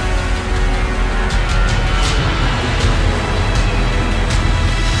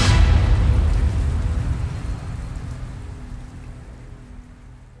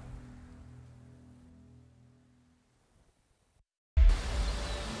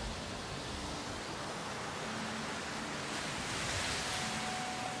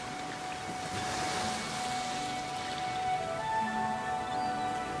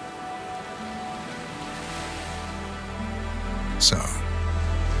 So,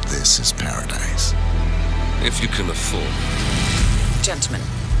 this is paradise. If you can afford. Gentlemen,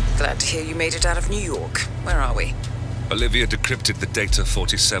 glad to hear you made it out of New York. Where are we? Olivia decrypted the data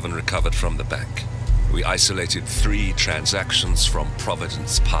 47 recovered from the bank. We isolated 3 transactions from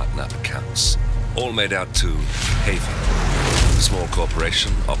Providence partner accounts, all made out to Haven, a small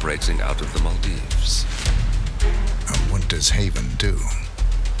corporation operating out of the Maldives. And what does Haven do?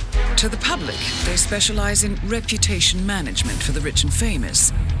 To the public, they specialize in reputation management for the rich and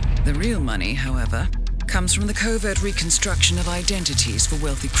famous. The real money, however, comes from the covert reconstruction of identities for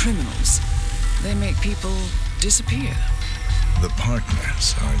wealthy criminals. They make people disappear. The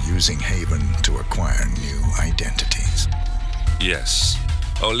partners are using Haven to acquire new identities. Yes.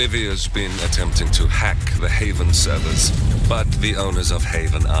 Olivia's been attempting to hack the Haven servers, but the owners of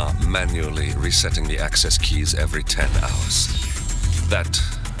Haven are manually resetting the access keys every 10 hours. That,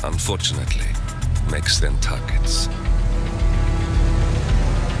 unfortunately, makes them targets.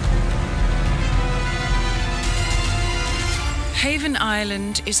 Haven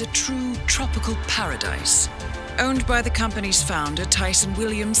Island is a true tropical paradise. Owned by the company's founder, Tyson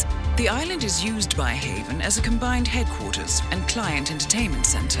Williams, the island is used by Haven as a combined headquarters and client entertainment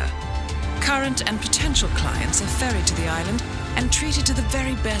center. Current and potential clients are ferried to the island and treated to the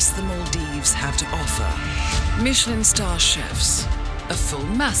very best the Maldives have to offer. Michelin star chefs, a full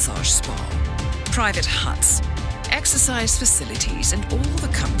massage spa, private huts, exercise facilities, and all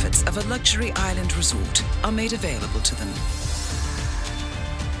the comforts of a luxury island resort are made available to them.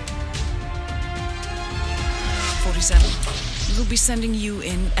 47. We'll be sending you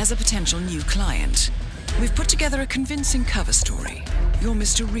in as a potential new client. We've put together a convincing cover story. You're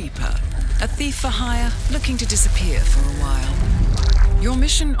Mr. Reaper, a thief for hire looking to disappear for a while. Your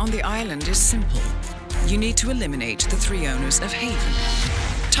mission on the island is simple. You need to eliminate the 3 owners of Haven.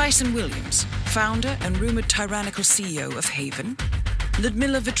 Tyson Williams, founder and rumored tyrannical CEO of Haven.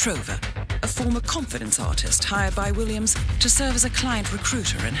 Ludmila Vetrova, a former confidence artist hired by Williams to serve as a client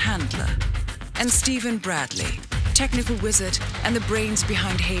recruiter and handler. And Stephen Bradley, technical wizard and the brains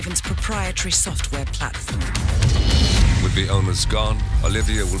behind Haven's proprietary software platform. With the owners gone,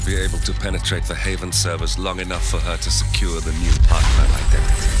 Olivia will be able to penetrate the Haven servers long enough for her to secure the new partner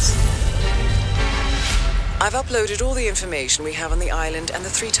identities. I've uploaded all the information we have on the island and the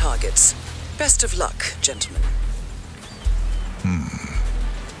 3 targets. Best of luck, gentlemen.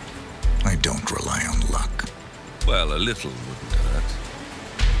 I don't rely on luck. Well, a little wouldn't hurt.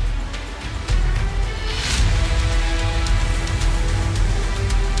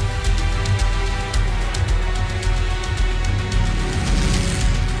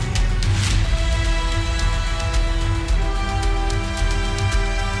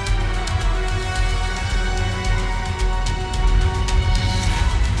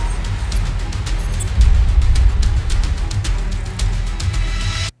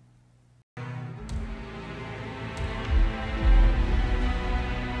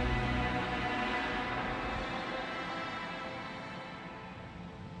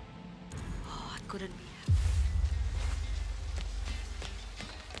 Couldn't be.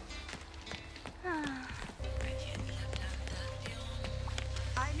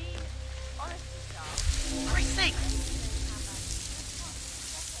 I mean, honestly, though. For Christ's sake.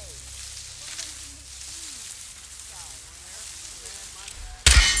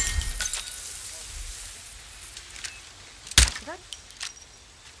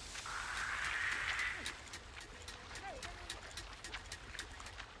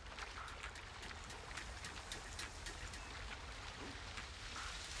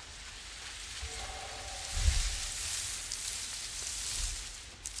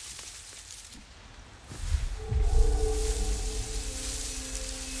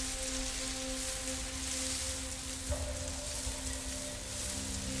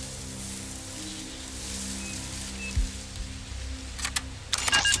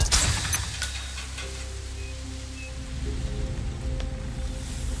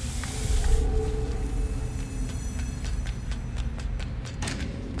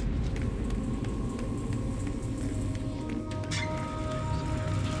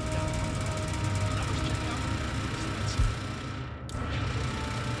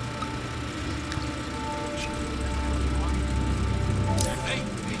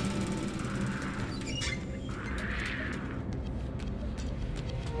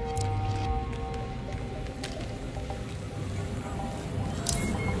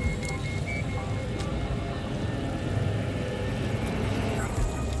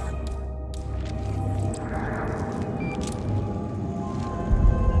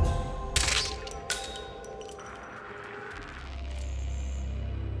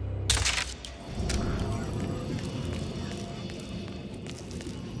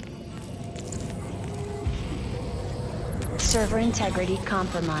 Server integrity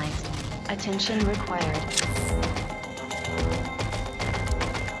compromised. Attention required.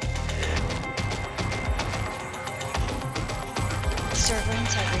 Server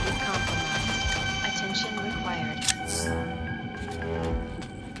integrity compromised. Attention required.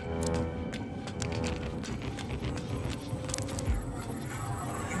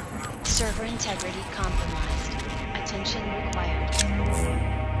 Server integrity compromised. Attention required.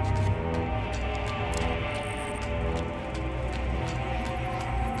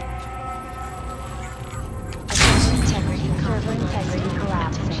 Server integrity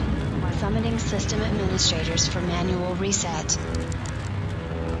collapsing. Summoning system administrators for manual reset. System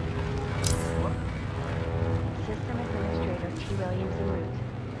administrator T. Williams en route.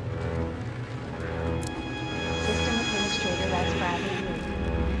 System administrator Les Bradley en route.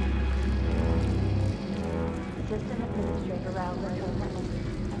 System administrator Raul Mendoza en route.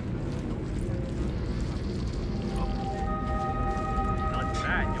 Not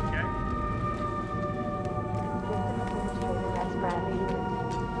bad, you okay?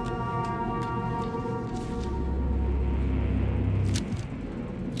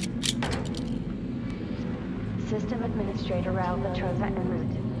 System Administrator Raul Mendoza en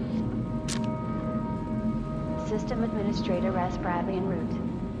route. System Administrator Les Bradley en route.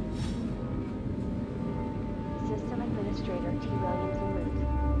 System Administrator T. Williams en route.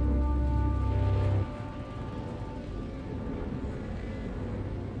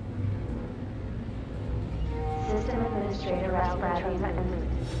 System Administrator Les Bradley en route.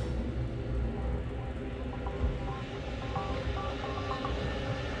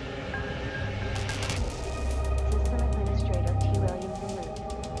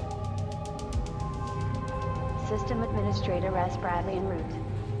 System Administrator Les Bradley en route.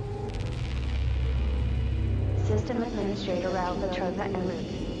 System Administrator Raul Mendoza en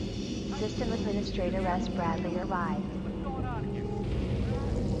route. System Administrator Les Bradley arrived.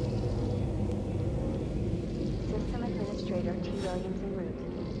 System Administrator T. Williams en route.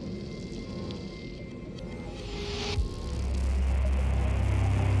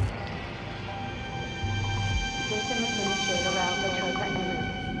 System Administrator Raul Mendoza en route.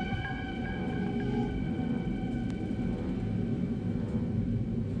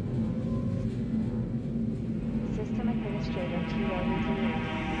 System Administrator T. Williams en route.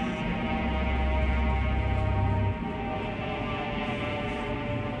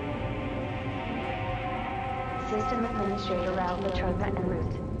 System Administrator Raul Mendoza en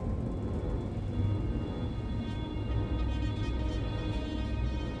route.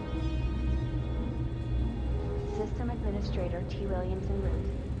 System Administrator T. Williams en route.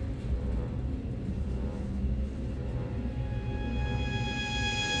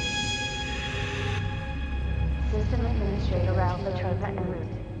 System Administrator Raul Mendoza en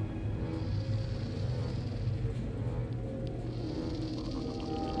route.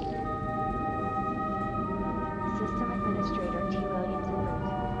 System Administrator T. Williams en route.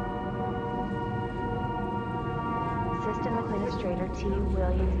 System Administrator T.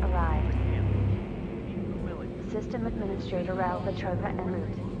 Williams arrived. System Administrator Raul Mendoza en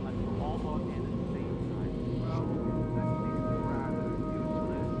route.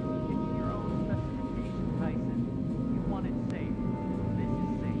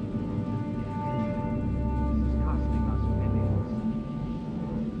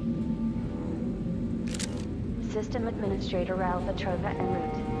 System Administrator Raul Mendoza en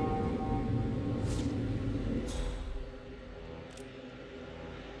route.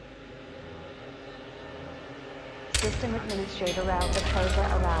 System Administrator Raul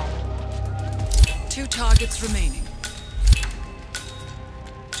Mendoza arrived. 2 targets remaining.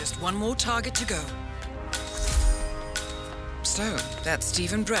 Just one more target to go. So, that's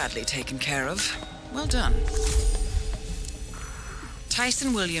Stephen Bradley taken care of. Well done.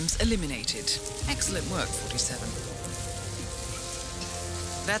 Tyson Williams eliminated. Excellent work, 47.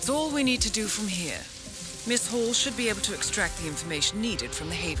 That's all we need to do from here. Miss Hall should be able to extract the information needed from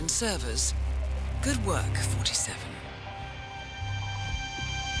the Haven servers. Good work, 47.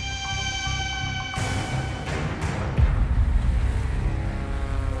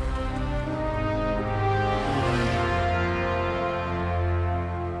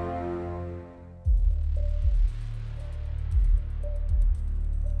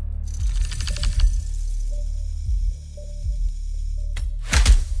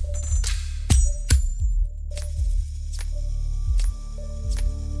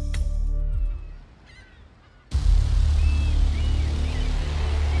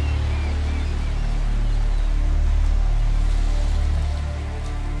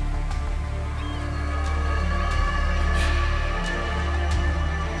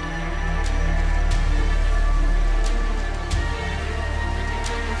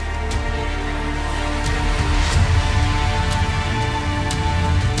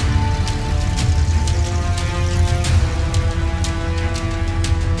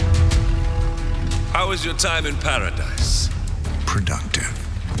 was your time in paradise? Productive.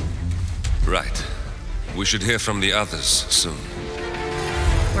 Right. We should hear from the others soon.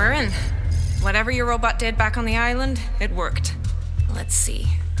 We're in. Whatever your robot did back on the island, it worked. Let's see.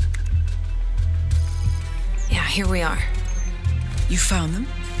 Yeah, here we are. You found them?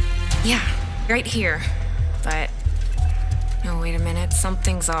 Yeah, right here. But... no, wait a minute.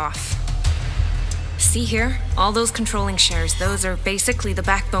 Something's off. See here? All those controlling shares, those are basically the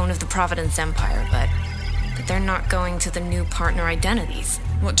backbone of the Providence Empire, but they're not going to the new partner identities.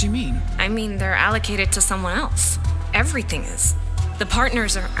 What do you mean? I mean, they're allocated to someone else. Everything is. The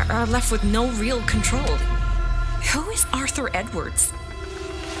partners are left with no real control. Who is Arthur Edwards?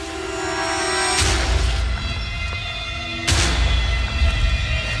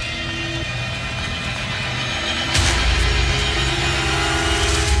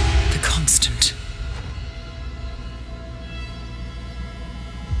 The Constant.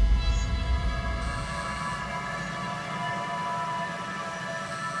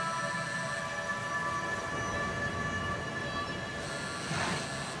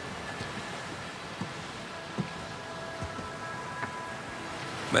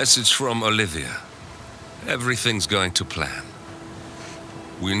 Message from Olivia. Everything's going to plan.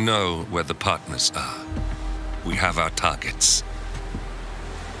 We know where the partners are. We have our targets.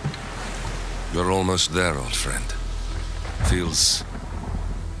 You're almost there, old friend. Feels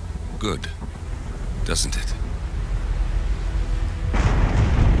good, doesn't it?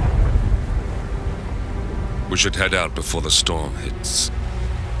 We should head out before the storm hits.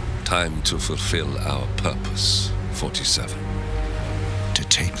 Time to fulfill our purpose, 47. To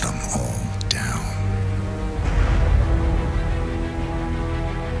take them all down.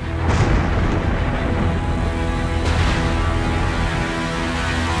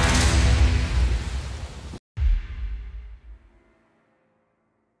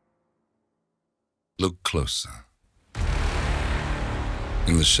 Look closer.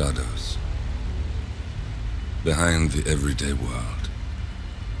 In the shadows. Behind the everyday world.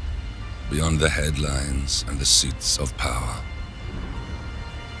 Beyond the headlines and the seats of power.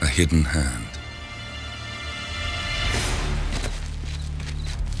 A hidden hand.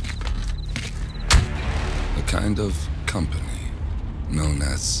 A kind of company known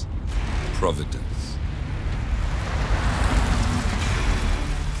as Providence.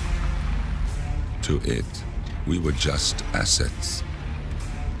 To it, we were just assets.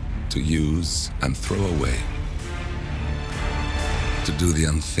 To use and throw away. To do the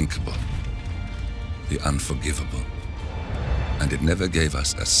unthinkable. The unforgivable. And it never gave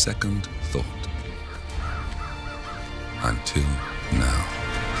us a second thought. Until now.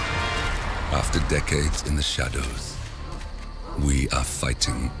 After decades in the shadows, we are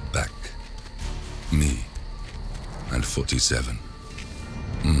fighting back. Me and 47.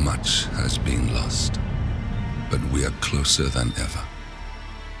 Much has been lost, but we are closer than ever.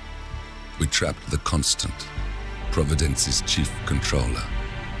 We trapped the Constant, Providence's chief controller,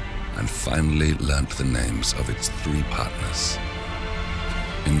 and finally learnt the names of its 3 partners.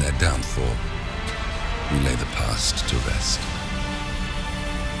 In their downfall, we lay the past to rest.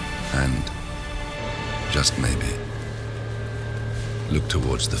 And, just maybe, look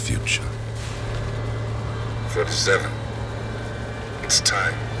towards the future. 47. It's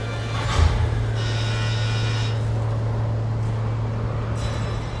time.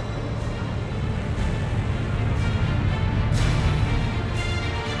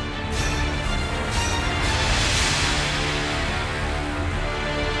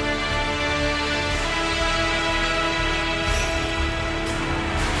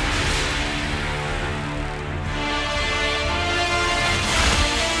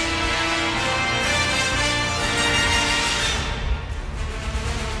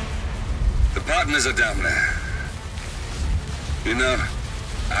 Partners are down there. You know,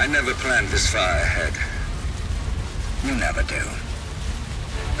 I never planned this far ahead. You never do.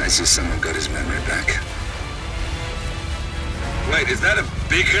 I see someone got his memory back. Wait, is that a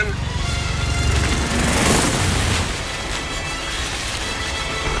beacon?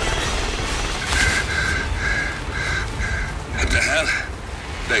 What the hell?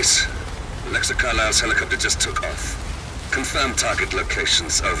 Base. Alexa Carlisle's helicopter just took off. Confirm target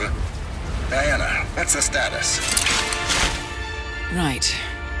locations, over. Diana, what's the status? Right.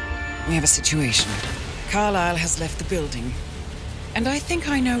 We have a situation. Carlisle has left the building. And I think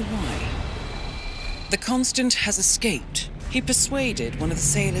I know why. The Constant has escaped. He persuaded one of the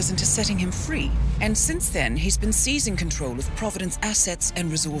sailors into setting him free. And since then, he's been seizing control of Providence assets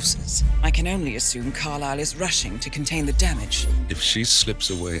and resources. I can only assume Carlisle is rushing to contain the damage. If she slips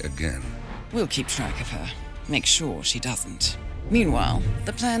away again... We'll keep track of her. Make sure she doesn't. Meanwhile,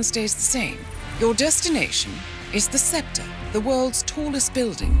 the plan stays the same. Your destination is the Scepter, the world's tallest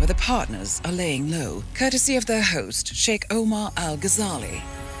building where the partners are laying low, courtesy of their host, Sheikh Omar Al-Ghazali.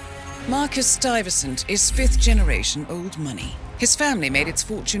 Marcus Stuyvesant is fifth-generation old money. His family made its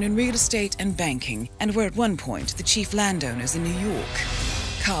fortune in real estate and banking, and were at one point the chief landowners in New York.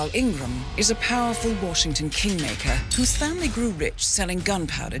 Carl Ingram is a powerful Washington kingmaker whose family grew rich selling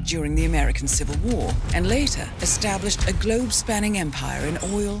gunpowder during the American Civil War, and later established a globe-spanning empire in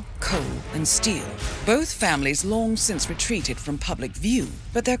oil, coal, and steel. Both families long since retreated from public view,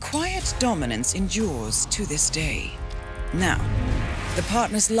 but their quiet dominance endures to this day. Now, the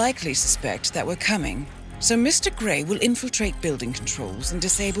partners likely suspect that we're coming, so Mr. Grey will infiltrate building controls and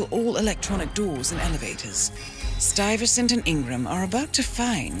disable all electronic doors and elevators. Stuyvesant and Ingram are about to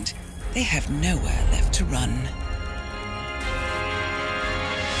find they have nowhere left to run.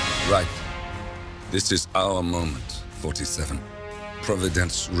 Right. This is our moment, 47.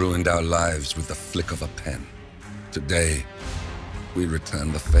 Providence ruined our lives with the flick of a pen. Today, we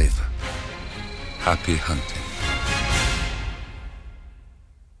return the favor. Happy hunting.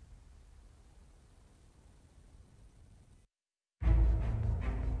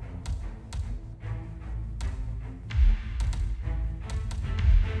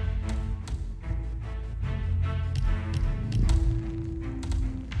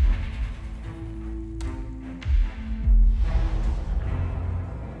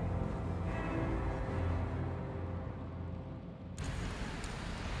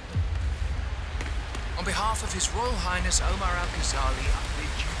 On behalf of His Royal Highness Omar Al-Ghazali, I bid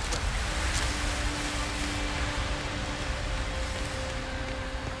you welcome.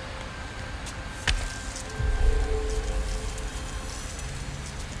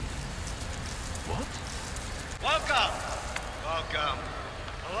 What? Welcome! Welcome.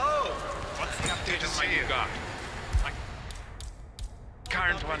 Hello! What's the update on my new guard? My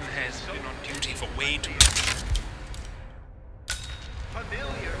current one has been on duty for way too long.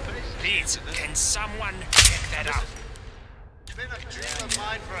 Familiar face. Please, can someone check that out? It's been a dream of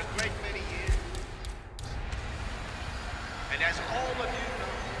mine for a great many years. And as all of you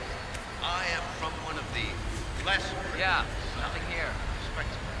know, I am from one of the less... Yeah, nothing here.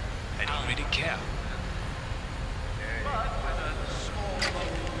 I don't really care. But with a small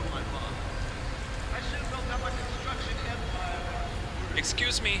loan from my mom, I soon built up a construction empire.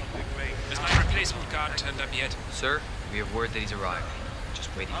 Excuse me, has my replacement guard turned up yet? Sir, we have word that he's arrived.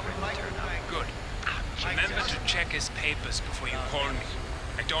 Just waiting for him to turn up. Good. Remember to check his papers before you call me.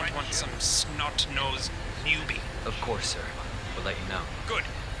 I don't want some snot-nosed newbie. Of course, sir. We'll let you know. Good.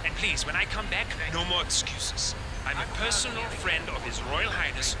 And please, when I come back, no more excuses. I'm a personal friend of His Royal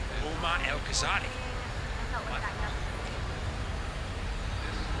Highness, Omar Al-Ghazali.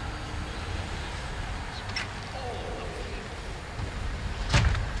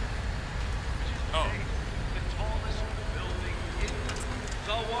 Oh.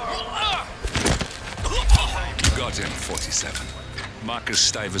 Got him, 47. Marcus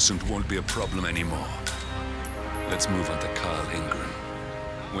Stuyvesant won't be a problem anymore. Let's move on to Carl Ingram.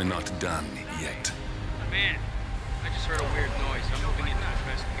 We're not done yet. Man, I just heard a weird noise. I'm moving in to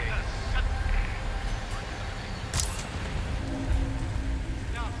investigate.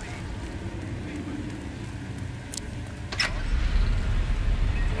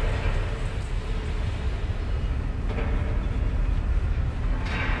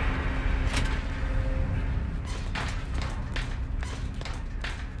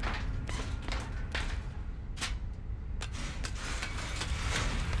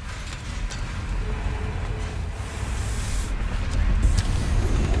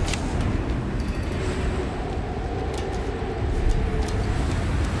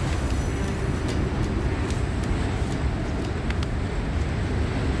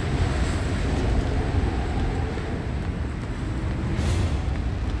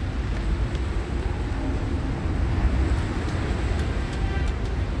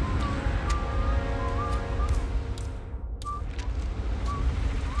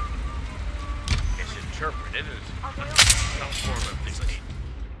 Interpreted as some form of thinking.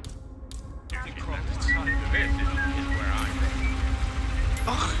 This is where I'm at.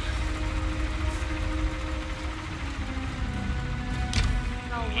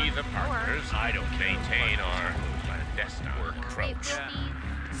 Either partners, I don't maintain our clandestine approach.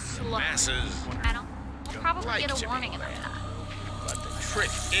 Slow. Masses We'll probably like get to a warning be about led. that. But the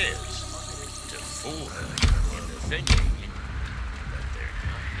trick is to fool them into thinking that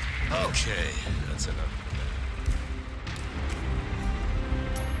they're... Okay, that's enough.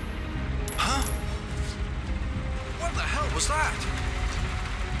 Huh? What the hell was that?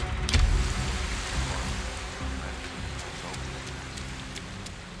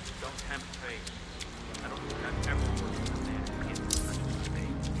 Don't tempt fate.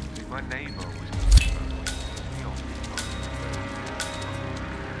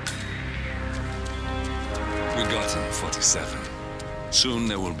 forgotten, 47. Soon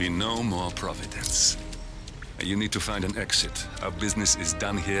there will be no more Providence. You need to find an exit. Our business is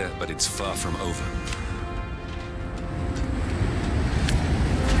done here, but it's far from over.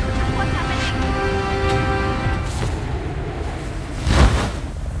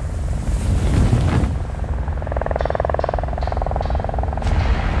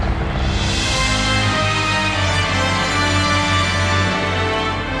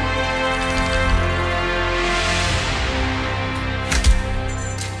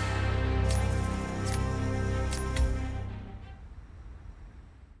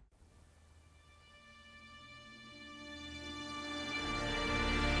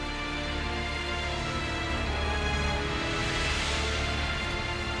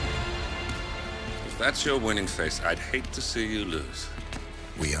 If that's your winning face, I'd hate to see you lose.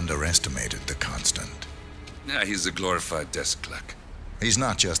 We underestimated the Constant. Yeah, he's a glorified desk clerk. He's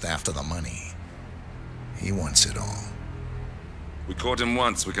not just after the money. He wants it all. We caught him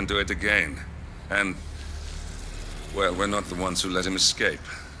once, we can do it again. And, well, we're not the ones who let him escape.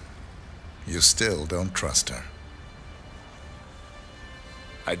 You still don't trust her.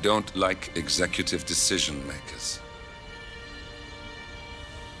 I don't like executive decision makers.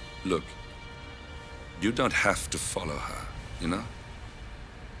 Look, you don't have to follow her, you know?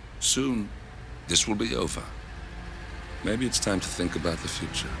 Soon, this will be over. Maybe it's time to think about the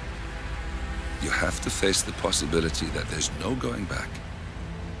future. You have to face the possibility that there's no going back.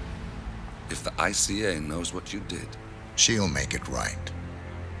 If the ICA knows what you did, she'll make it right.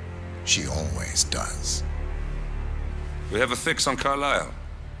 She always does. We have a fix on Carlisle.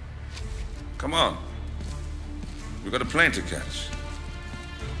 Come on. We've got a plane to catch.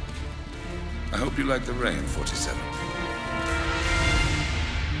 I hope you like the rain, 47.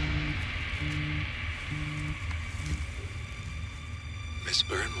 Miss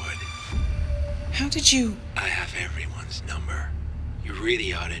Burnwood. How did you... I have everyone's number. You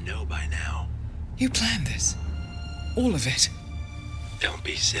really ought to know by now. You planned this? All of it? Don't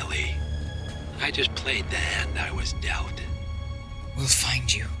be silly. I just played the hand I was dealt. We'll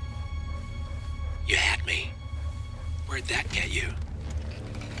find you. You had me. Where'd that get you?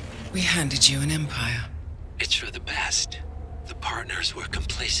 We handed you an empire. It's for the best. The partners were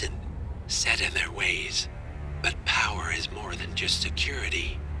complacent, set in their ways. But power is more than just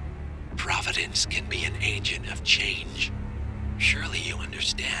security. Providence can be an agent of change. Surely you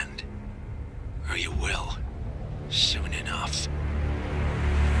understand. Or you will. Soon enough.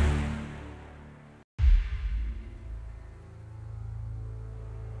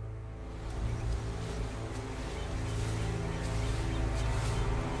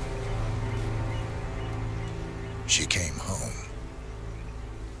 She came home.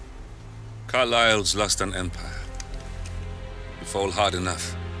 Carlisle's lost an empire. You fall hard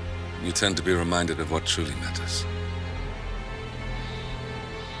enough, you tend to be reminded of what truly matters.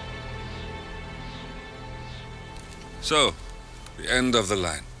 So, the end of the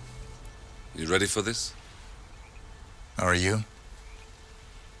line. You ready for this? Are you?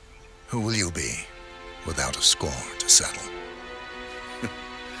 Who will you be, without a score to settle?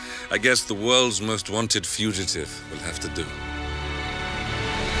 I guess the world's most wanted fugitive will have to do.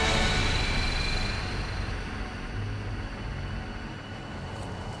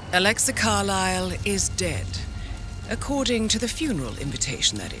 Alexa Carlisle is dead. According to the funeral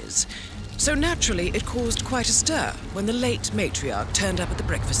invitation, that is. So naturally, it caused quite a stir when the late matriarch turned up at the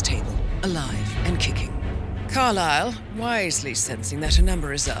breakfast table, alive and kicking. Carlisle, wisely sensing that her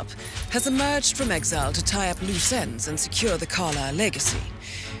number is up, has emerged from exile to tie up loose ends and secure the Carlisle legacy.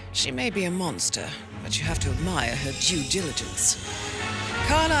 She may be a monster, but you have to admire her due diligence.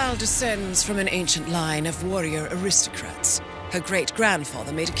 Carlisle descends from an ancient line of warrior aristocrats. Her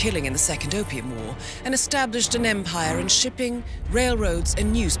great-grandfather made a killing in the Second Opium War and established an empire in shipping, railroads,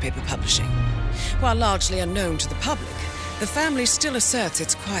 and newspaper publishing. While largely unknown to the public, the family still asserts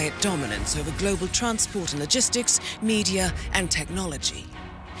its quiet dominance over global transport and logistics, media, and technology.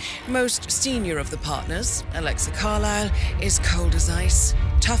 Most senior of the partners, Alexa Carlisle, is cold as ice,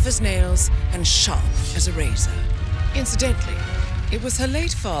 tough as nails, and sharp as a razor. Incidentally, it was her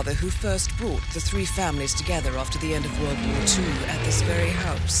late father who first brought the three families together after the end of World War II at this very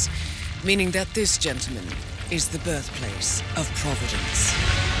house, meaning that this gentleman is the birthplace of Providence.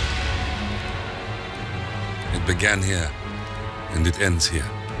 It began here, and it ends here.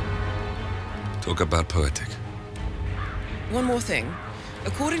 Talk about poetic. One more thing.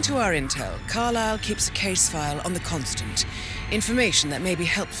 According to our intel, Carlisle keeps a case file on the Constant. Information that may be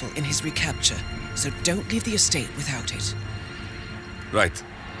helpful in his recapture, so don't leave the estate without it. Right.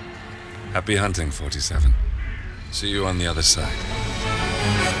 Happy hunting, 47. See you on the other side.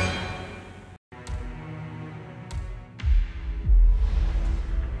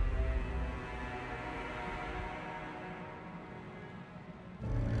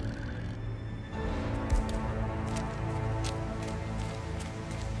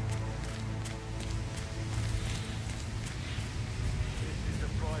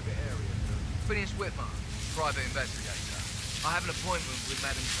 Phineas Whitmer, private investigator. I have an appointment with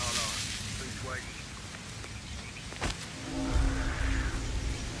Madame Carlyle. Please wait.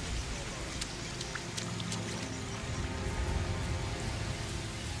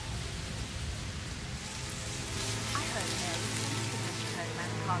 I heard Mary heard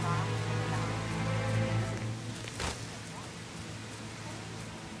Madame Carlyle.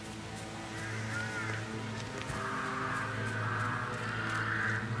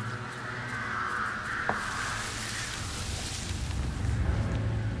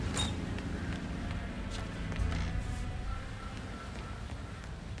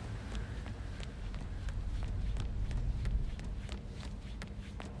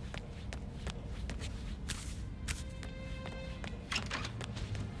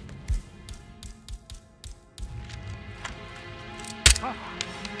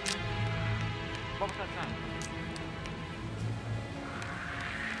 What was that sound?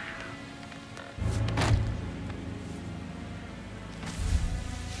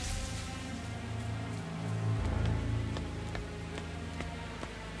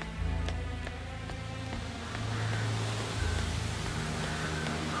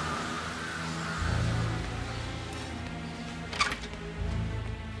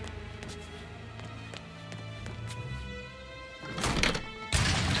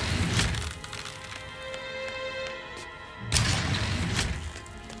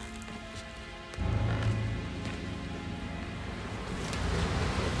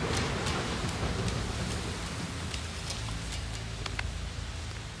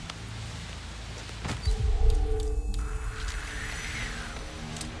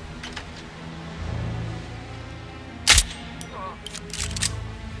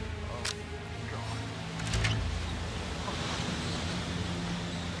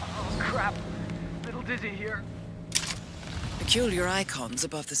 Dizzy here. Peculiar icons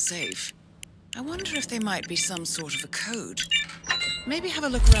above the safe. I wonder if they might be some sort of a code. Maybe have a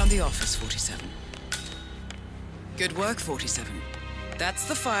look around the office, 47. Good work, 47. That's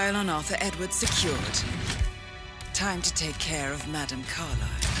the file on Arthur Edwards secured. Time to take care of Madame Carlyle.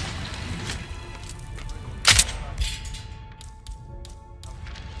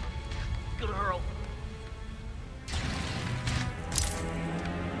 Good hurl.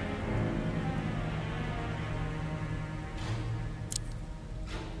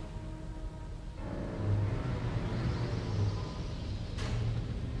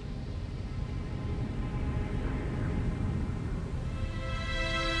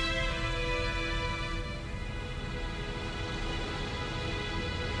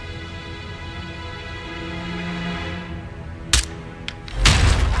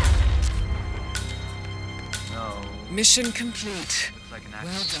 Mission complete. Looks like an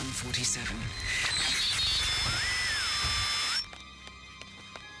Well done, 47.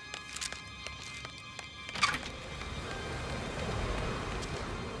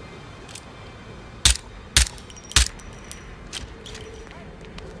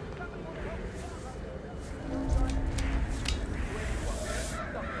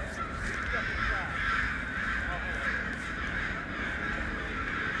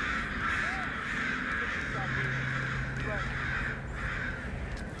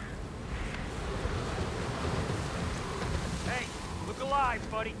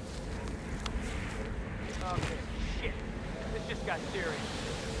 Buddy. Okay, shit. This just got serious.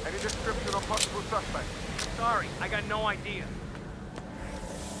 Any description of possible suspect? Sorry, I got no idea.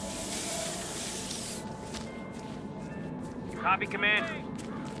 Copy, Command.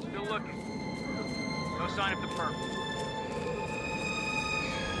 Still looking. No sign of the perp.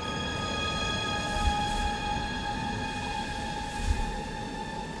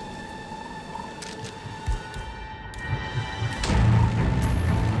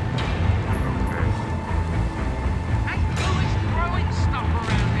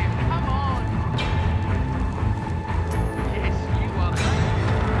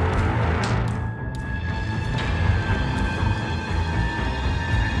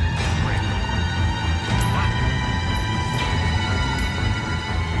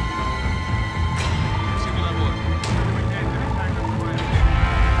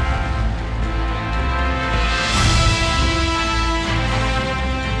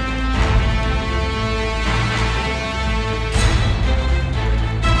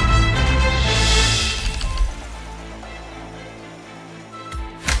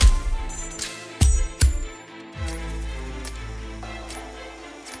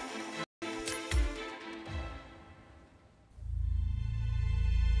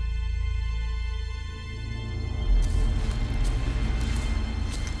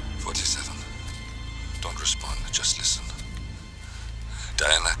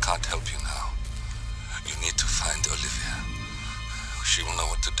 Diana can't help you now. need to find Olivia. She will know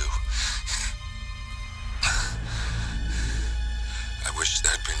what to do. I wish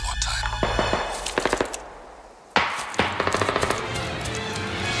there had been more time.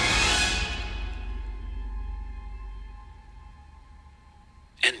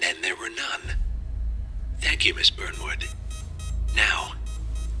 And then there were none. Thank you, Miss Burnwood. Now,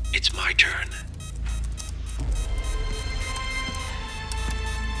 it's my turn.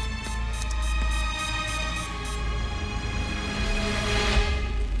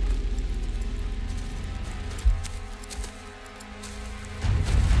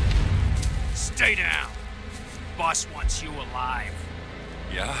 Stay down. Boss wants you alive.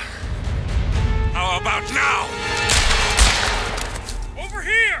 Yeah? How about now? Over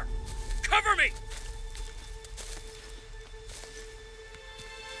here! Cover me!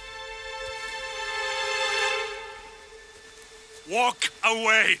 Walk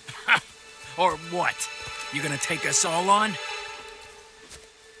away! Or what? You gonna take us all on?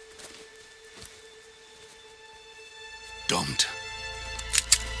 Don't.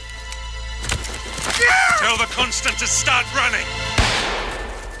 Tell the Constant to start running!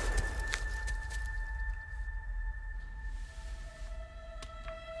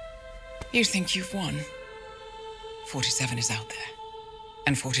 You think you've won? 47 is out there.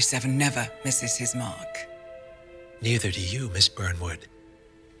 And 47 never misses his mark. Neither do you, Miss Burnwood.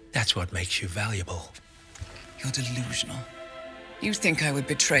 That's what makes you valuable. You're delusional. You think I would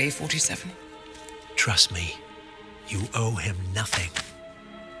betray 47? Trust me, you owe him nothing.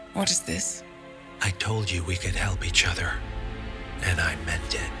 What is this? I told you we could help each other, and I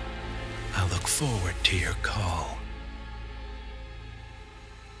meant it. I'll look forward to your call.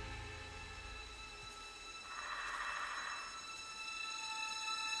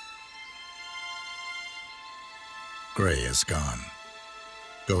 Gray is gone.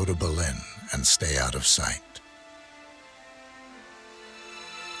 Go to Berlin and stay out of sight.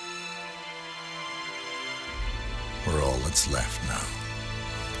 We're all that's left now.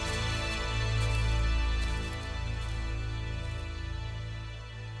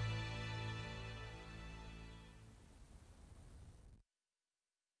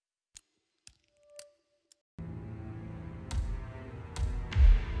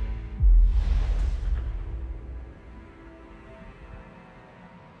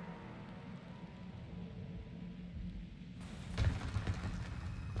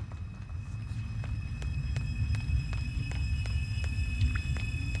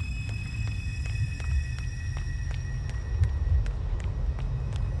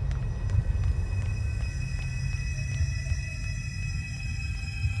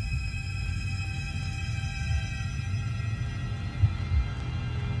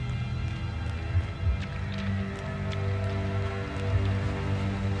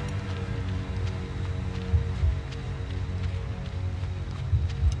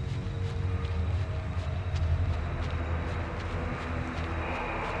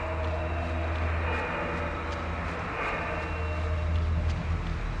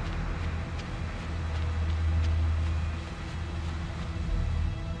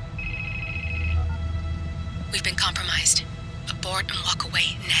 We've been compromised. Abort and walk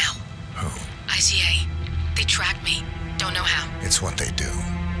away now. Who? ICA. They tracked me. Don't know how. It's what they do.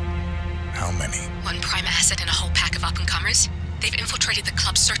 How many? One prime asset and a whole pack of up-and-comers. They've infiltrated the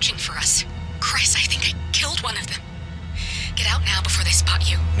club searching for us. Christ, I think I killed one of them. Get out now before they spot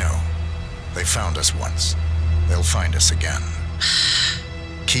you. No. They found us once. They'll find us again.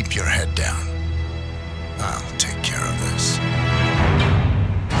 Keep your head down. I'll take care of this.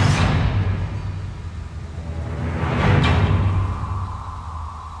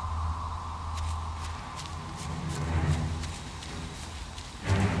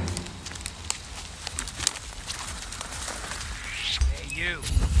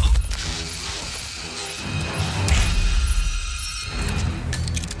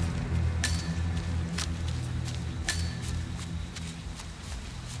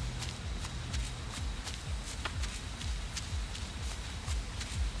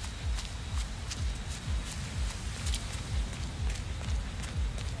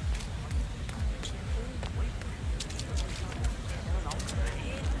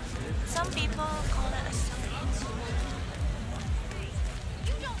 Some people call it a Sapienza.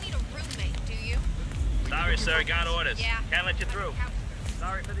 You don't need a roommate, do you? Sorry, sir. Got orders. Yeah. Can't let you through.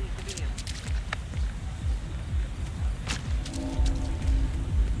 Sorry for the inconvenience.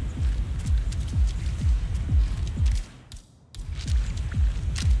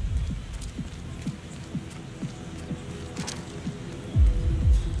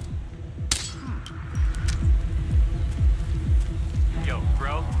 Yo,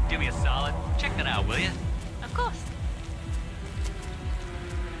 bro, do me a solid. Check that out, will ya?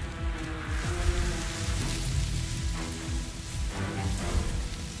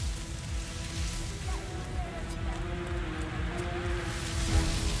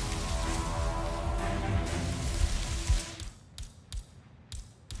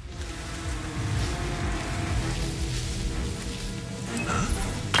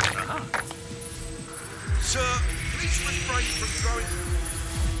 police refrain from throwing...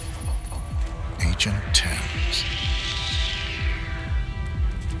 Agent Thames.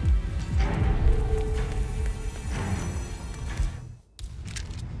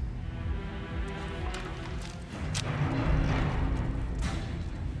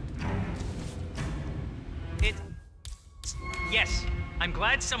 Yes, I'm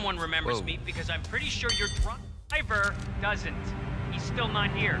glad someone remembers me because I'm pretty sure your driver doesn't. He's still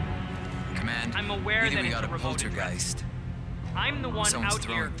not here. Command, I'm aware that we it's got a a remote poltergeist. address. I'm the one Someone's out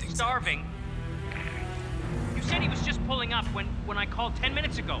here throwing things starving. You said he was just pulling up when I called 10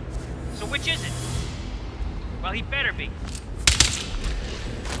 minutes ago. So which is it? Well, he better be.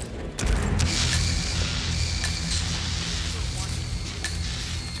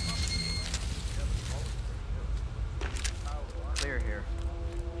 Clear here.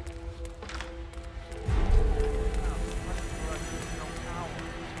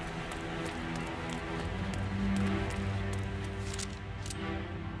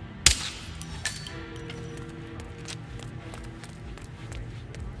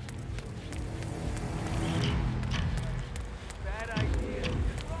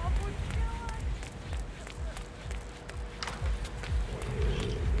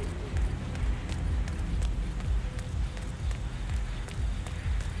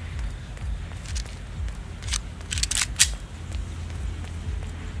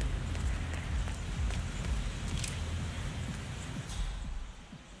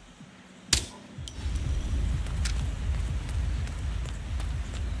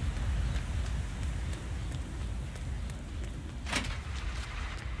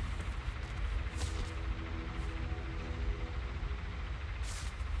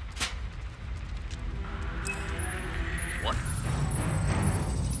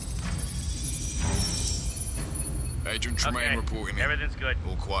 Agent Tremaine reporting in. Everything's good.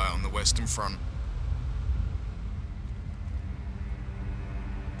 All quiet on the Western Front.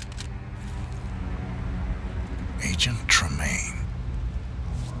 Agent Tremaine.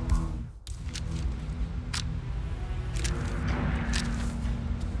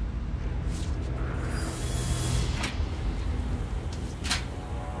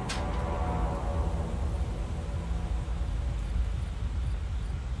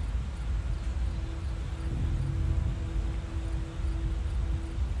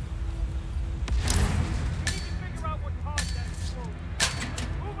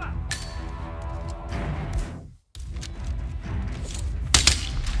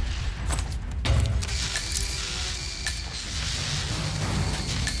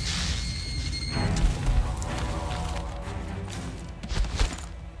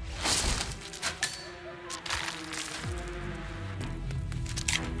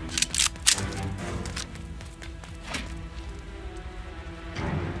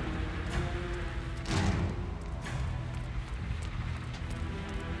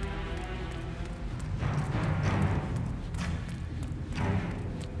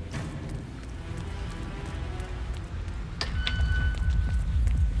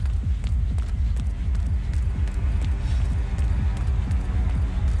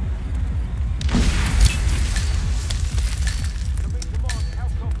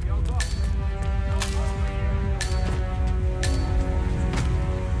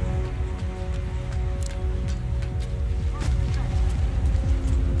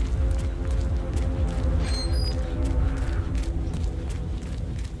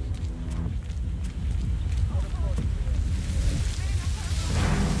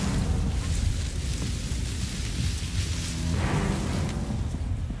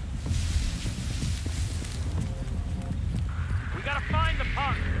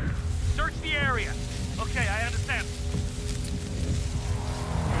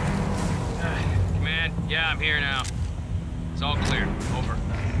 Yeah, I'm here now. It's all clear. Over.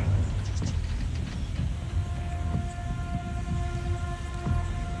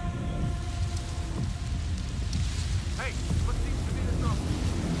 Hey, what seems to be the trouble?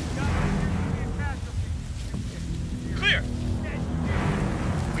 Clear!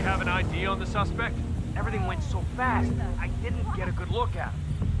 We have an ID on the suspect? Everything went so fast, I didn't get a good look at him.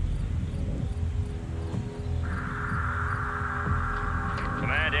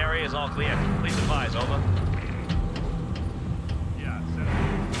 Command area is all clear. Please advise, over. Yeah, set up.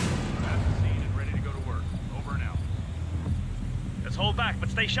 I'm at the scene and ready to go to work. Over and out. Let's hold back, but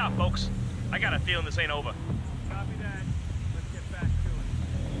stay sharp, folks. I got a feeling this ain't over. Copy that. Let's get back to it.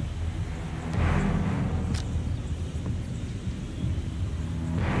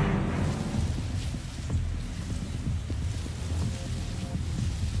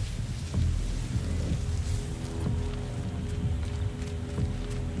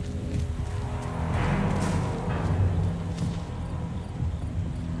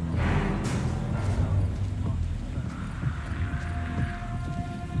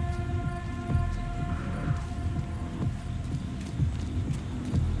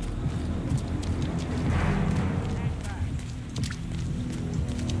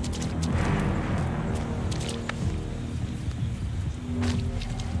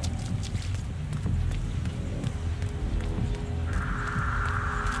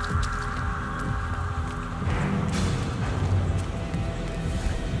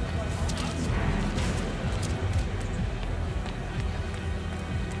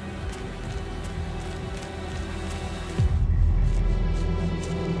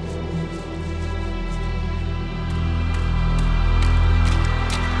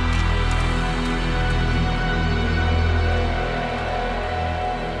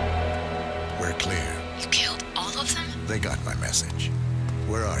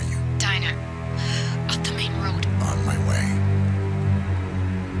 Where are you? Diner. Up the main road. On my way.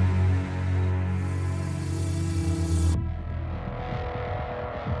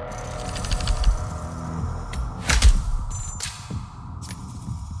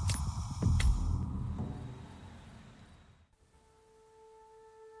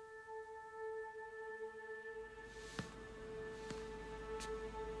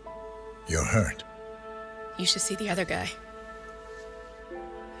 You're hurt. You should see the other guy.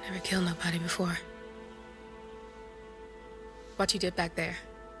 Never killed nobody before. What you did back there.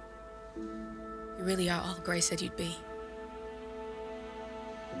 You really are all Gray said you'd be.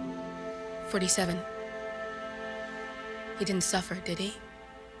 47. He didn't suffer, did he?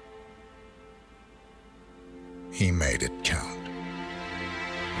 He made it count.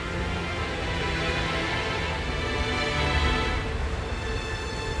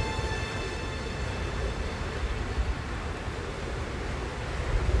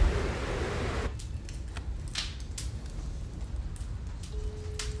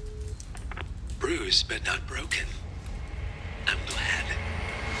 Bruised but not broken. I'm glad.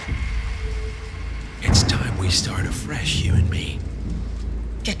 It's time we start afresh, you and me.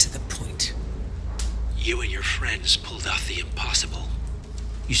 Get to the point. You and your friends pulled off the impossible.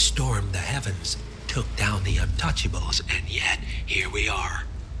 You stormed the heavens, took down the Untouchables, and yet here we are.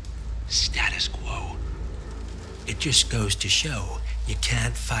 Status quo. It just goes to show you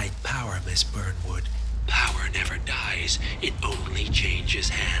can't fight power, Miss Burnwood. Power never dies, it only changes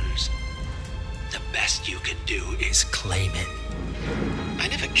hands. The best you can do is claim it. I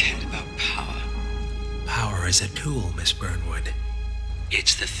never cared about power. Power is a tool, Miss Burnwood.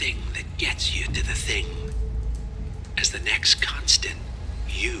 It's the thing that gets you to the thing. As the next constant,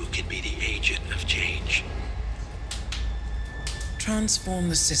 you can be the agent of change. Transform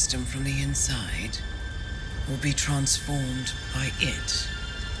the system from the inside, or be transformed by it.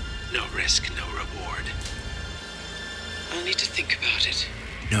 No risk, no reward. I'll need to think about it.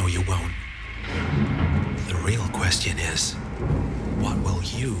 No, you won't. The real question is, what will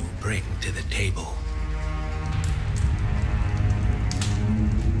you bring to the table?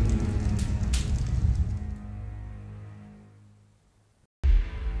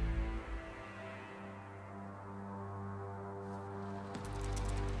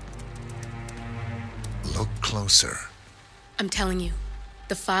 Look closer. I'm telling you,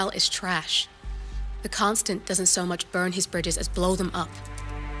 the file is trash. The Constant doesn't so much burn his bridges as blow them up.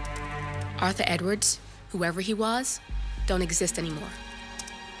 Arthur Edwards, whoever he was, don't exist anymore.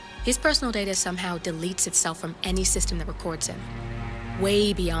 His personal data somehow deletes itself from any system that records him.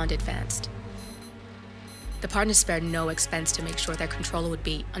 Way beyond advanced. The partners spared no expense to make sure their controller would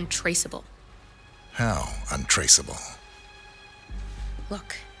be untraceable. How untraceable?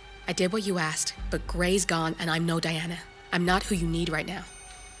 Look, I did what you asked, but Gray's gone and I'm no Diana. I'm not who you need right now.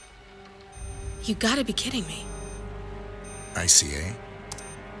 You gotta be kidding me. ICA?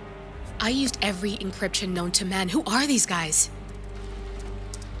 I used every encryption known to man. Who are these guys?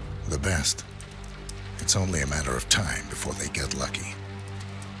 The best. It's only a matter of time before they get lucky.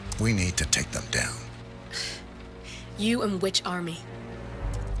 We need to take them down. You and which army?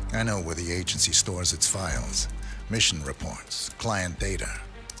 I know where the agency stores its files, mission reports, client data.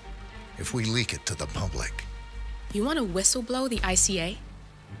 If we leak it to the public... You want to whistleblow the ICA?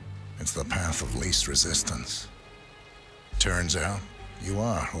 It's the path of least resistance. Turns out, you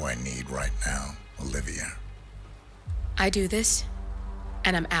are who I need right now, Olivia. I do this,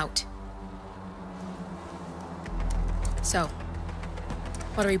 and I'm out. So,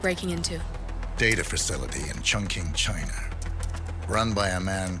 what are we breaking into? Data facility in Chongqing, China. Run by a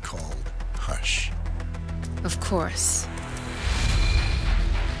man called Hush. Of course.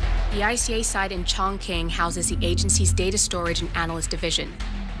 The ICA site in Chongqing houses the agency's data storage and analyst division.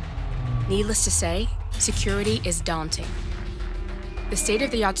 Needless to say, security is daunting. The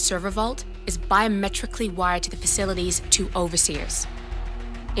state-of-the-art server vault is biometrically wired to the facility's two overseers.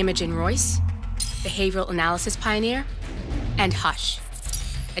 Imogen Royce, behavioral analysis pioneer, and Hush,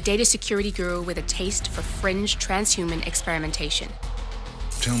 a data security guru with a taste for fringe transhuman experimentation.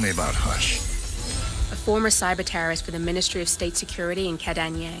 Tell me about Hush. A former cyber terrorist for the Ministry of State Security in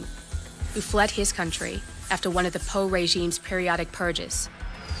Kadanyang, who fled his country after one of the Po regime's periodic purges.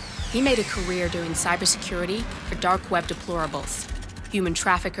 He made a career doing cybersecurity for dark web deplorables, human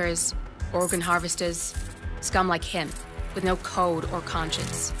traffickers, organ harvesters, scum like him, with no code or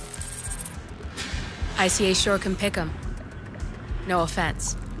conscience. ICA sure can pick 'em. No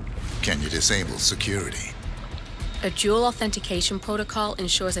offense. Can you disable security? A dual authentication protocol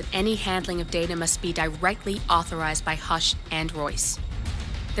ensures that any handling of data must be directly authorized by Hush and Royce.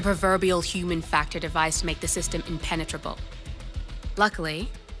 The proverbial human factor device to make the system impenetrable. Luckily,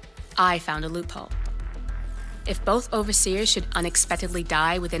 I found a loophole. If both overseers should unexpectedly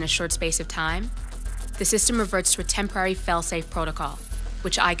die within a short space of time, the system reverts to a temporary failsafe protocol,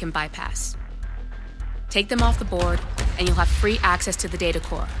 which I can bypass. Take them off the board, and you'll have free access to the data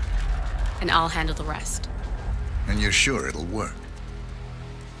core. And I'll handle the rest. And you're sure it'll work?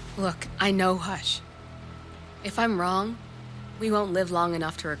 Look, I know Hush. If I'm wrong, we won't live long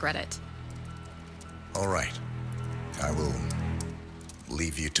enough to regret it. All right. I will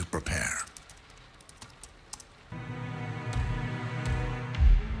leave you to prepare.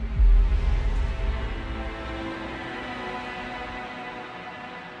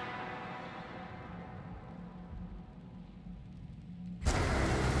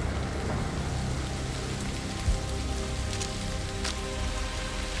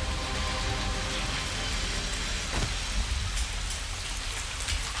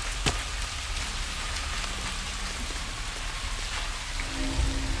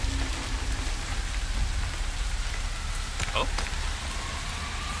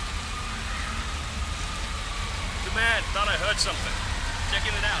 Thought I heard something.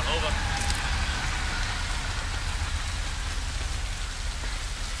 Checking it out, over.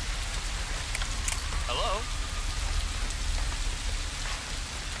 Hello?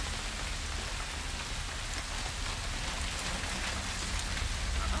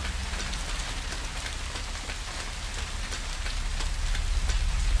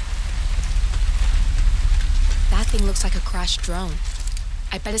 That thing looks like a crashed drone.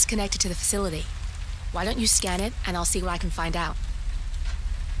 I bet it's connected to the facility. Why don't you scan it, and I'll see what I can find out.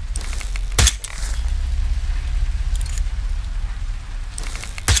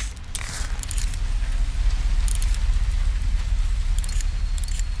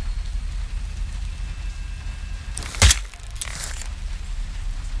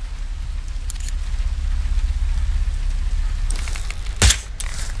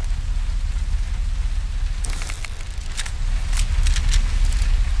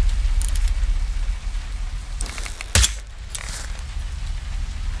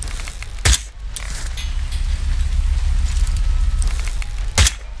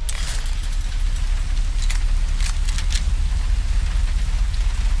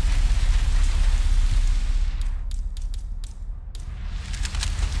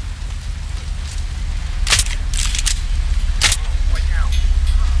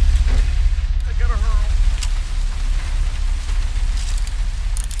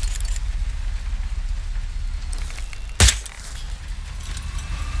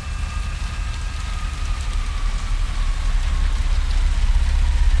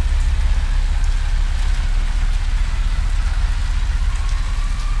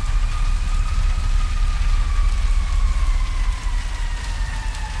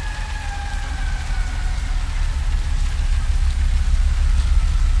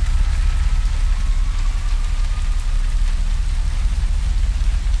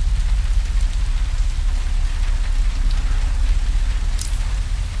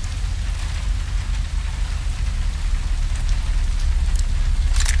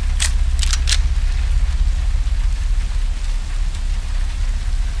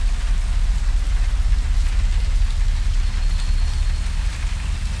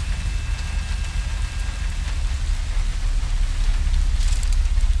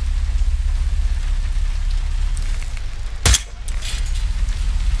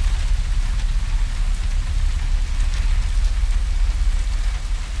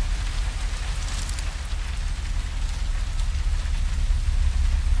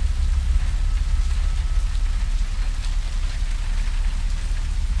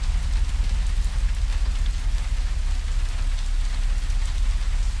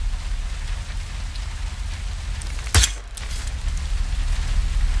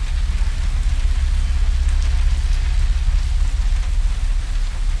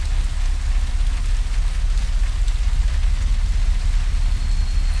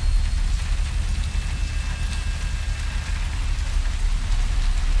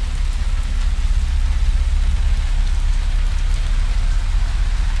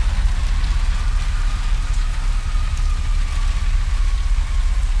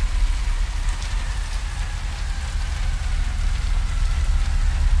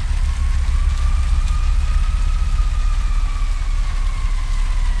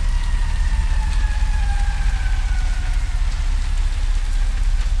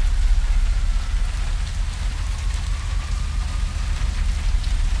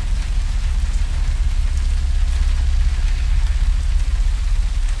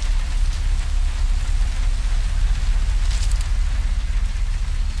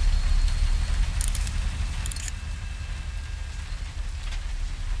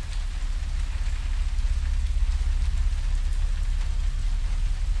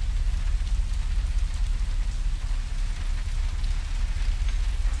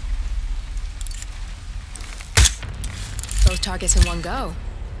 targets in one go.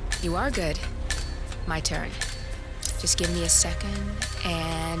 You are good. My turn. Just give me a second,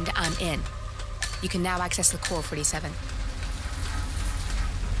 and I'm in. You can now access the core, 47.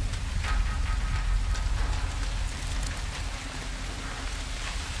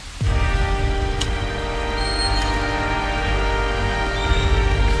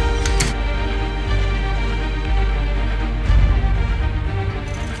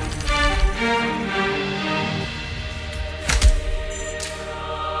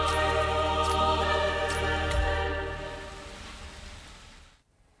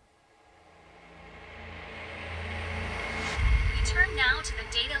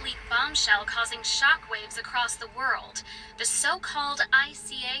 Bombshell causing shockwaves across the world. The so-called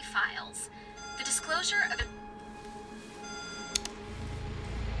ICA files. The disclosure of...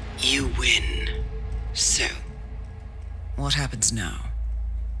 You win. So? What happens now?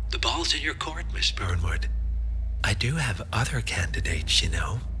 The ball's in your court, Miss Burnwood. I do have other candidates, you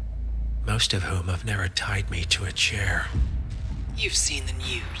know. Most of whom have never tied me to a chair. You've seen the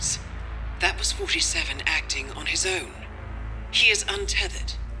news. That was 47 acting on his own. He is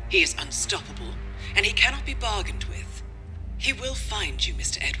untethered. He is unstoppable, and he cannot be bargained with. He will find you,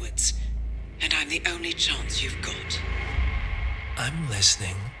 Mr. Edwards, and I'm the only chance you've got. I'm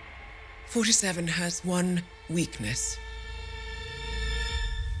listening. 47 has one weakness.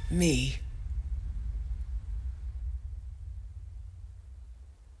 Me.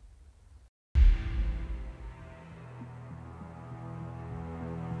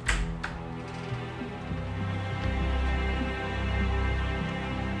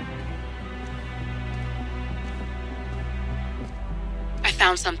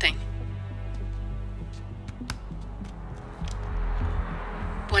 Found something.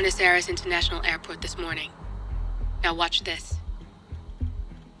 Buenos Aires International Airport this morning. Now watch this.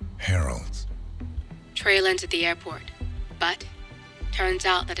 Heralds. Trail ends at the airport, but turns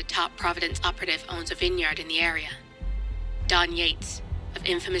out that a top Providence operative owns a vineyard in the area. Don Yates, of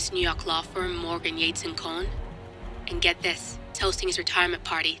infamous New York law firm Morgan, Yates & Cohn. And get this, hosting his retirement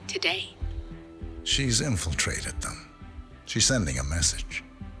party today. She's infiltrated them. She's sending a message.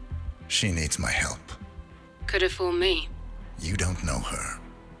 She needs my help. Could have fooled me. You don't know her.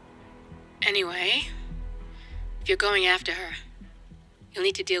 Anyway, if you're going after her, you'll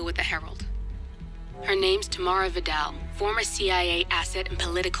need to deal with the Herald. Her name's Tamara Vidal, former CIA asset and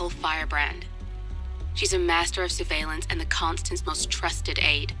political firebrand. She's a master of surveillance and the Constant's most trusted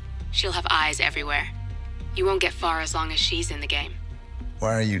aide. She'll have eyes everywhere. You won't get far as long as she's in the game.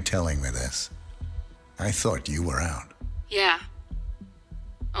 Why are you telling me this? I thought you were out. Yeah.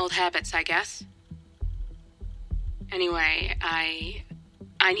 Old habits, I guess. Anyway, I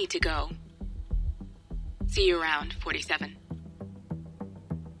need to go. See you around, 47.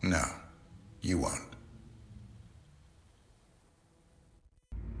 No, you won't.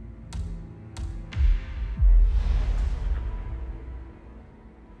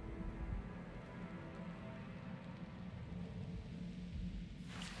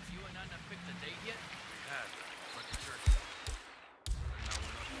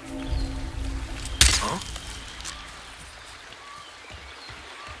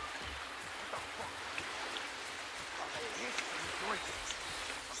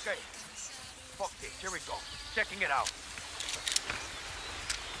 Okay. Fuck this. Here we go. Checking it out.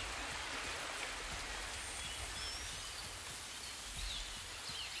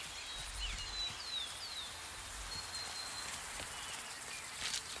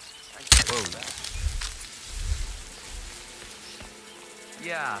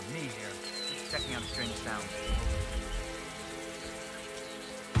 Yeah, me here. Just checking out a strange sound.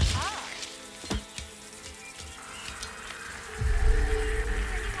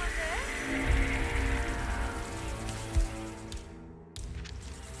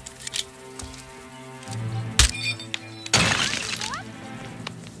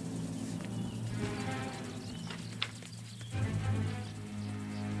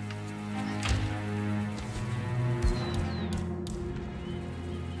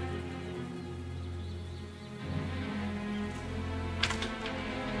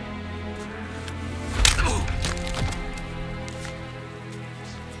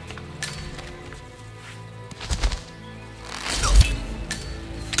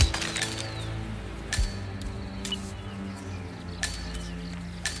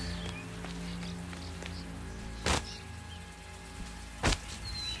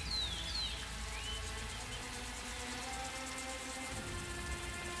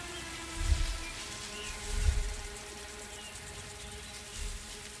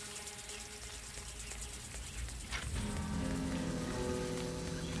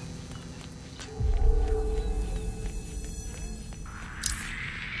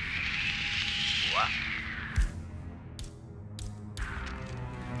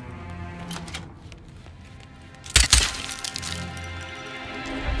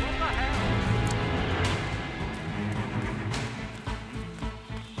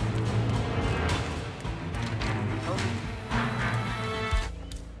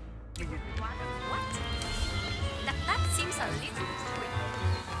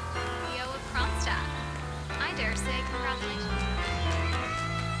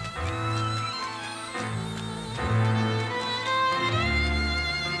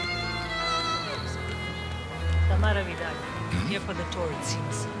 here for the tour, it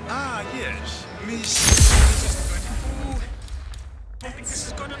seems. Ah, yes. Miss... This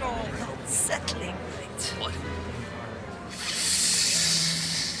is going all unsettling, right? What?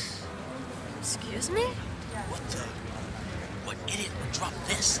 Excuse me? What the? What idiot would drop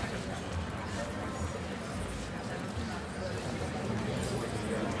this?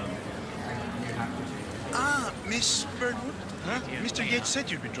 Ah, Miss Burnwood? Huh? Mr. Yates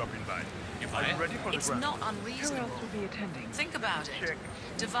said you'd be dropping by. Are you ready for the It's ground? not unreasonable. Who else will be attending? Think about it.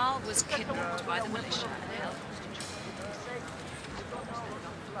 Duval was kidnapped by the militia and held.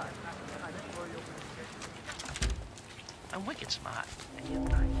 I'm wicked smart, and you're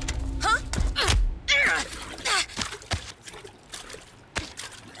not. Huh?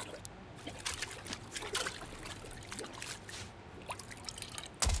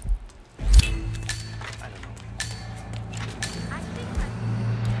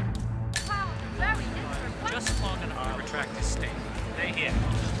 Just long enough to retract his statement. Stay here.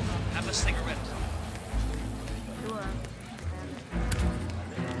 Have a cigarette. Sure.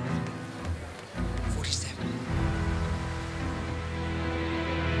 47.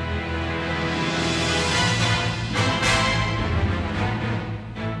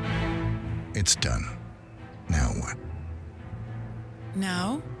 It's done. Now what?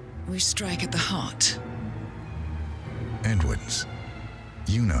 Now, we strike at the heart. Edwards.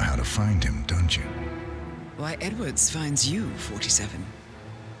 You know how to find him, don't you? Why Edwards finds you, 47.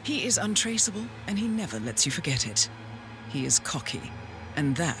 He is untraceable, and he never lets you forget it. He is cocky,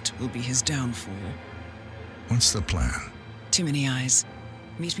 and that will be his downfall. What's the plan? Too many eyes.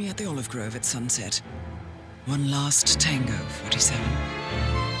 Meet me at the Olive Grove at sunset. One last tango, 47.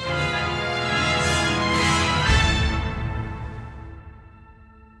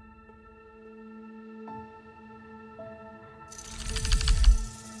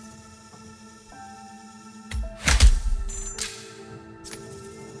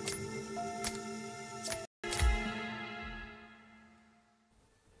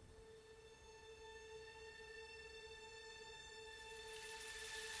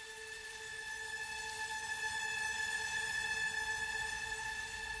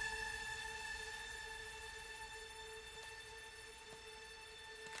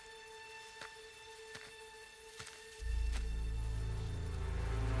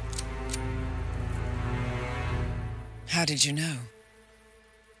 How did you know?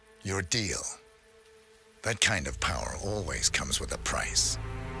 Your deal. That kind of power always comes with a price.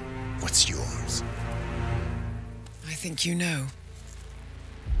 What's yours? I think you know.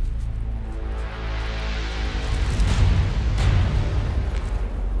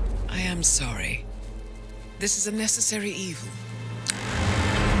 I am sorry. This is a necessary evil.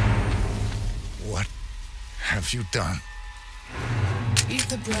 What have you done?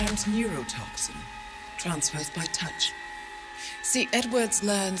 Ether brand neurotoxin. Transfers by touch. See, Edwards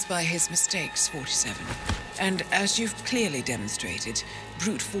learns by his mistakes, 47. And as you've clearly demonstrated,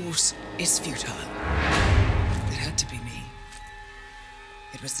 brute force is futile. It had to be me.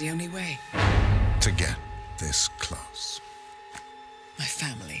 It was the only way. To get this close. My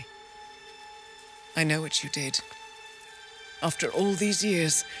family. I know what you did. After all these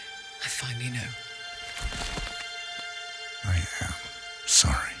years, I finally know. I am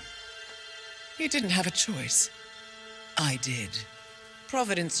sorry. You didn't have a choice. I did.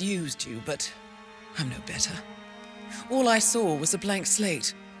 Providence used you, but I'm no better. All I saw was a blank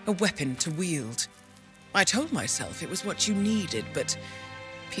slate, a weapon to wield. I told myself it was what you needed, but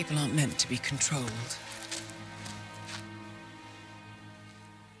people aren't meant to be controlled.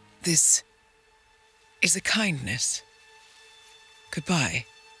 This is a kindness. Goodbye,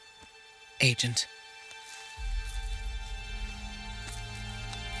 Agent.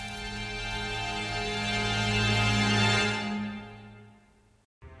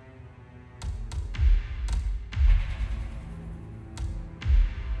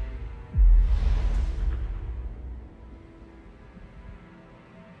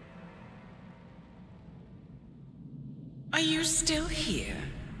 Are you still here?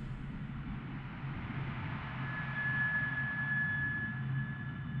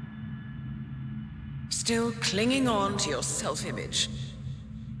 Still clinging on to your self-image?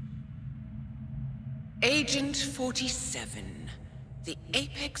 Agent 47, the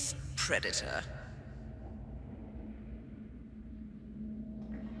apex predator.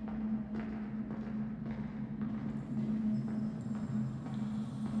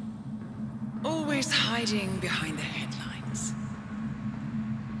 Always hiding behind the headlines.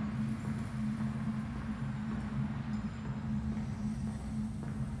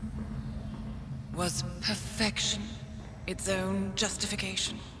 Was perfection its own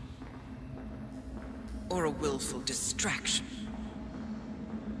justification? Or a willful distraction?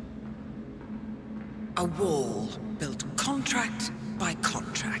 A wall built contract by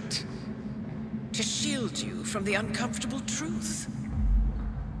contract. To shield you from the uncomfortable truth.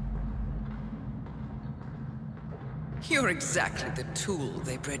 You're exactly the tool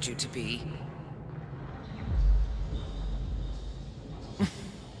they bred you to be.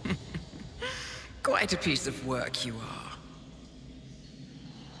 Quite a piece of work you are.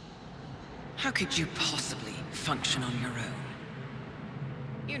 How could you possibly function on your own?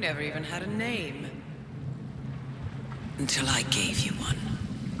 You never even had a name. Until I gave you one.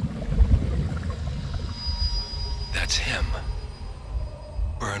 That's him.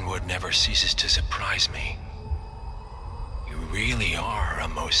 Burnwood never ceases to surprise me. You really are a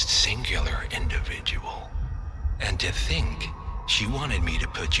most singular individual. And to think she wanted me to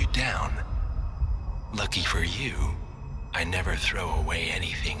put you down. Lucky for you, I never throw away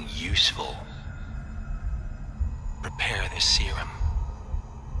anything useful. Prepare the serum.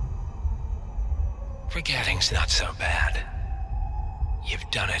 Forgetting's not so bad. You've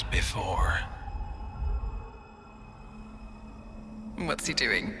done it before. What's he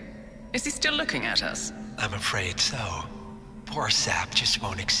doing? Is he still looking at us? I'm afraid so. Poor Sap just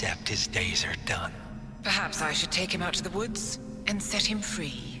won't accept his days are done. Perhaps I should take him out to the woods and set him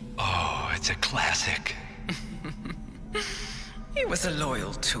free. Oh, it's a classic. He was a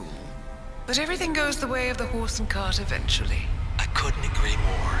loyal tool. But everything goes the way of the horse and cart eventually. I couldn't agree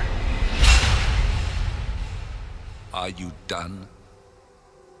more. Are you done?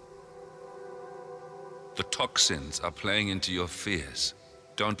 The toxins are playing into your fears.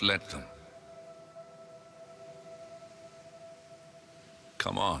 Don't let them.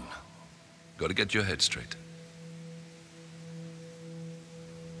 Come on. Gotta get your head straight.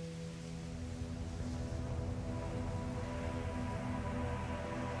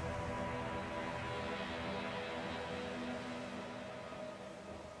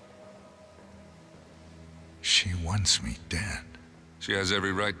 She wants me dead. She has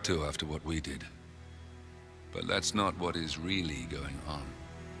every right to after what we did. But that's not what is really going on.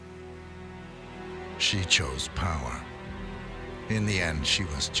 She chose power. In the end, she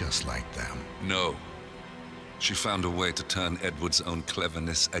was just like them. No. She found a way to turn Edward's own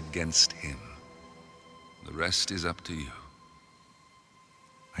cleverness against him. The rest is up to you.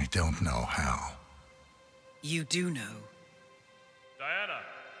 I don't know how. You do know. Diana!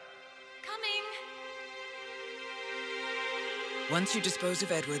 Coming! Once you dispose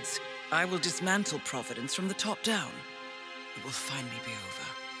of Edwards, I will dismantle Providence from the top down. It will finally be over.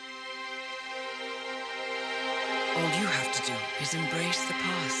 All you have to do is embrace the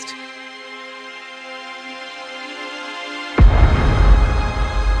past.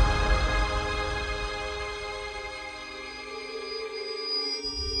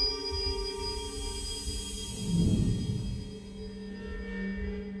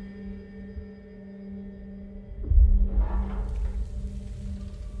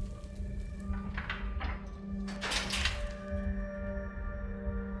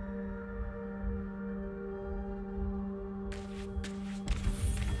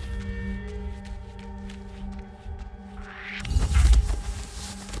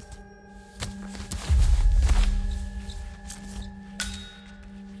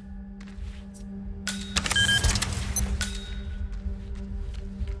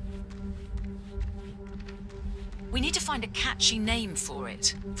 We need to find a catchy name for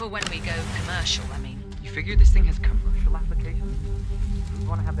it. For when we go commercial, I mean. You figure this thing has commercial applications? Who'd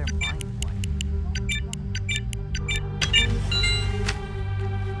want to have their minds wiped?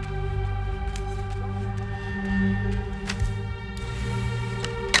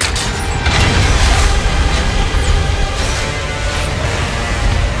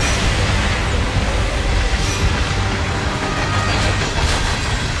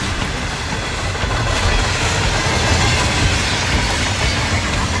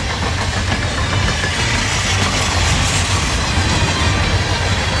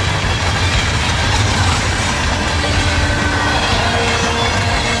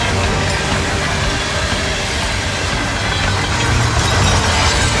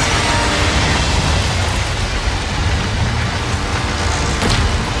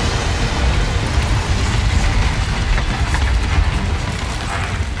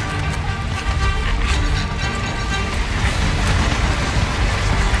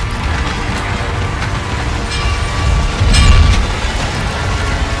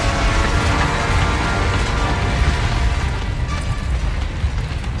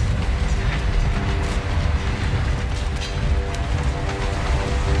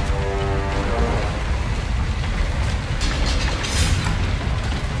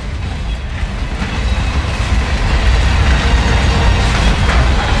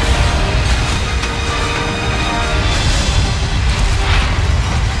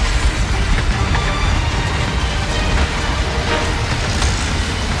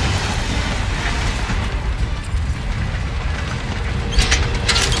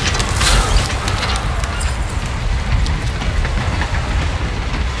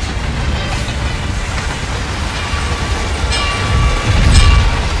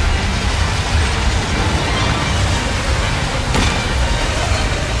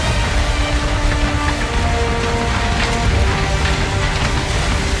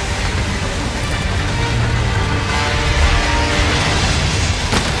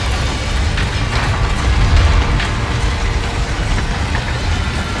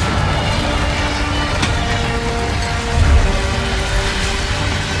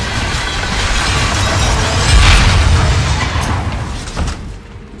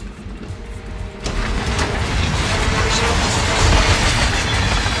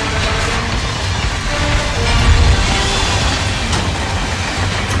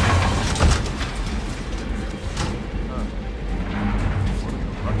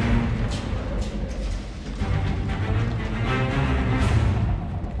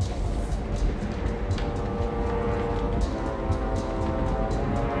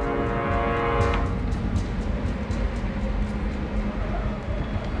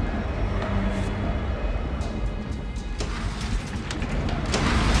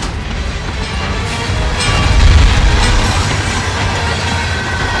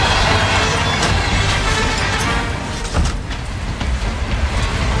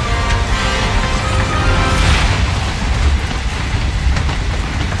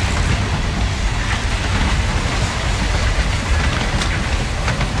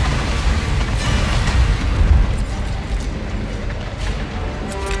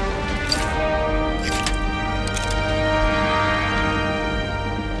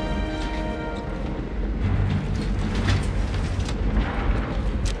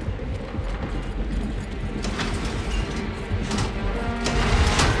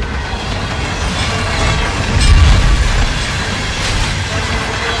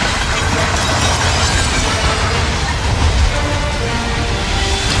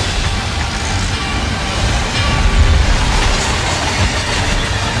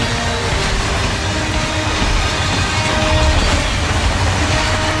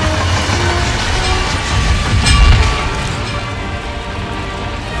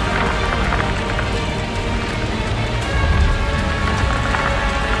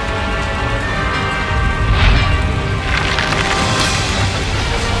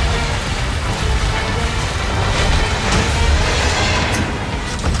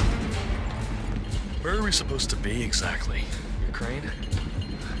 Where are we supposed to be exactly? Ukraine?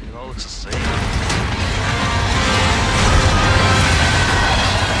 It all looks the same.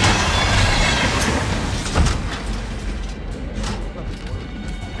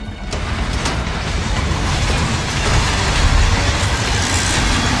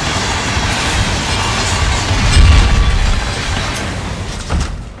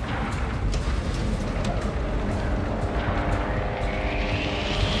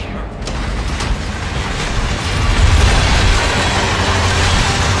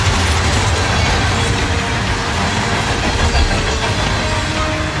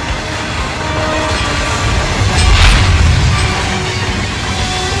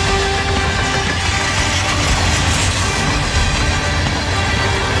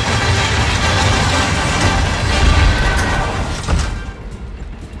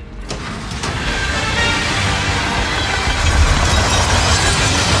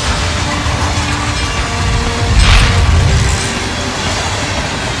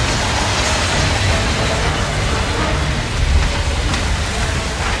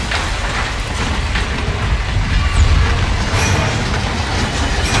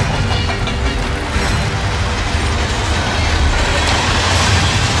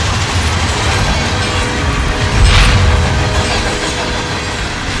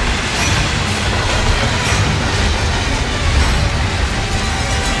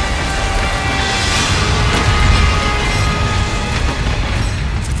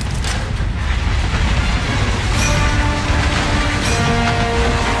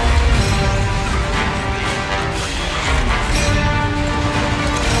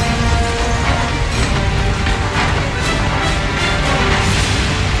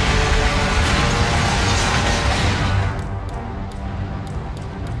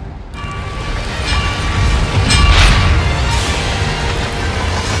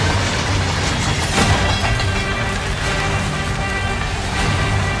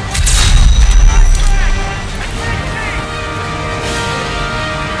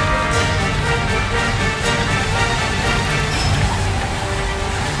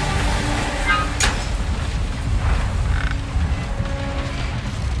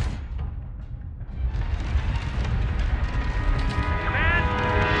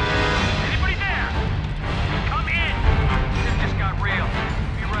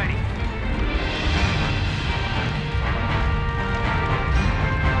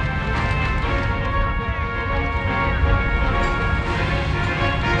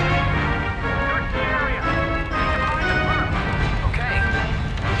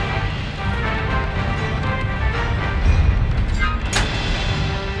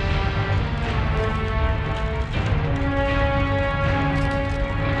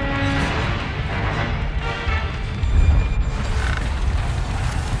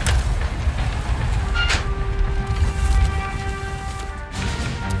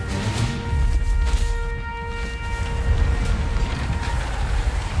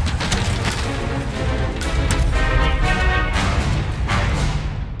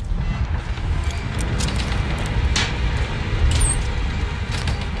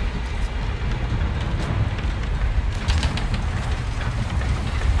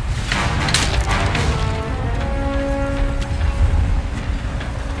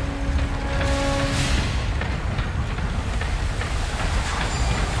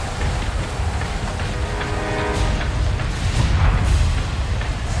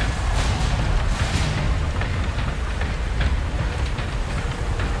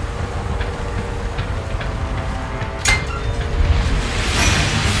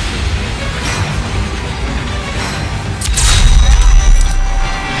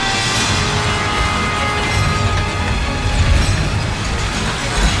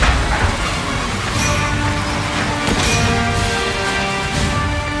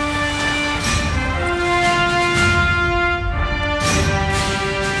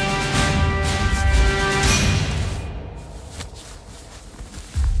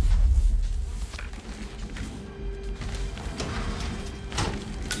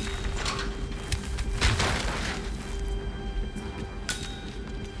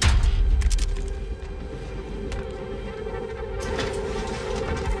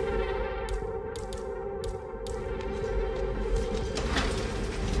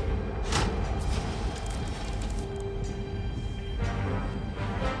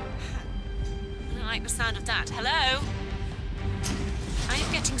 like the sound of that. Hello? I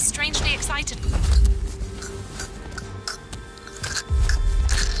am getting strangely excited.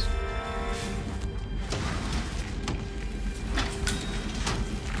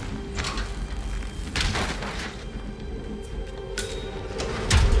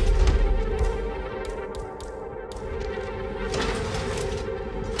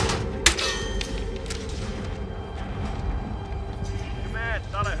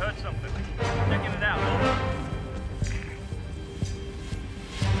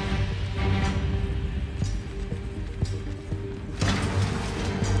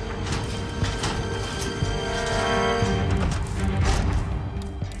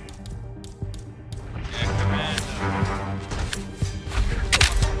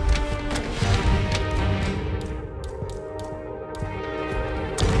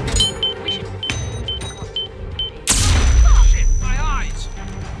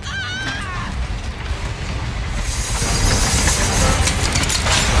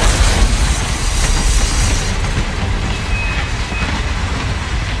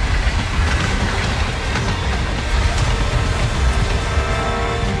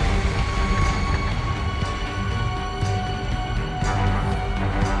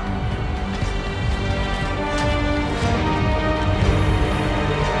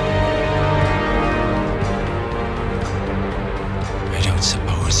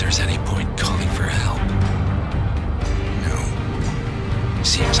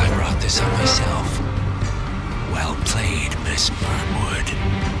 Seems I brought this on myself. Well played, Miss Burnwood.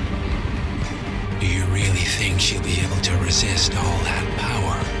 Do you really think she'll be able to resist all that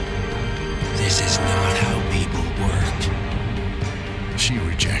power? This is not how people work. She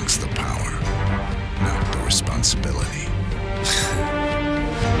rejects the power, not the responsibility.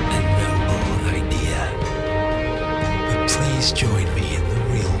 A noble idea. But please join me in the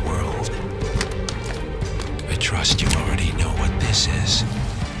real world. I trust you already know what this is.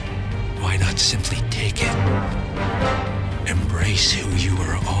 Why not simply take it? Embrace who you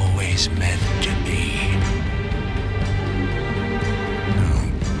were always meant to be. No,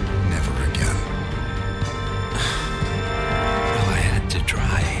 never again. Well, I had to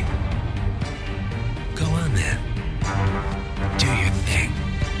try. Go on then. Do your thing.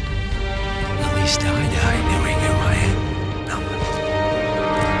 At least I die knowing who I am.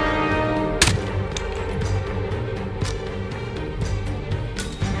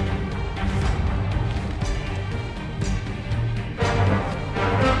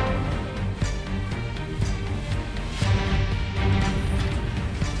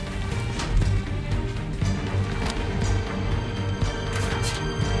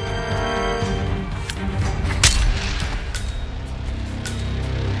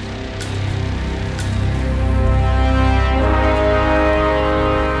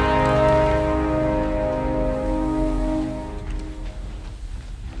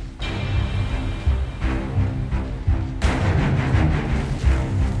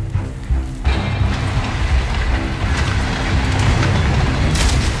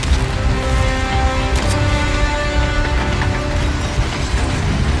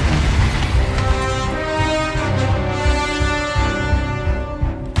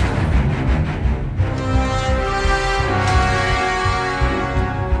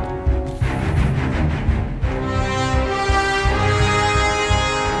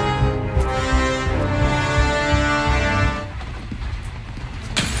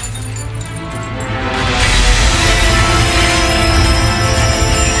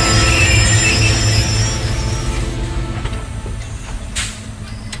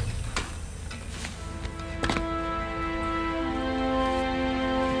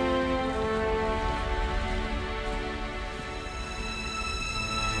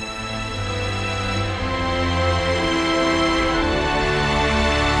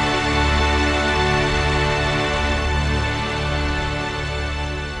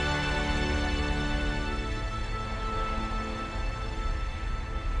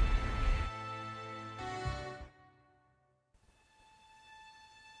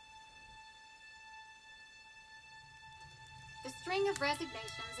 The string of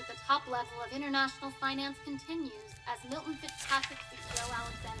resignations at the top level of international finance continues as Milton Fitzpatrick CEO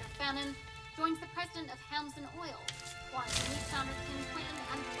Alexander Fannin joins the president of Hamson Oil, while new founder Tim Quinn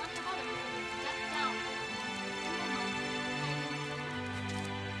and plenty of others step down.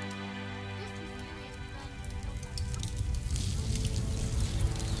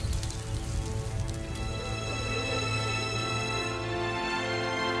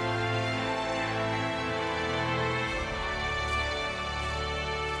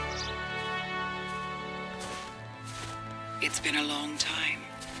 It's been a long time,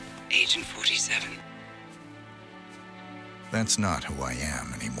 Agent 47. That's not who I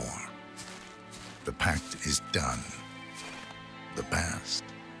am anymore. The pact is done. The past,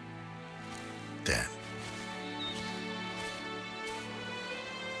 dead.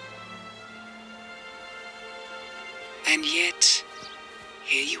 And yet,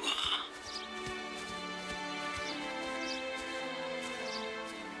 here you are.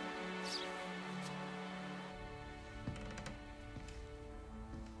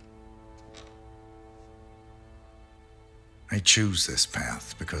 I choose this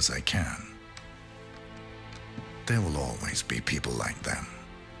path because I can. There will always be people like them.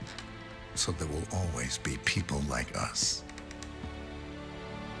 So there will always be people like us.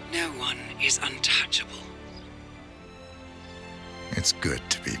 No one is untouchable. It's good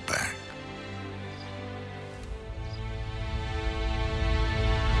to be back.